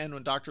until the end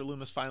when Dr.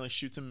 Loomis finally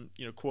shoots him,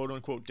 quote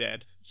unquote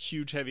dead.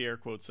 Huge heavy air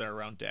quotes there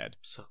around dead.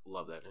 So,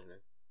 love that ending.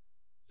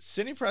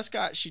 Sidney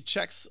Prescott, she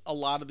checks a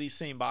lot of these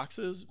same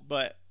boxes,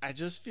 but I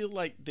just feel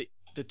like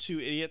the two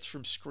idiots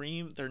from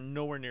Scream, they're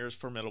nowhere near as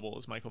formidable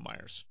as Michael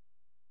Myers.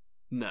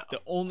 No.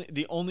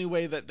 The only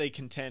way that they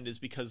contend is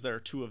because there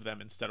are two of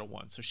them instead of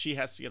one. So she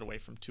has to get away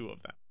from two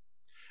of them.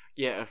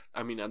 Yeah,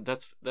 I mean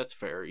that's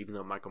fair. Even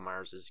though Michael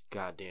Myers is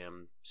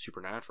goddamn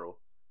supernatural.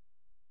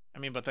 I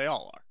mean, but they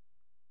all are.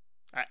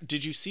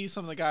 Did you see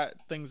some of the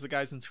things the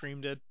guys in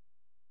Scream did?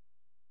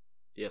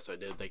 Yes, I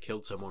did. They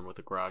killed someone with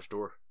a garage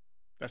door.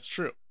 That's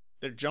true.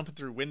 They're jumping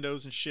through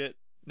windows and shit.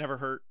 Never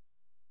hurt.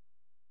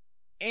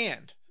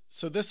 And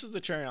so this is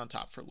the cherry on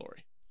top for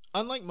Laurie.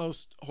 Unlike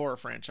most horror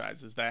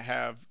franchises that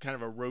have kind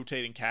of a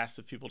rotating cast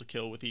of people to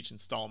kill with each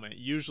installment,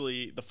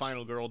 usually the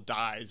final girl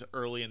dies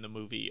early in the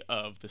movie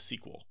of the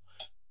sequel.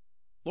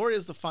 Laurie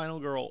is the final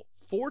girl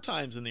 4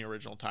 times in the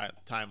original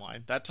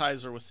timeline. That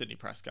ties her with Sidney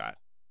Prescott.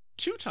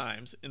 2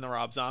 times in the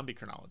Rob Zombie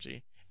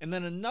chronology. And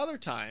then another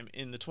time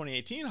in the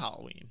 2018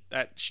 Halloween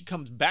that she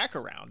comes back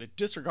around. It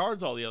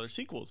disregards all the other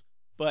sequels.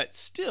 But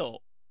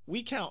still,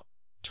 we count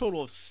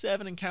total of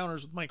 7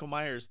 encounters with Michael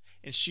Myers,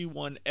 and she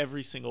won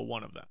every single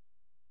one of them.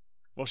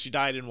 Well, she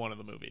died in one of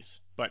the movies,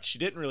 but she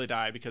didn't really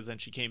die because then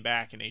she came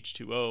back in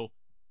H2O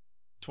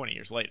 20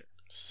 years later.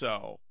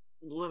 So,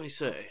 let me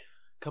say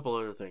a couple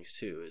other things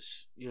too.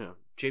 Is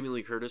Jamie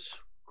Lee Curtis,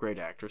 great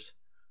actress,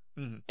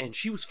 and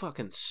she was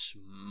fucking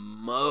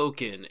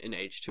smoking in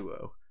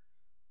H2O.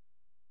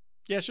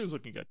 Yeah, she was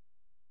looking good.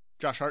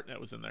 Josh Hartnett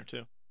was in there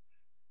too.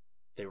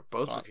 They were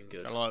both looking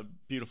good. Got a lot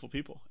of beautiful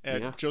people.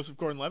 And yeah. Joseph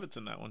Gordon-Levitt's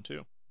in that one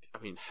too. I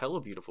mean,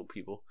 hella beautiful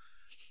people.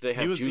 They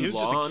have he was Jude just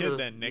Law a kid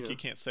then, Nick. You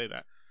can't say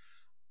that.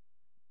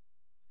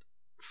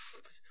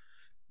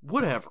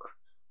 Whatever.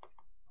 I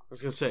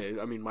was gonna say,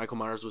 I mean, Michael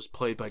Myers was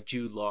played by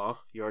Jude Law.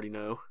 You already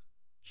know.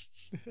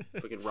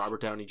 Fucking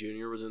Robert Downey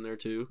Jr. was in there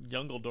too.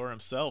 Youngledore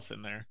himself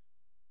in there.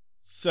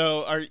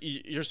 So,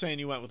 you're saying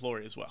you went with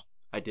Laurie as well?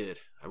 I did.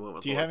 I went with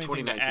Laurie. Do you have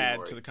anything to add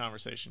Laurie. to the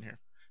conversation here?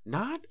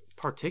 Not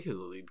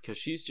particularly, because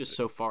she's just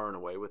so far and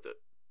away with it.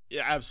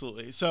 Yeah,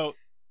 absolutely. So,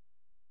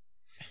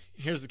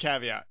 here's the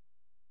caveat.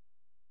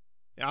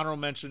 The honorable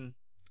mention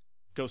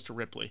goes to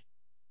Ripley.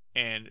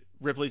 And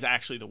Ripley's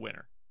actually the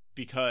winner.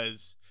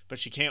 But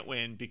she can't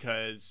win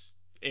because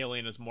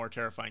Alien is a more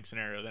terrifying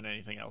scenario than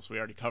anything else. We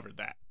already covered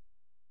that.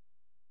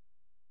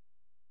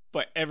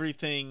 But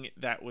everything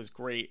that was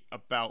great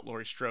about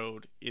Laurie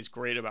Strode is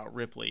great about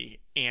Ripley,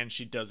 and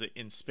she does it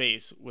in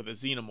space with a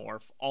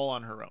xenomorph all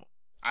on her own.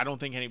 I don't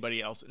think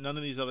anybody else, none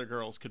of these other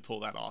girls could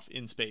pull that off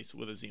in space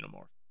with a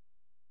xenomorph.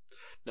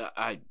 No,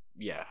 I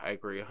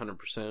agree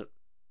 100%.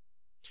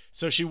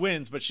 So she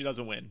wins, but she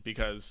doesn't win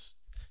because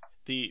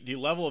the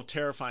level of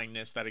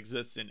terrifyingness that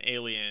exists in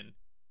Alien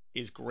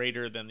is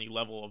greater than the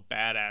level of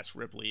badass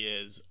Ripley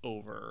is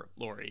over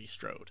Laurie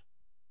Strode.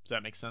 Does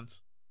that make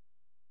sense?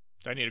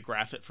 Do I need to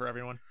graph it for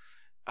everyone?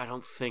 I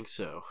don't think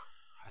so.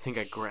 I think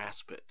I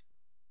grasp it.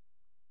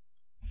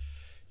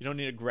 You don't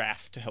need a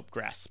graph to help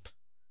grasp.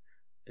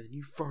 And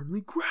you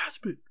firmly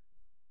grasp it.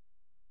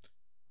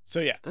 So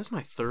yeah. That's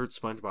my 3rd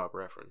SpongeBob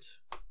reference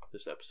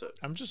this episode.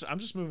 I'm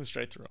just moving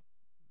straight through.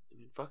 I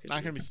mean, fuck it.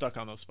 Not gonna be stuck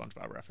on those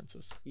SpongeBob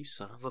references. You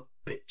son of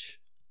a bitch.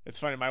 It's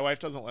funny, my wife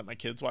doesn't let my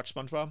kids watch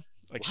SpongeBob.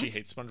 Like, what? She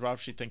hates SpongeBob.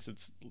 She thinks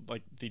it's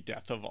like the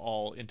death of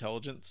all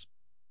intelligence.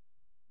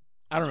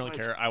 I don't really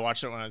care. I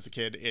watched it when I was a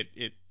kid.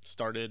 It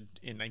started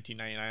in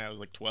 1999. I was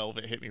like 12.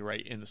 It hit me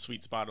right in the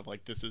sweet spot of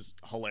like, this is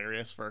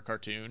hilarious for a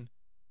cartoon,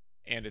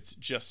 and it's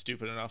just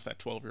stupid enough that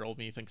 12-year-old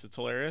me thinks it's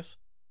hilarious.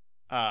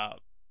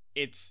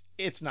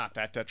 It's not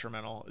that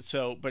detrimental.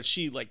 So, but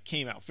she like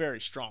came out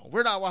very strong.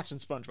 We're not watching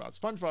SpongeBob.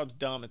 SpongeBob's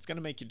dumb. It's gonna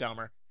make you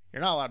dumber.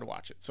 You're not allowed to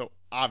watch it. So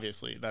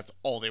obviously that's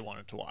all they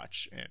wanted to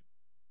watch, and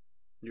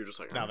you're just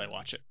like, now they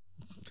watch it.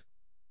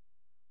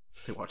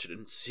 They watch it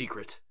in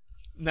secret.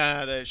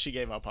 Nah, she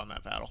gave up on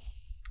that battle.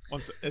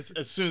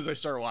 As soon as I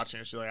started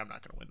watching it, she's like, I'm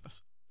not gonna win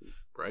this.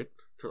 Right?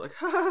 They're like,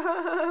 ha ha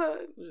ha ha.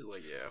 She's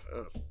like,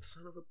 yeah,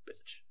 son of a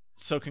bitch.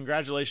 So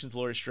congratulations,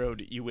 Laurie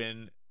Strode. You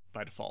win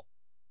by default.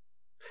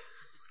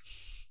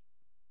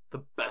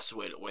 The best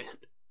way to win.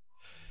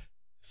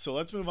 So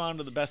let's move on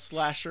to the best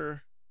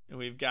slasher, and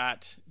we've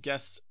got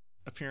guest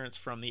appearance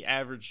from the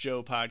Average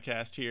Joe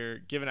podcast here,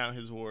 giving out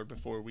his award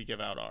before we give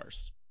out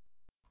ours.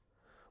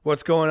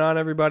 What's going on,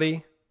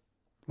 everybody?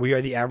 We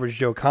are the Average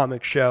Joe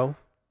Comic Show.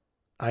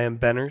 I am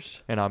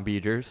Benners, And I'm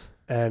Beegers.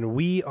 and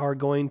we are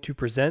going to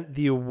present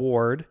the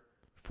award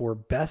for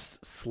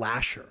Best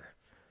Slasher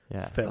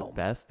Yeah, film. the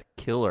best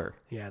killer.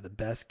 Yeah, the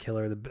best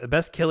killer. The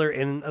best killer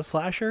in a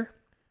slasher?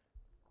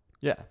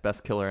 Yeah,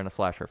 best killer in a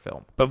slasher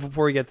film. But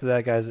before we get to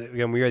that, guys,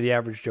 again, we are the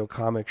Average Joe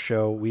Comic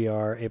Show. We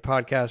are a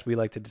podcast. We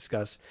like to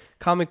discuss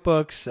comic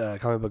books,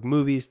 comic book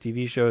movies,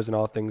 TV shows, and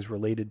all things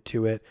related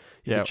to it.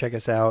 You can check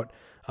us out.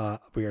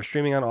 We are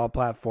streaming on all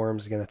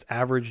platforms. Again, that's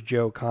Average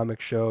Joe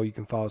Comic Show. You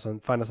can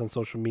find us on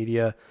social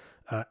media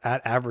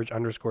at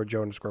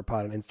average_Joe_pod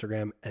on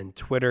Instagram and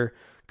Twitter.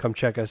 Come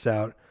check us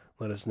out.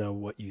 Let us know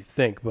what you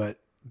think. But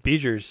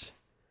Beegers,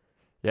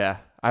 Yeah,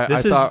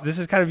 this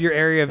is kind of your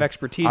area of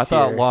expertise I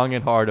thought here. long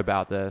and hard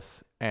about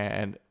this,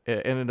 and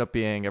it ended up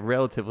being a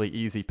relatively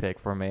easy pick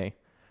for me,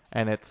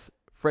 and it's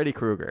Freddy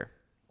Krueger.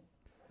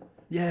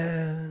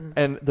 Yeah.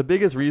 And the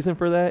biggest reason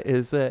for that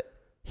is that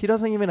he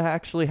doesn't even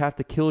actually have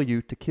to kill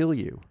you to kill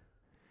you.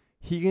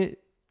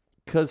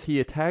 Because he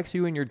attacks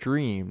you in your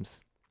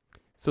dreams,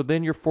 so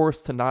then you're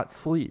forced to not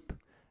sleep.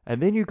 And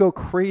then you go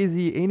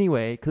crazy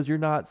anyway because you're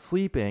not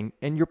sleeping,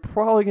 and you're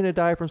probably going to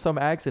die from some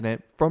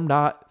accident from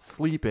not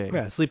sleeping.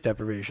 Yeah, sleep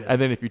deprivation. And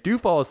then if you do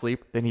fall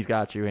asleep, then he's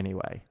got you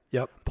anyway.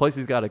 Yep. Plus,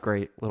 he's got a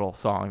great little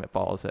song that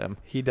follows him.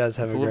 He does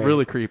have It's a great,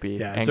 really creepy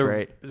yeah, and it's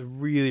great. a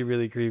really,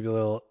 really creepy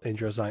little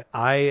intro song.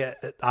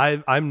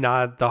 I'm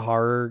not the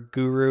horror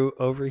guru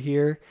over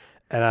here,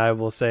 and I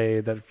will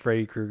say that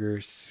Freddy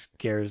Krueger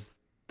scares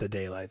the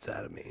daylights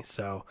out of me.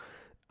 So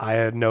I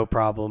had no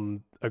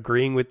problem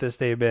agreeing with this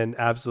statement.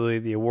 Absolutely,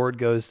 the award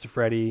goes to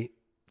Freddy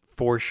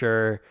for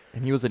sure.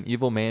 And he was an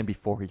evil man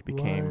before he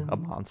became a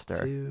 1,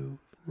 monster.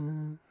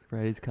 2,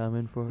 Freddy's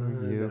coming for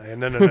you.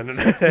 No.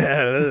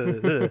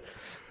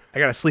 I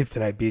gotta sleep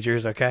tonight,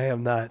 Beegers. Okay,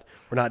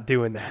 we're not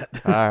doing that.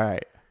 All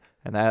right.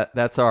 And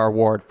that's our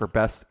award for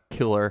best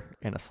killer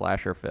in a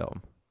slasher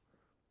film.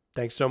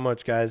 Thanks so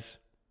much, guys.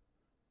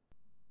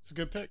 It's a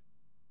good pick.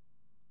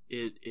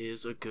 It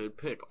is a good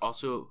pick.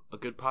 Also, a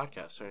good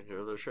podcast. I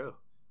enjoy their show.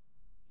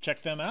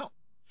 Check them out.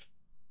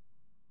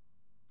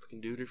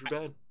 Fucking do it if you're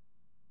bad.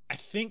 I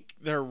think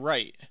they're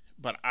right,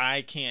 but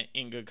I can't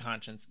in good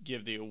conscience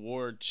give the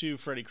award to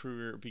Freddy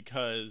Krueger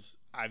because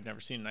I've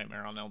never seen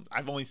Nightmare on Elm.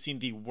 I've only seen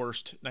the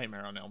worst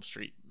Nightmare on Elm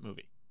Street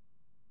movie.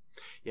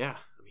 Yeah,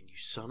 I mean, you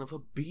son of a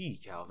bee,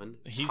 Calvin.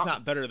 He's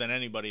not better than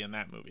anybody in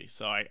that movie,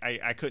 so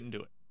I couldn't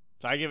do it.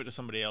 So I give it to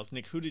somebody else.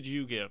 Nick, who did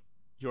you give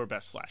your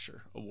best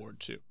slasher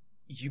award to?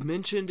 You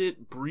mentioned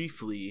it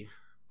briefly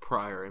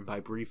prior, and by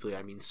briefly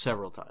I mean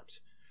several times.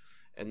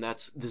 And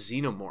that's the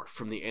Xenomorph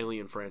from the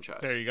Alien franchise.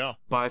 There you go.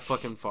 By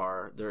fucking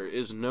far. There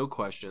is no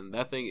question.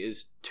 That thing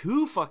is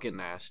too fucking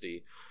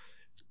nasty.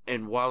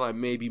 And while I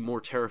may be more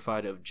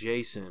terrified of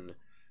Jason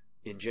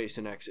in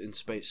Jason X in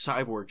Space,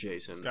 Cyborg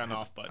Jason. It's got an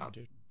off button,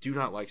 dude. Do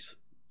not like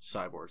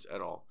cyborgs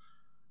at all.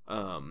 The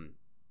what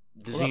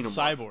about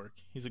Xenomorph. Cyborg?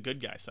 He's a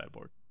good guy,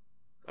 Cyborg.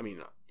 I mean,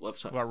 love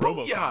Cyborg. What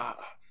about RoboCop? Booyah!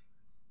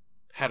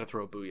 Had to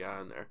throw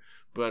Booyah in there.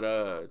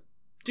 But,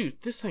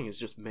 dude, this thing is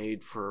just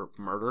made for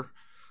murder.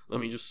 Let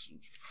me just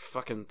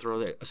fucking throw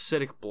that.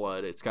 Acidic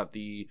blood. It's got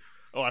the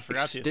I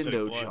forgot the acidic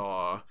extendo blood.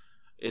 jaw.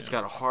 It's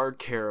got a hard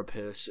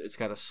carapace. It's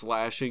got a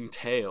slashing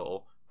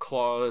tail,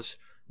 claws,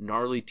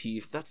 gnarly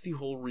teeth. That's the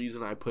whole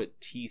reason I put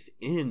teeth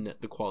in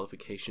the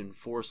qualification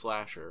for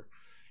slasher.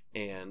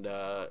 And,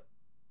 I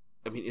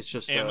mean, it's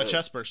just... And the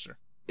chest burster.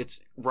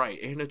 It's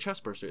right, and a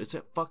chest burster. It's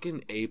a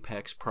fucking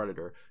apex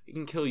predator. It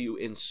can kill you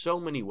in so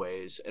many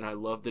ways, and I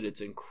love that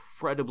it's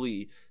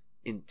incredibly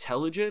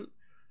intelligent.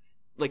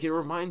 Like, it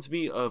reminds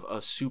me of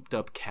a souped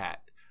up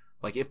cat.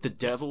 Like, if the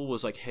devil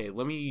was like, hey,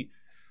 let me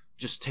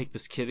just take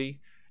this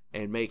kitty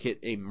and make it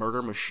a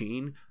murder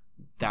machine,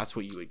 that's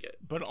what you would get.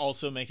 But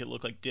also make it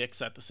look like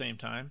dicks at the same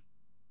time.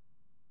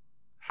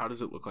 How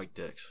does it look like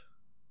dicks?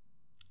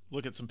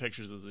 Look at some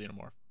pictures of the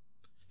Xenomorph.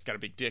 It's got a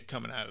big dick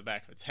coming out of the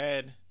back of its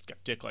head. It's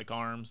got dick-like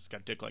arms. It's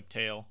got dick-like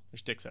tail.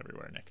 There's dicks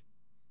everywhere, Nick.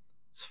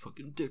 It's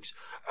fucking dicks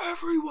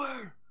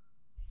everywhere.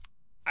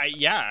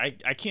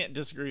 I can't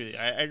disagree with you.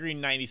 I agree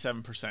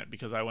 97%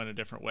 because I went a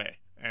different way.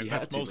 And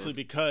that's mostly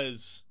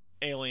because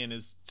Alien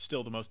is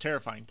still the most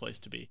terrifying place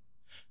to be.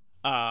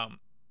 The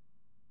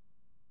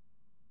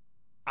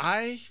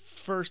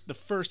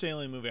first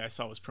Alien movie I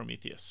saw was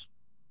Prometheus.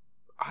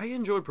 I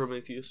enjoyed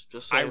Prometheus.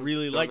 Just I saying,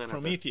 really liked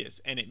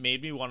Prometheus, and it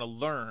made me want to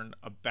learn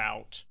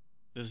about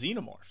the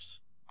Xenomorphs.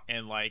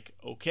 And like,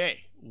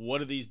 okay,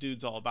 what are these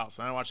dudes all about?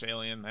 So then I watched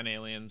Alien, then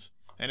Aliens,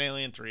 then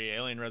Alien 3,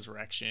 Alien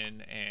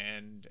Resurrection,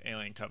 and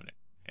Alien Covenant,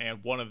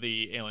 and one of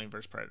the Alien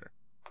vs. Predator.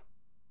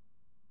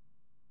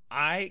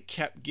 I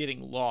kept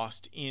getting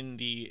lost in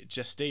the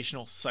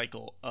gestational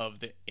cycle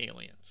of the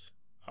aliens.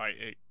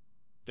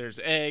 There's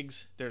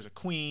eggs, there's a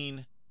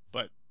queen,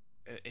 but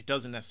it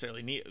doesn't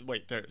necessarily need...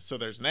 So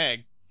there's an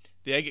egg.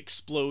 The egg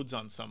explodes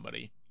on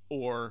somebody,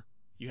 or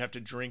you have to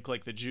drink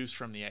like the juice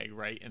from the egg,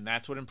 right? And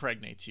that's what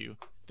impregnates you.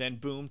 Then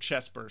boom,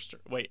 chest burster.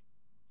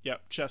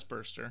 Chest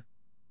burster.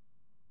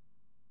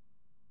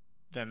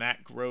 Then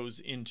that grows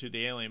into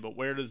the alien. But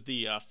where does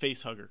the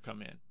face hugger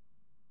come in?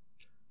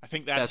 I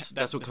think That's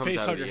that what the comes face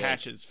out of hugger the egg.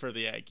 hatches for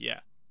the egg. Yeah.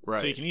 So you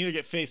Right. can either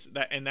get face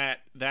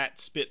that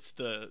spits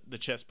the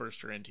chest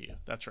burster into you.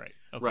 That's right.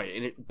 Okay. Right,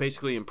 and it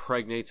basically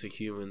impregnates a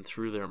human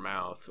through their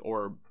mouth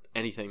or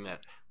anything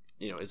that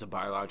is a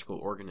biological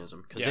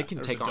organism because Yeah, they can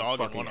there's a take on dog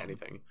in fucking one of them.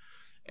 anything.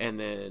 And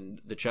then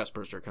the chest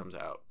burster comes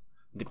out.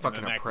 The And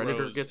fucking then that predator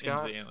grows gets into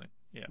got. the alien.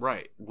 Yeah.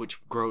 Right,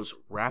 which grows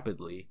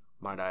rapidly,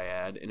 might I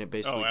add, and it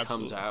basically Oh,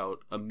 comes absolutely. out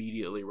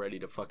immediately ready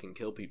to fucking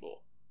kill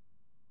people.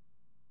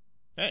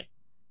 Hey,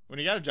 when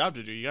you got a job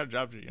to do, you got a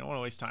job to do. You don't want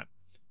to waste time.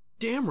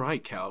 Damn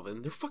right,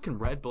 Calvin. They're fucking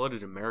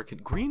red-blooded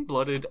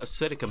green-blooded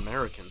acidic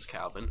Americans,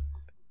 Calvin.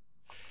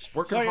 Just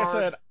working So like I hard.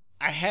 said,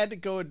 I had to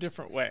go a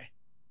different way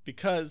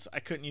because I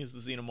couldn't use the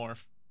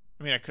xenomorph.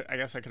 I mean, I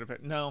guess I could have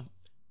picked. No,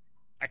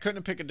 I couldn't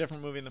have picked a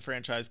different movie in the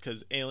franchise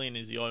because Alien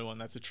is the only one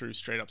that's a true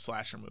straight-up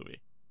slasher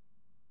movie.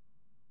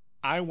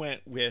 I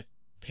went with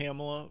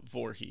Pamela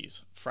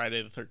Voorhees,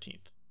 Friday the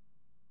 13th.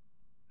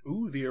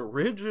 Ooh, the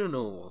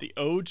original. The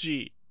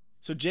OG.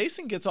 So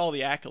Jason gets all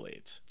the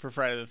accolades for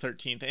Friday the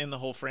 13th and the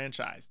whole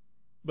franchise,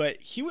 but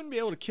he wouldn't be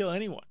able to kill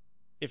anyone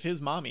if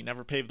his mommy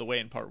never paved the way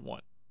in part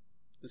 1.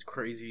 This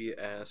crazy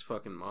ass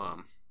fucking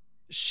mom.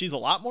 She's a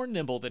lot more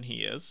nimble than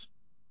he is.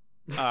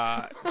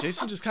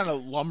 Jason just kind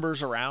of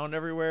lumbers around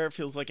everywhere. It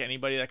feels like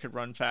anybody that could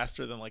run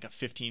faster than like a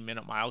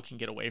 15-minute mile can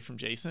get away from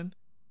Jason.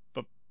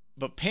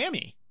 But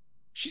Pammy,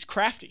 she's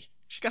crafty.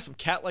 She's got some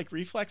cat-like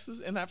reflexes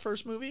in that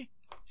first movie.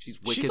 She's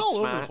wicked She's all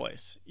over the smart.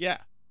 place. Yeah.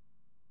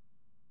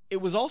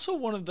 It was also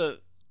one of the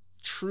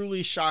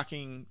truly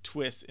shocking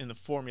twists in the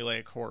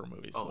formulaic horror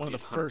movies. Oh, One of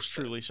dude, the first 100%.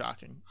 truly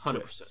shocking 100%.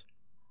 twists.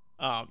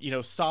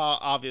 Saw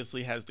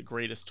obviously has the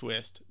greatest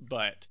twist,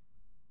 but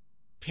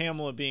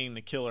Pamela being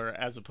the killer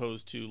as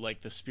opposed to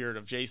like the spirit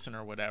of Jason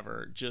or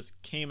whatever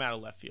just came out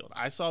of left field.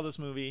 I saw this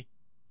movie.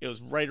 It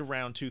was right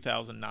around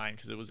 2009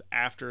 because it was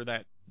after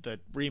that the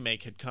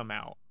remake had come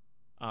out.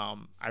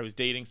 I was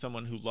dating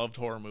someone who loved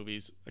horror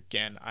movies.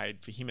 Again, I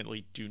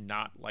vehemently do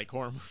not like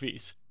horror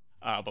movies,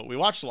 but we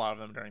watched a lot of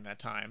them during that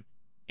time.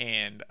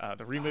 And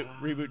the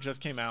reboot just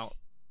came out,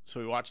 so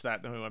we watched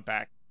that. Then we went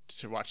back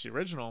to watch the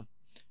original.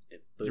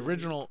 The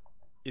original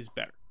is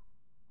better.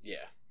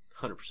 Yeah,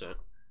 100%.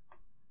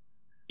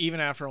 Even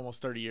after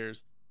almost 30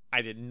 years,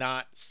 I did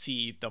not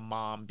see the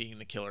mom being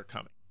the killer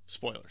coming.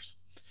 Spoilers.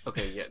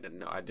 Okay, yeah,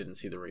 no, I didn't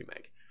see the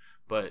remake.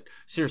 But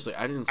seriously,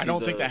 I didn't see I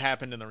don't think that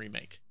happened in the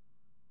remake.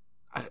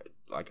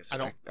 Like I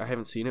said, I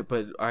haven't seen it,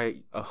 but I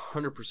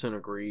 100%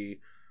 agree,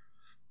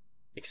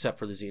 except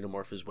for the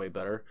xenomorph is way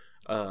better.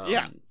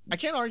 Yeah, I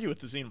can't argue with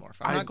the xenomorph.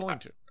 I'm not going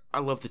to. I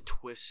love the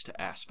twist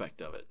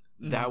aspect of it.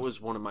 That was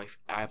one of my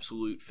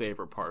absolute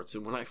favorite parts.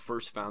 And when I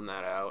first found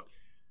that out,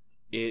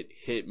 it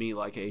hit me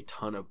like a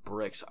ton of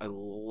bricks. I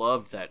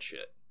love that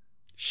shit.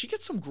 She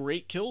gets some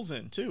great kills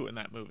in, too, in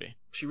that movie.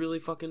 She really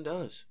fucking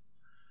does.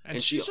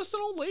 And she's just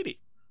an old lady.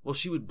 Well,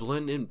 she would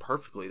blend in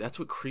perfectly. That's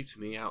what creeps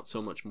me out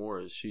so much more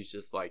is she's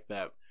just like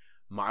that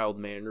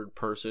mild-mannered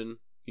person,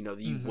 that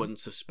you wouldn't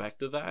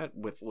suspect of that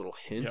with little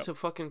hints of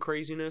fucking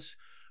craziness.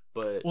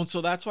 But well,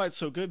 so that's why it's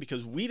so good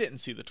because we didn't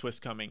see the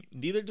twist coming.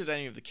 Neither did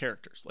any of the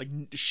characters. Like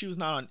she was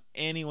not on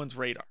anyone's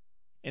radar,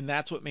 and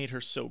that's what made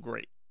her so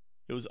great.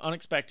 It was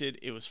unexpected.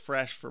 It was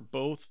fresh for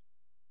both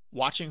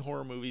watching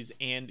horror movies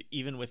and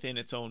even within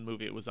its own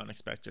movie. It was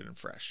unexpected and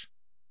fresh.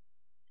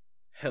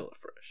 Hella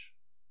fresh.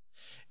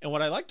 And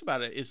what I liked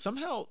about it is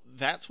somehow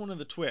that's one of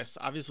the twists.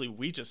 Obviously,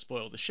 we just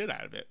spoiled the shit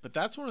out of it, but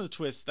that's one of the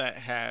twists that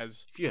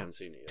has if you haven't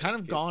seen it yet, kind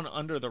of gone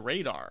under the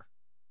radar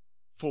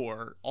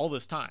for all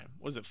this time.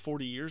 Was it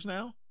 40 years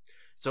now?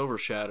 It's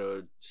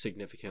overshadowed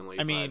significantly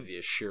by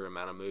the sheer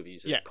amount of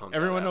movies that pumped out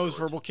everyone knows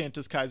afterwards. Verbal Kint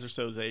is Kaiser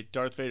Soze.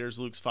 Darth Vader's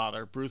Luke's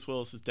father. Bruce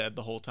Willis is dead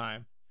the whole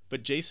time.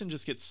 But Jason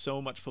just gets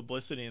so much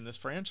publicity in this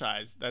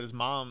franchise that his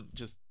mom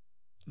just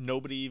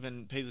nobody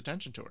even pays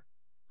attention to her.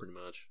 Pretty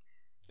much.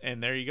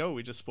 And there you go.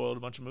 We just spoiled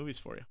a bunch of movies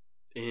for you.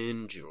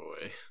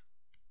 Enjoy.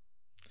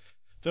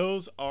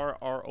 Those are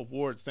our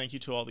awards. Thank you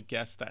to all the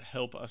guests that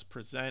help us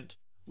present.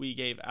 We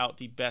gave out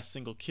the best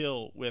single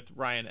kill with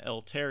Ryan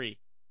L. Terry.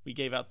 We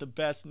gave out the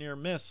best near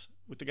miss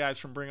with the guys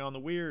from Bring On the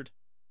Weird.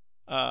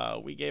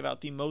 We gave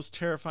out the most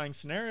terrifying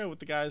scenario with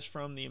the guys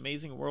from The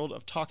Amazing World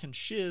of Talkin'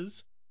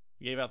 Shiz.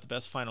 We gave out the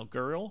best final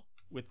girl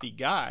with the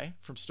guy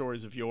from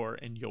Stories of Yore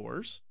and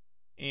Yours.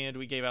 And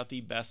we gave out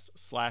the best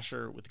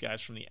slasher with the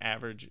guys from the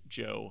Average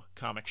Joe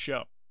Comic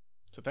Show.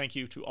 So thank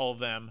you to all of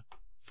them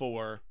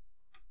for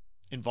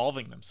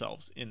involving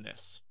themselves in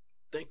this.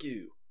 Thank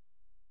you.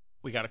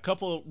 We got a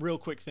couple of real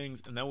quick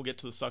things, and then we'll get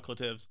to the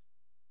Superlatives.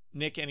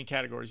 Nick, any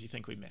categories you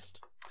think we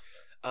missed?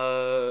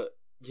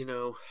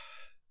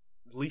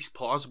 Least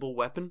plausible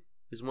weapon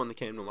is one that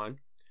came to mind.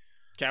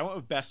 Okay, I went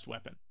with best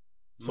weapon.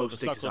 So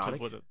Most the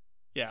exotic? would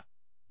yeah.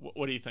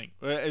 What do you think?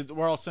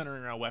 We're all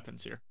centering around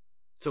weapons here.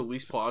 So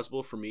least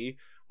plausible for me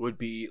would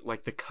be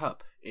like the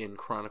cup in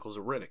Chronicles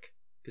of Riddick.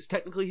 Because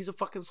technically he's a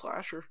fucking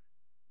slasher.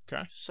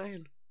 Okay. Just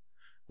saying.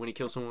 When he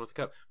kills someone with a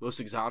cup. Most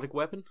exotic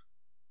weapon?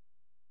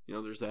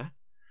 There's that.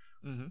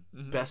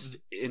 Best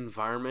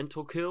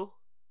environmental kill?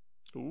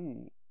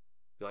 Ooh.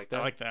 You like that?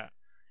 I like that.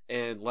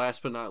 And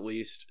last but not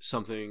least,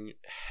 something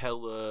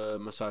hella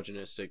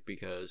misogynistic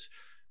because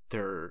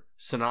they're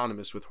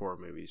synonymous with horror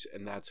movies,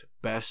 and that's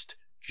best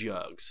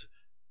jugs.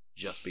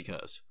 Just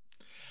because.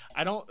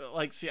 I don't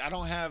I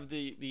don't have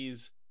I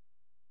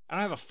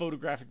don't have a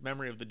photographic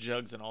memory of the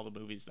jugs in all the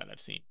movies that I've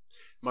seen.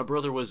 My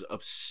brother was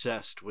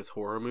obsessed with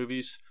horror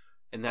movies,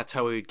 and that's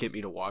how he would get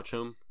me to watch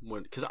them.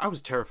 Because I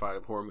was terrified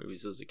of horror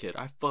movies as a kid.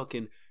 I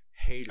fucking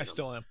hated them. I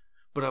still am.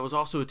 But I was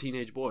also a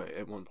teenage boy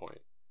at one point.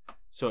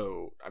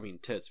 So, I mean,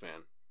 tits,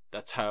 man.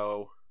 That's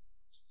how.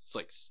 It's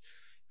like,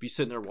 be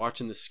sitting there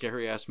watching this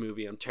scary ass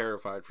movie. I'm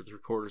terrified for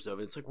 3/4 of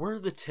it. It's like, where are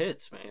the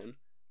tits, man? I'm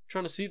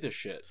trying to see this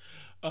shit.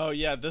 Oh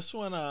yeah, this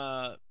one.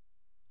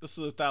 This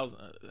is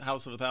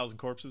House of a Thousand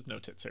Corpses. No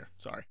tits here.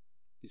 Sorry.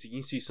 You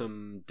can see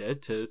some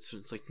dead tits,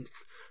 and it's like,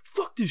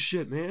 fuck this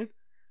shit, man.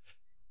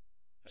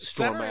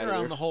 Storm Centering out of around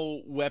there. the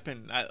whole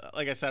weapon,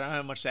 like I said, I don't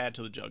have much to add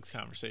to the jugs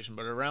conversation,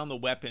 but around the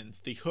weapons,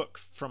 the hook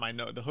from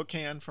the hook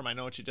hand from I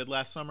Know What You Did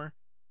Last Summer,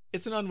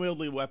 it's an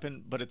unwieldy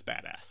weapon, but it's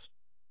badass.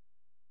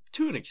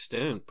 To an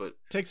extent, but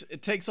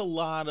It takes a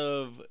lot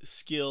of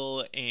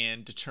skill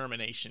and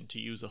determination to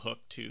use a hook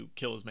to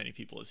kill as many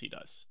people as he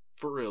does.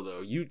 for real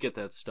though, you'd get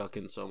that stuck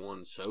in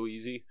someone so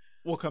easy.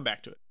 We'll come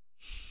back to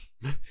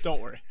it. Don't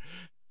worry.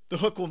 The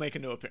hook will make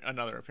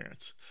another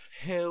appearance.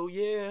 Hell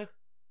yeah.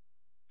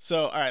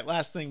 So, all right,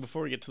 last thing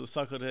before we get to the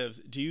superlatives,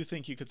 do you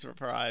think you could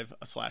survive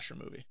a slasher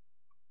movie?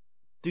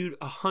 Dude,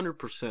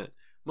 100%.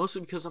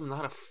 Mostly because I'm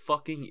not a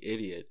fucking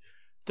idiot.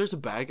 If there's a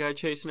bad guy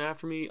chasing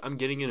after me, I'm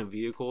getting in a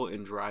vehicle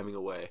and driving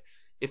away.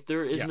 If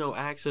there is no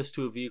access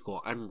to a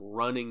vehicle, I'm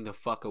running the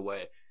fuck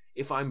away.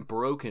 If I'm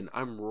broken,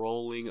 I'm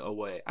rolling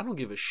away. I don't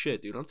give a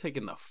shit, dude. I'm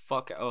taking the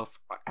fuck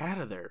out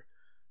of there.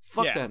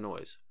 Fuck that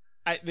noise.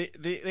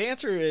 The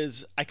answer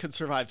is I could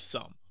survive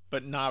some,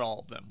 but not all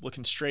of them.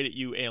 Looking straight at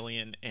you,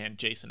 Alien and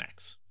Jason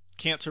X.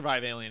 Can't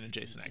survive Alien and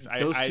Jason X.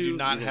 I do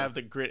not have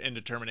the grit and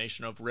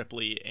determination of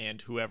Ripley and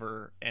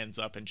whoever ends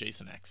up in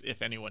Jason X,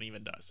 if anyone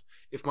even does.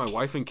 If my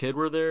wife and kid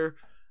were there,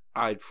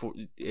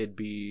 it'd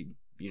be,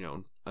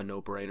 a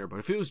no-brainer. But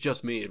if it was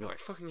just me, it'd be like,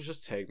 fucking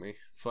just take me.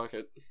 Fuck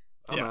it.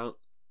 I'm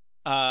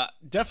out.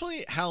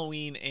 Definitely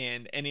Halloween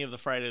and any of the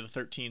Friday the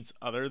 13th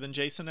other than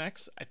Jason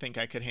X, I think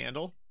I could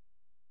handle.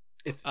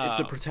 If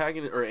the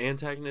protagonist or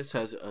antagonist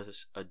has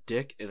a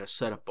dick and a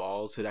set of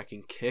balls that I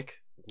can kick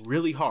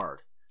really hard.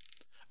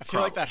 I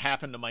feel like that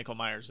happened to Michael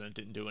Myers and it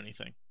didn't do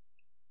anything.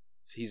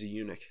 He's a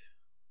eunuch.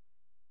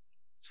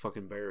 It's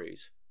fucking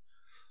berries.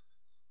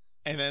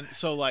 And then,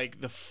 so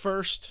like the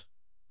first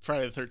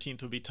Friday the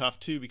 13th would be tough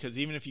too, because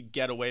even if you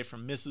get away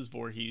from Mrs.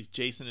 Voorhees,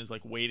 Jason is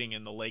like waiting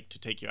in the lake to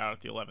take you out at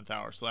the 11th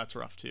hour, so that's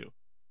rough too.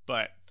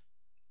 But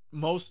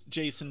most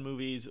Jason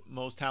movies,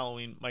 most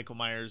Halloween, Michael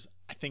Myers,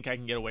 I think I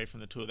can get away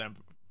from the two of them.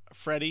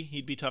 Freddy,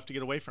 he'd be tough to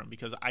get away from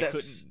because I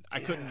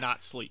couldn't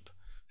not sleep.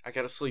 I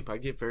gotta sleep. I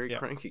get very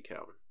cranky,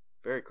 Calvin.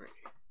 Very cranky.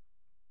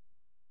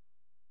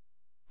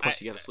 Plus,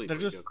 you gotta sleep.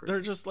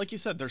 They're just like you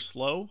said. They're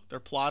slow.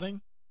 They're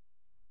plotting.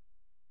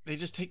 They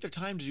just take their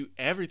time to do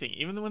everything.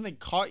 Even when they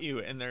caught you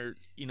and they're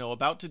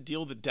about to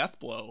deal the death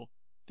blow,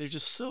 they're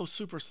just so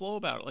super slow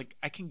about it. Like,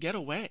 I can get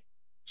away.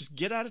 Just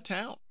get out of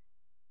town.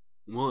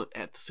 Well,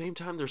 at the same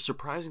time, they're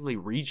surprisingly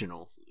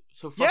regional.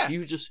 So fuck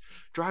you. Just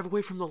drive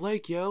away from the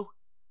lake, yo.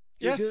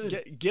 You're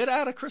good. Get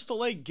out of Crystal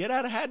Lake. Get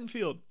out of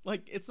Haddonfield.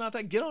 Like, it's not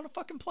that. Get on a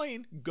fucking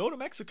plane. Go to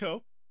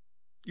Mexico.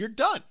 You're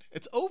done.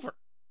 It's over.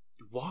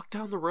 Walk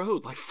down the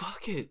road. Like,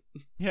 fuck it.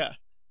 Yeah.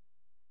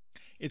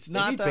 It's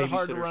not that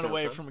hard to run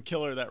away from a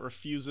killer that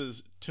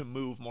refuses to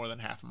move more than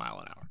half a mile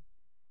an hour.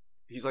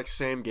 He's like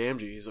Sam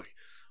Gamgee. He's like,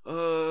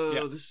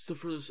 this is the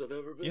furthest I've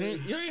ever been. You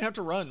don't even have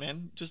to run,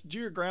 man. Just do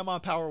your grandma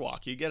power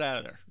walk. You get out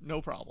of there.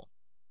 No problem.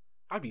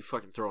 I'd be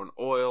fucking throwing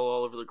oil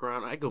all over the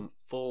ground. I'd go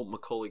full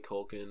Macaulay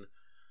Culkin.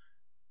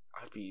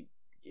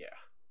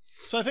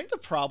 So I think the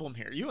problem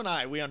here, you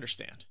and we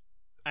understand.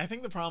 I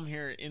think the problem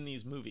here in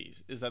these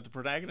movies is that the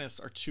protagonists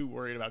are too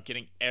worried about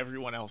getting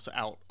everyone else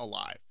out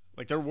alive.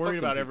 Like, they're worried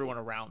about everyone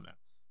around them.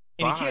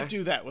 And you can't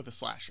do that with a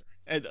slasher.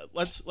 And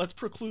let's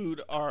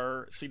preclude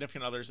our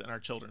significant others and our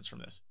children from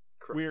this.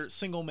 Correct. We're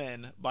single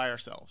men by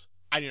ourselves.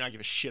 I do not give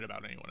a shit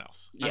about anyone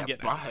else. Yeah, I'm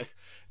getting bye.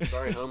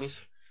 Sorry,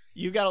 homies.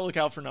 You got to look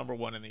out for number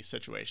one in these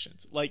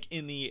situations. Like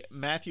in the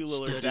Matthew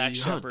Lillard, Dak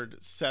Shepard,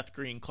 Seth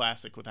Green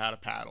classic Without a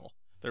Paddle.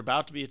 They're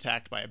about to be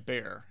attacked by a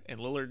bear, and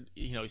Lillard,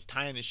 he's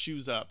tying his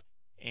shoes up,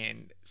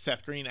 and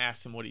Seth Green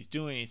asks him what he's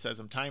doing. He says,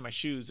 "I'm tying my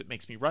shoes. It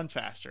makes me run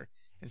faster."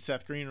 And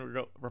Seth Green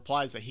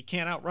replies that he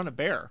can't outrun a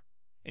bear.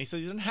 And he says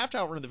he doesn't have to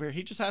outrun the bear.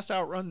 He just has to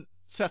outrun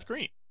Seth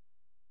Green.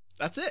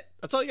 That's it.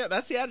 That's all you got.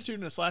 That's the attitude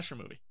in a slasher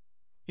movie.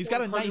 He's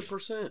got a knife.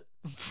 100%.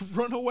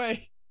 Run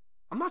away.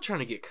 I'm not trying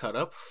to get cut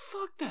up.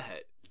 Fuck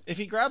that. If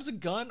he grabs a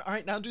gun, all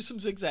right, now do some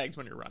zigzags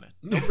when you're running.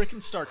 No Rick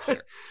and Starks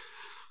here.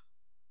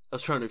 I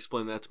was trying to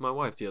explain that to my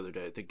wife the other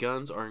day. The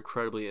guns are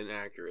incredibly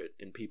inaccurate,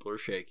 and people are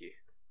shaky.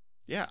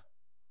 Yeah.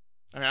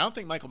 I mean, I don't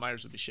think Michael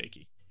Myers would be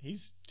shaky.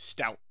 He's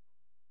stout.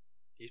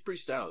 He's pretty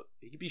stout.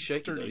 He could be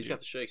shaky, though. He's got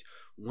the shakes.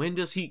 When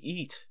does he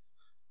eat?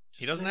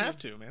 He doesn't have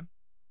to, man.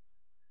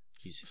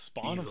 He's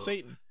spawn of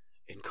Satan.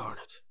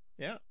 incarnate.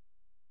 Yeah.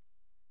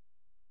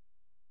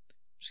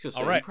 Just gonna All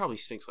say, he right. probably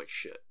stinks like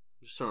shit.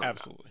 Just throwing it out.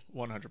 Absolutely.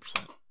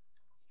 100%.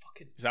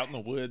 Fucking. He's out in the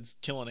woods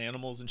killing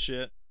animals and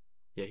shit.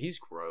 Yeah, he's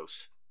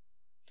gross.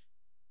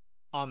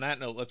 On that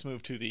note, let's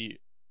move to the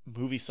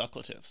movie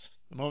Superlatives,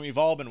 the moment you've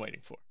all been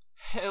waiting for.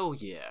 Hell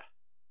yeah.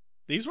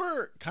 These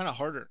were kind of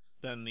harder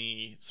than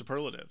the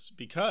Superlatives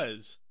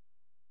because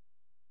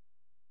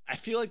I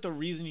feel like the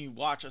reason you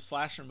watch a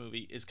slasher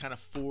movie is kind of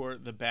for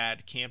the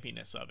bad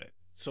campiness of it.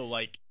 So,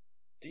 like,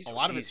 These a were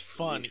lot of it's easy for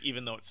fun me.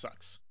 even though it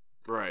sucks.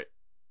 Right.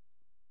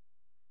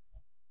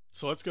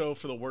 So let's go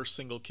for the worst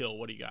single kill.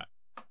 What do you got?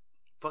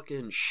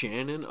 Fucking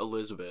Shannon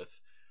Elizabeth.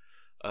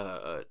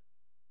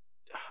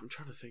 I'm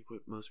trying to think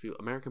what most people.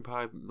 American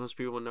Pie, most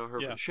people would know her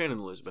Yeah. for. Shannon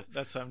Elizabeth.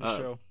 That's time to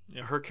show.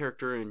 Yeah. Her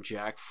character in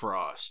Jack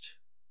Frost.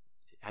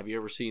 Have you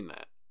ever seen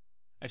that?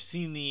 I've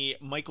seen the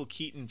Michael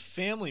Keaton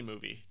family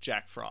movie,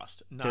 Jack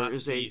Frost, There not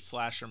is the a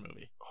slasher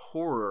movie.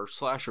 horror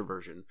slasher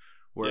version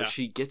where Yeah.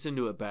 she gets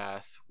into a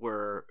bath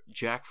where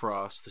Jack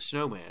Frost, the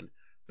snowman,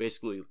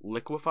 basically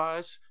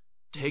liquefies,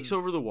 takes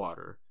over the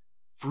water,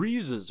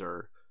 freezes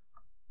her,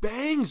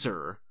 bangs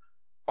her,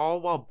 all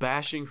while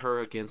bashing her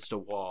against a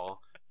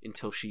wall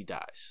until she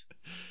dies.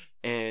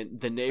 And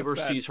the neighbor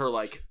That's bad. sees her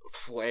like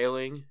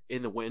flailing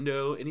in the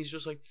window, and he's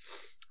just like,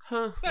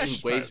 huh, That and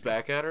should waves probably be-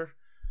 back at her.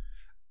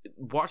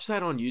 Watch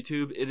that on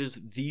YouTube. It is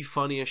the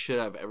funniest shit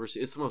I've ever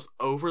seen. It's the most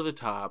over the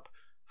top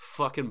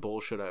fucking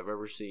bullshit I've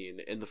ever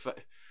seen. And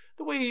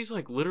the way he's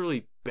like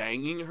literally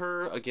banging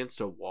her against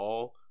a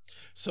wall.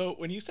 So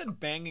when you said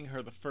banging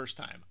her the first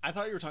time, I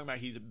thought you were talking about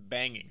he's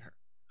banging her.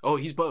 Oh,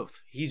 he's both.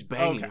 He's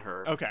banging Okay.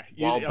 her Okay.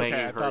 while Okay, banging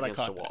I her thought I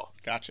against a caught that. wall.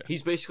 Gotcha.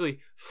 He's basically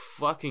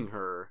fucking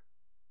her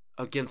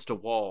against a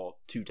wall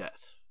to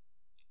death.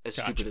 As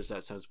Gotcha. stupid as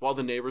that sounds. While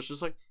the neighbor's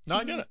just like, No,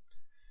 I get it.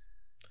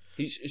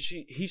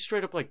 He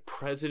straight up like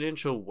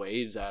presidential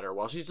waves at her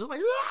while she's just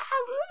like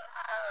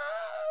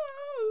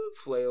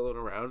flailing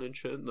around and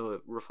shit in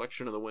the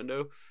reflection of the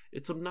window.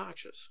 It's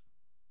obnoxious.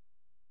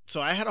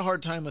 So I had a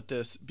hard time with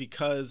this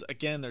because,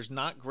 again, there's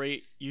not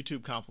great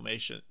YouTube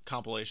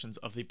compilations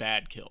of the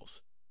bad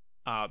kills.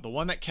 The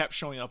one that kept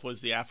showing up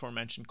was the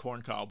aforementioned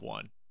Corncob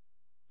one.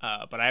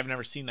 But I've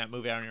never seen that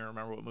movie. I don't even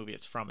remember what movie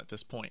it's from at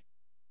this point.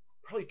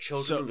 Probably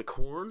Children of the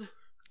Corn.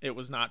 It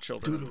was not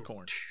Children of the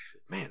Corn.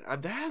 Man,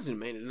 that hasn't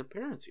made an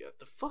appearance yet.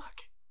 The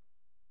fuck?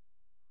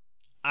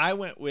 I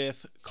went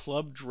with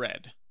Club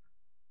Dread,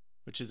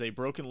 which is a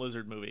Broken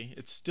Lizard movie.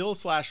 It's still a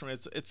slasher.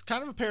 It's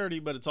kind of a parody,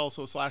 but it's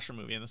also a slasher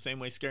movie in the same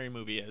way Scary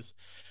Movie is.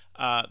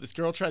 This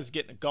girl tries to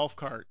get in a golf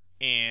cart,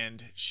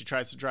 and she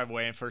tries to drive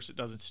away, and first it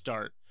doesn't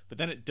start. But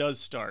then it does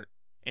start,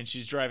 and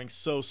she's driving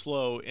so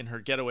slow in her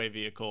getaway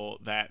vehicle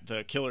that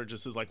the killer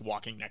just is like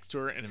walking next to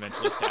her and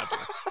eventually stabs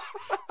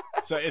her.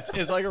 So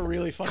it's like a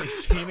really funny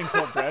scene in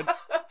Club Dread.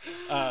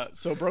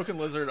 So Broken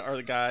Lizard are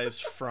the guys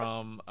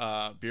from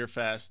Beer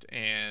Fest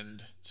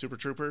and Super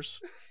Troopers.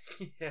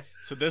 Yeah.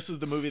 So this is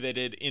the movie they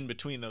did in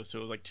between those two.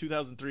 It was like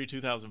 2003,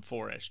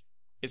 2004-ish.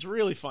 It's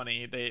really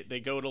funny. They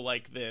go to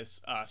like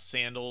this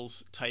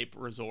sandals type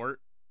resort,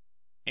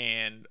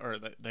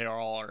 they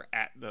all are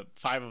at the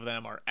 5 of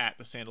them are at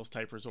the sandals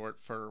type resort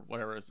for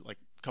whatever is like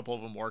a couple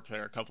of them work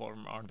there, a couple of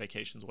them are on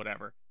vacations,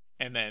 whatever.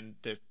 And then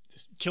this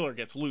killer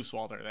gets loose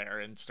while they're there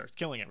and starts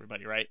killing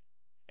everybody, right?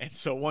 And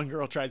so one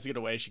girl tries to get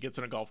away. She gets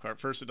in a golf cart.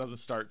 First, it doesn't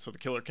start, so the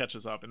killer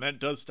catches up, and then it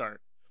does start.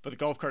 But the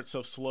golf cart's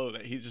so slow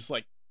that he's just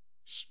like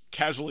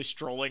casually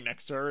strolling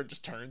next to her and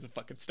just turns and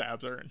fucking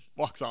stabs her and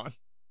walks on.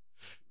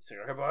 Say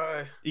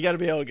bye. You got to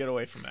be able to get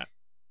away from that.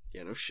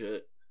 Yeah, no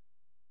shit.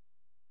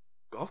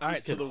 Golf All right,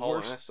 carts so can the haul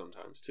worst- ass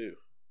sometimes too.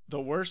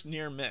 The worst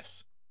near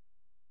miss.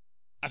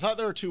 I thought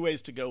there were 2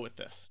 ways to go with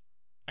this.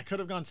 I could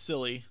have gone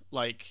silly,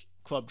 like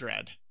Club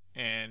Dread,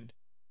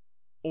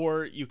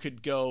 or you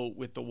could go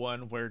with the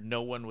one where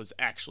no one was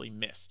actually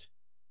missed.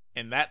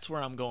 And that's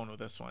where I'm going with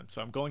this one.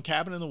 So I'm going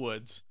Cabin in the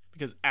Woods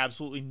because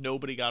absolutely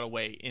nobody got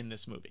away in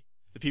this movie.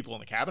 The people in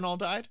the cabin all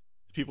died,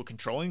 the people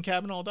controlling the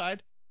cabin all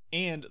died,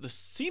 and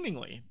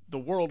seemingly the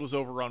world was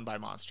overrun by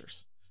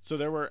monsters. So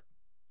there were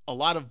a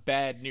lot of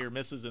bad near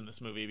misses in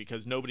this movie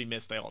because nobody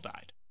missed, they all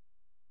died.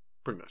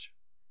 Pretty much.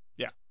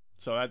 Yeah.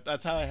 So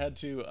that's how I had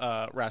to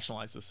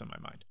rationalize this in my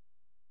mind.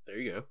 There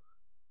you go.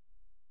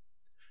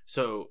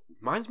 So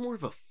mine's more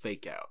of a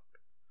fake out.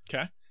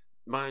 Okay.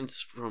 Mine's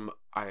from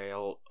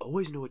I'll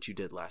Always Know What You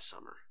Did Last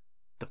Summer.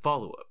 The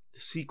follow-up, the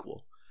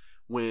sequel,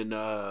 when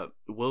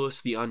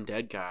Willis the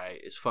undead guy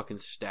is fucking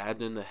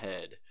stabbed in the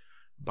head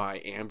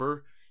by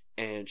Amber,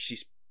 and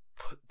she's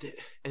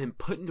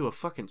put into a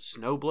fucking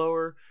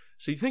snowblower,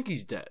 so you think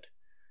he's dead.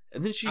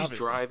 And then she's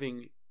Obviously.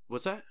 driving...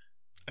 What's that?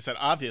 I said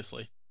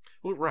obviously.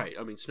 Well, right.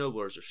 I mean,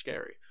 snowblowers are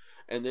scary.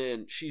 And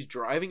then she's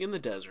driving in the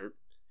desert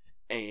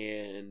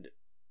and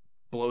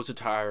blows a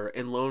tire,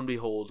 and lo and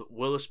behold,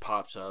 Willis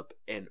pops up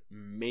and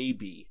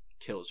maybe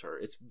kills her.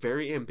 It's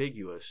very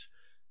ambiguous.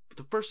 But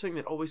the first thing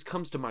that always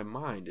comes to my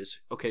mind is,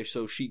 okay,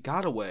 so she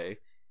got away,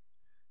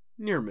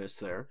 near miss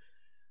there,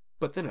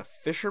 but then a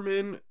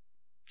fisherman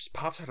just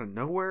pops out of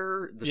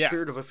nowhere, the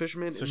spirit of a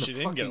fisherman So in the she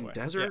didn't get fucking away.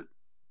 desert.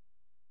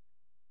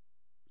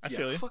 I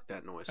feel you. Fuck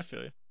that noise. I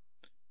feel you.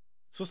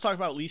 So let's talk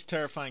about least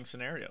terrifying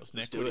scenarios.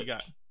 Nick, what do you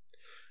got?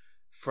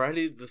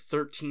 Friday the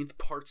 13th,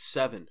 Part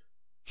 7.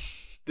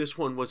 This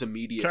one was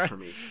immediate for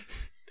me.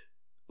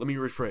 Let me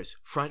rephrase.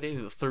 Friday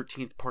the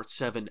 13th, Part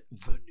 7,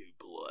 The New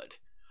Blood.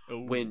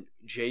 Ooh. When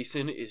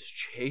Jason is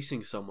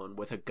chasing someone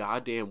with a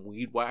goddamn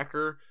weed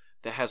whacker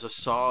that has a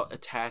saw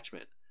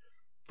attachment.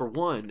 For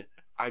one,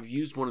 I've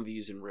used one of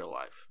these in real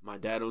life. My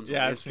dad owns a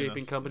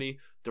landscaping company.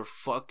 They're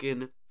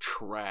fucking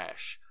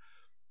trash.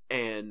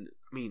 And,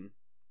 I mean,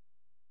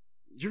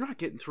 you're not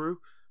getting through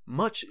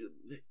much.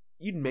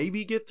 You'd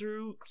maybe get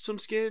through some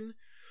skin.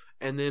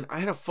 And then I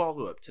had a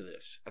follow-up to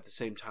this at the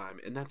same time,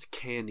 and that's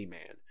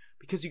Candyman.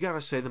 Because you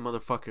gotta say the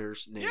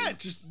motherfucker's name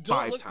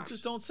five times.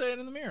 Just don't say it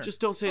in the mirror. Just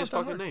don't say his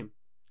fucking name.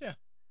 Yeah.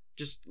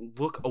 Just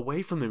look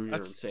away from the mirror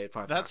and say it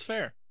 5 times. That's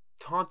fair.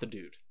 Taunt the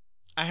dude.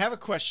 I have a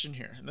question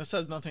here, and this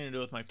has nothing to do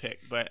with my pick,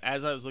 but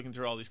as I was looking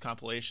through all these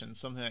compilations,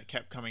 something that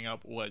kept coming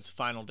up was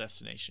Final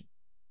Destination.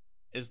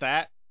 Is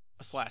that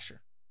a slasher?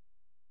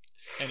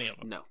 Any of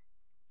them? No.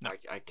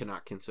 I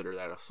cannot consider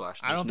that a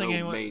slasher. I don't think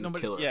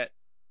nobody killer.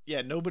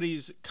 Yeah,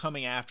 nobody's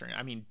coming after it.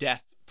 I mean,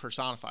 death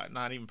personified,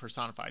 not even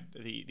personified.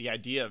 The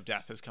idea of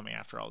death is coming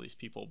after all these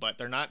people, but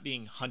they're not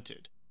being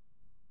hunted.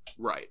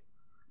 Right.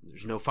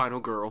 There's no final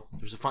girl.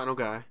 There's a final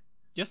guy.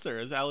 Yes, there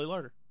is. Allie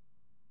Larder.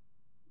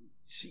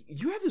 See,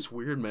 you have this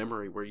weird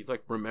memory where you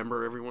like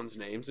remember everyone's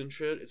names and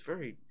shit. It's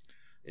very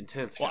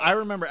intense. Well, I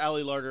remember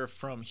Allie Larder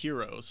from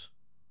Heroes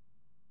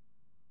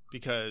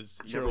because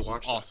Heroes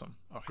was awesome.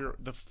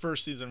 The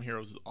first season of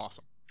Heroes was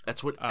awesome.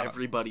 That's what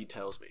everybody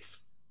tells me.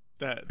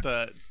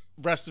 The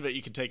rest of it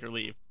you can take or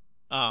leave.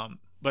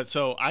 But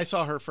so I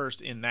saw her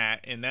first in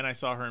that, and then I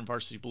saw her in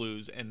Varsity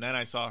Blues, and then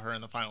I saw her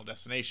in the Final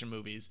Destination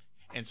movies,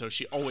 and so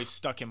she always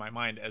stuck in my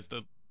mind as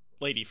the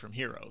lady from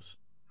Heroes.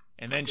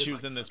 And then she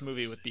was in this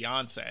movie with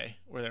Beyonce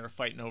where they were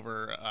fighting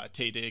over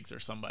Taye Diggs or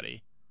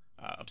somebody.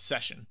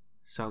 Obsession.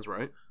 Sounds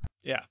right.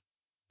 Yeah.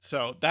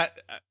 So that,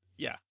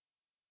 yeah.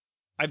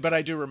 But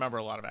I do remember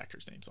a lot of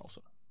actors' names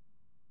also.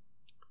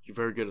 You're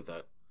very good at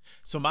that.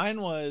 So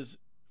mine was,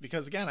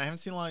 because again, I haven't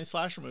seen a lot of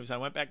slasher movies. I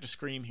went back to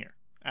Scream here.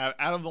 Out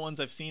of the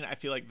ones I've seen, I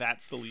feel like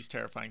that's the least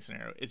terrifying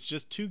scenario. It's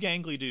just two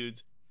gangly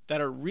dudes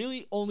that are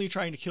really only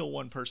trying to kill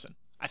one person.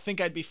 I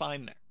think I'd be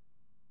fine there.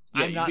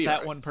 Yeah, I'm not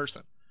that one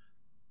person.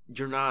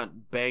 You're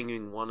not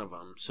banging one of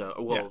them, so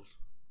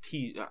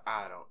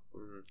I don't.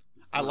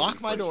 I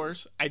lock my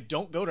doors. I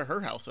don't go to her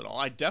house at all.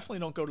 I definitely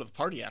don't go to the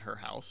party at her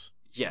house.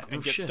 Yeah,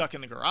 and get stuck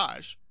in the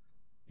garage.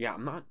 Yeah,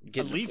 I'm not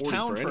getting. I leave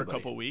town for a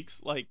couple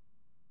weeks. Like,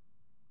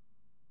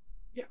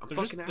 yeah, I'm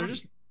fucking out. They're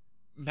just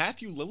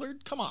Matthew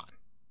Lillard. Come on.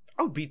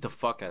 I would beat the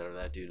fuck out of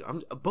that dude.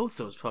 Both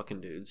those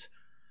fucking dudes.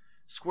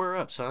 Square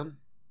up, son.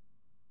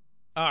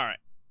 All right.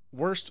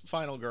 Worst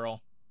final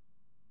girl.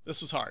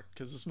 This was hard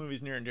because this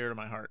movie's near and dear to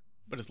my heart.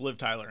 But it's Liv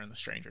Tyler in The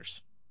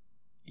Strangers.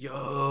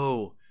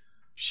 Yo.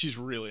 She's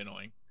really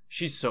annoying.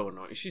 She's so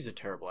annoying. She's a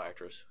terrible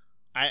actress.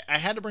 I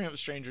had to bring up The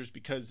Strangers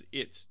because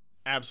it's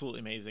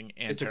absolutely amazing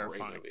and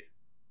terrifying. A great movie.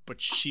 But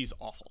she's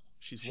awful.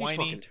 She's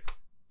whiny.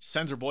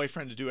 Sends her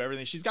boyfriend to do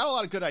everything. She's got a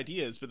lot of good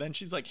ideas, but then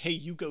she's like, hey,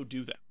 you go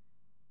do them.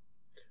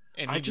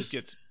 And he just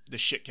gets the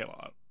shit killed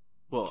out.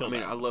 Well, I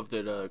mean, I love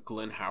that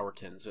Glenn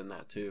Howerton's in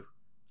that too.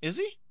 Is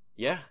he?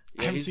 Yeah.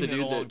 He's the dude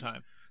in a long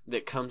time.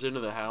 That comes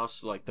into the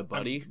house like the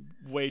buddy.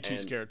 I'm way too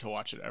scared to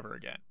watch it ever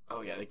again.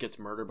 Oh yeah, that gets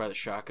murdered by the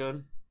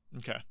shotgun.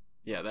 Okay.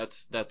 Yeah,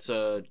 that's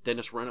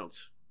Dennis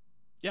Reynolds.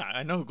 Yeah,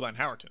 I know who Glenn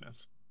Howerton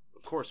is.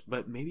 Of course,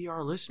 but maybe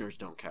our listeners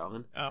don't,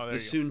 Calvin. Oh, there the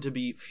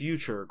soon-to-be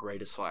future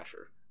greatest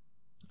slasher.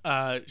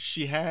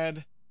 She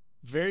had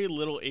very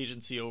little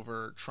agency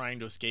over trying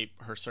to escape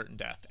her certain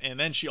death, and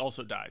then she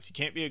also dies. You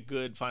can't be a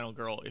good final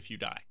girl if you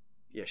die.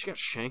 Yeah, she got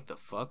shanked the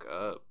fuck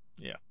up.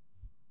 Yeah.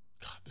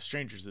 God, The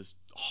Strangers is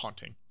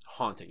haunting.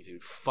 Haunting,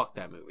 dude. Fuck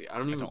that movie. I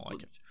don't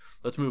like it.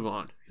 Let's move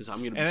on, because I'm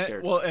gonna be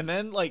scared. And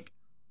then like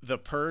The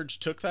Purge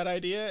took that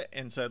idea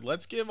and said,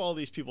 let's give all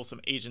these people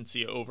some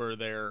agency over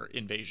their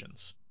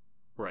invasions.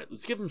 Right.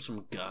 Let's give them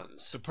some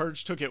guns. The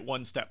Purge took it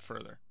one step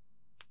further.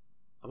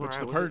 Which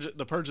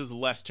the Purge is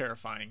less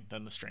terrifying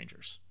than The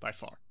Strangers by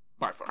far.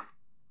 By far.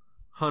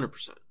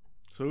 100%.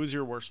 So who's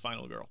your worst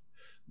final girl?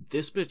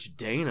 This bitch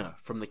Dana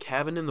from The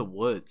Cabin in the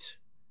Woods.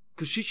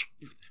 Because she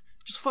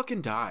just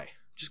fucking die.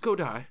 Just go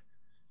die.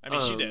 I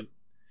mean, she did.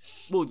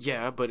 Well,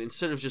 yeah, but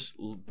instead of just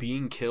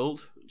being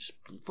killed, just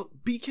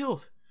be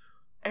killed.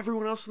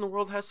 Everyone else in the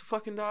world has to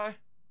fucking die.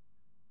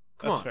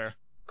 That's fair.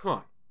 Come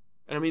on.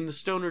 And I mean, the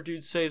stoner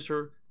dude saves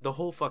her the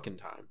whole fucking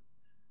time.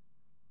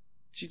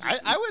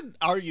 I would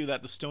argue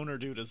that the stoner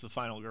dude is the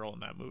final girl in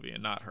that movie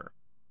and not her.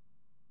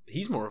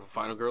 He's more of a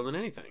final girl than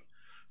anything.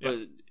 Yeah. But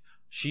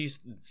she's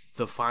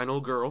the final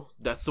girl.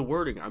 That's the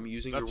wording. I'm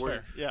using your wording.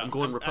 Fair. Yeah. I'm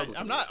going Republican.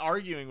 I'm not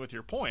arguing with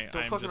your point.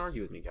 Don't fucking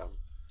argue with me, Calvin.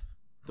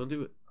 Don't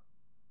do it.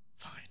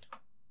 Fine.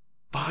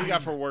 What do you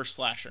got for worst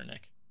slasher,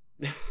 Nick?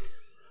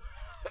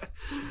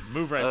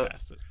 Move right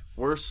past it.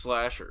 Worst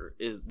slasher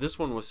is this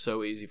one was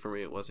so easy for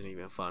me it wasn't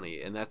even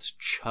funny, and that's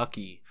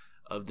Chucky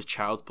of the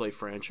Child's Play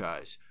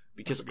franchise.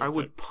 Because I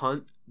would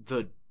punt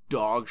the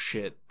dog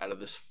shit out of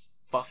this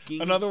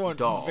fucking Another one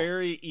doll.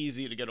 very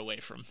easy to get away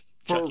from.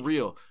 For Chucky.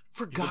 real.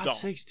 For He's a God's doll.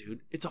 sakes, dude.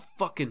 It's a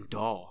fucking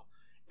doll.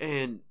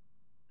 And,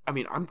 I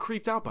mean, I'm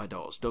creeped out by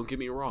dolls. Don't get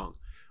me wrong.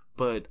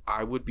 But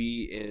I'd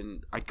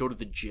go to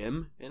the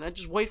gym, and I'd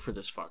just wait for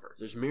this fucker.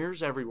 There's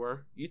mirrors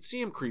everywhere. You'd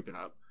see him creeping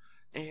up.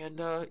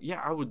 And,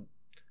 I would,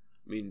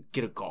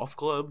 get a golf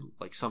club,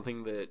 like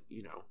something that,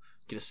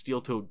 get a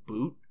steel-toed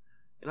boot,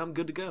 and I'm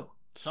good to go.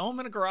 Sell him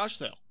in a garage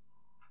sale.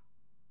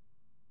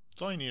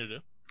 That's all you need to do.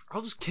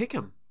 I'll just kick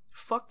him.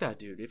 Fuck that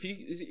dude. If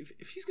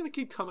he's gonna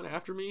keep coming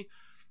after me,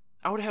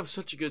 I would have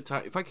such a good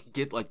time. If I could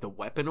get like the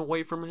weapon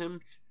away from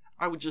him,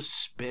 I would just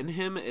spin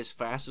him as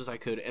fast as I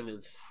could and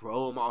then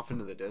throw him off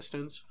into the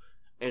distance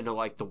into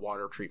like the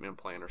water treatment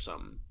plant or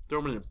something. Throw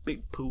him in a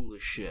big pool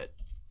of shit.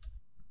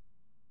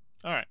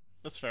 All right,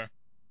 that's fair.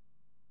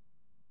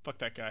 Fuck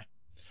that guy.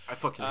 I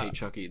fucking hate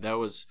Chucky. That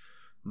was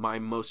my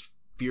most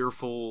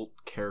fearful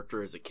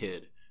character as a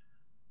kid.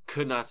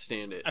 Could not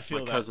stand it. I feel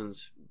my that.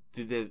 Cousins,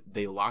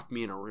 they locked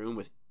me in a room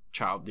with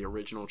the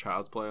original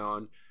Child's Play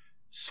on.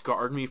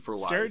 Scarred me for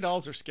life. Scary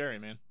dolls are scary,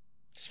 man.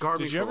 Scarred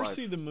me for life. Did you ever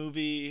see the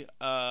movie?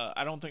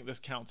 I don't think this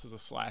counts as a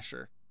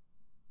slasher.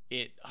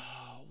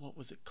 What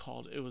was it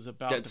called? It was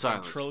about Dead the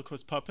Silence.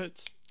 ventriloquist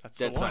puppets. That's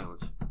Dead the one.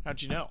 Silence.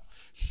 How'd you know?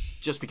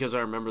 Just because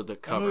I remember the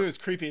That cover. movie was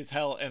creepy as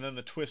hell, and then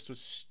the twist was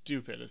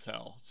stupid as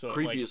hell. So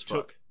Creepy it as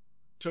fuck.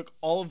 took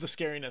all of the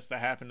scariness that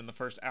happened in the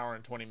first hour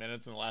and 20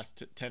 minutes, and the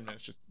last 10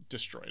 minutes just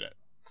destroyed it.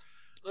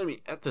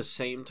 At the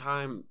same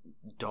time,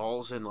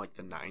 dolls in like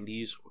the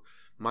 90s,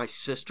 my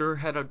sister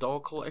had a doll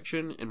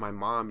collection, and my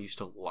mom used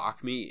to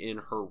lock me in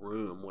her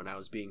room when I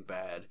was being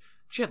bad.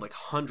 She had like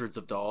hundreds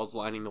of dolls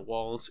lining the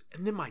walls,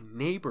 and then my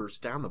neighbors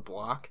down the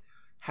block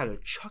had a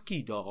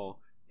Chucky doll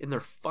in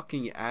their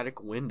fucking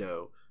attic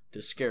window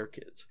to scare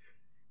kids.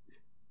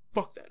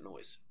 Fuck that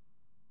noise.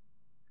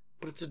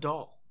 But it's a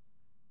doll.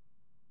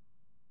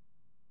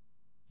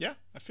 Yeah,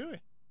 I feel you.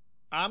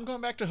 I'm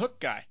going back to Hook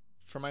Guy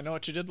from I Know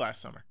What You Did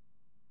Last Summer.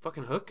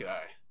 Fucking Hook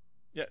Guy.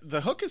 Yeah,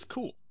 the hook is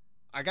cool.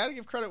 I gotta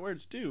give credit where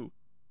it's due.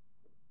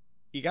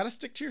 You gotta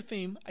stick to your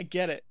theme. I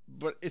get it,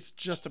 but it's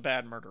just a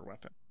bad murder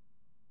weapon.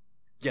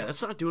 Yeah,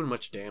 that's not doing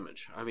much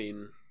damage.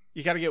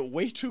 You gotta get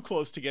way too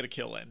close to get a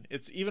kill in.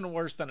 It's even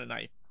worse than a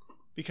knife.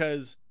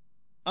 Because,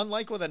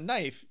 unlike with a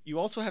knife, you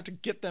also have to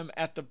get them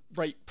at the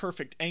right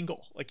perfect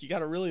angle. Like, you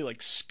gotta really,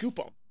 scoop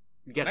them.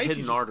 You got Knife,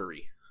 hidden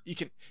artery. You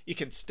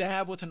can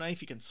stab with a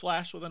knife, you can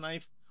slash with a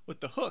knife. With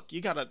the hook,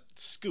 you gotta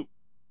scoop.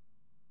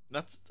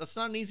 That's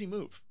not an easy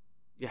move.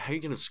 Yeah, how are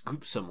you gonna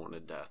scoop someone to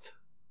death?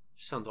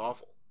 Sounds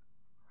awful.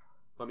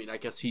 I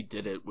guess he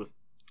did it with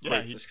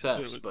great success,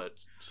 did it with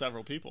but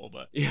several people,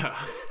 but yeah.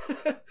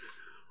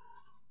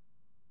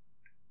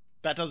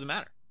 that doesn't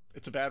matter.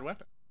 It's a bad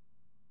weapon.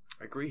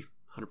 I agree,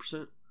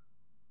 100%.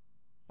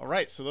 All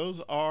right, so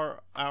those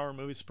are our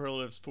movie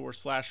superlatives for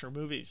slasher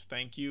movies.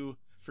 Thank you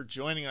for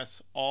joining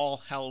us all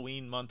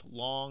Halloween month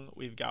long.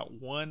 We've got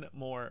one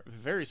more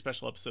very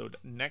special episode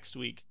next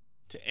week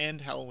to end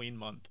Halloween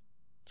month.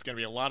 It's going to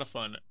be a lot of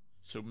fun,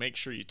 so make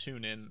sure you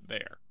tune in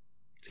there.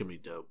 It's going to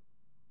be dope.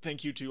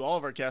 Thank you to all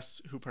of our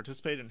guests who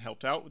participated and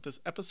helped out with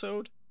this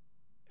episode.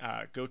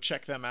 Go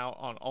check them out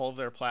on all of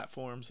their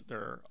platforms.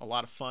 They're a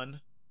lot of fun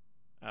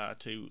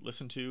to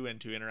listen to and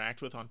to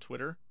interact with on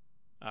Twitter.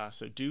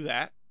 So do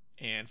that.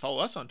 And follow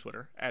us on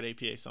Twitter at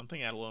APA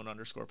something, at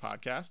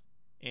alone_podcast.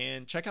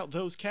 And check out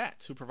those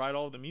cats who provide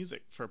all of the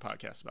music for a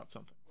podcast about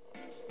something.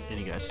 And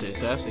you guys stay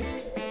sassy.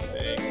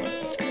 Stay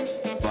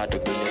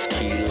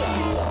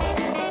classy.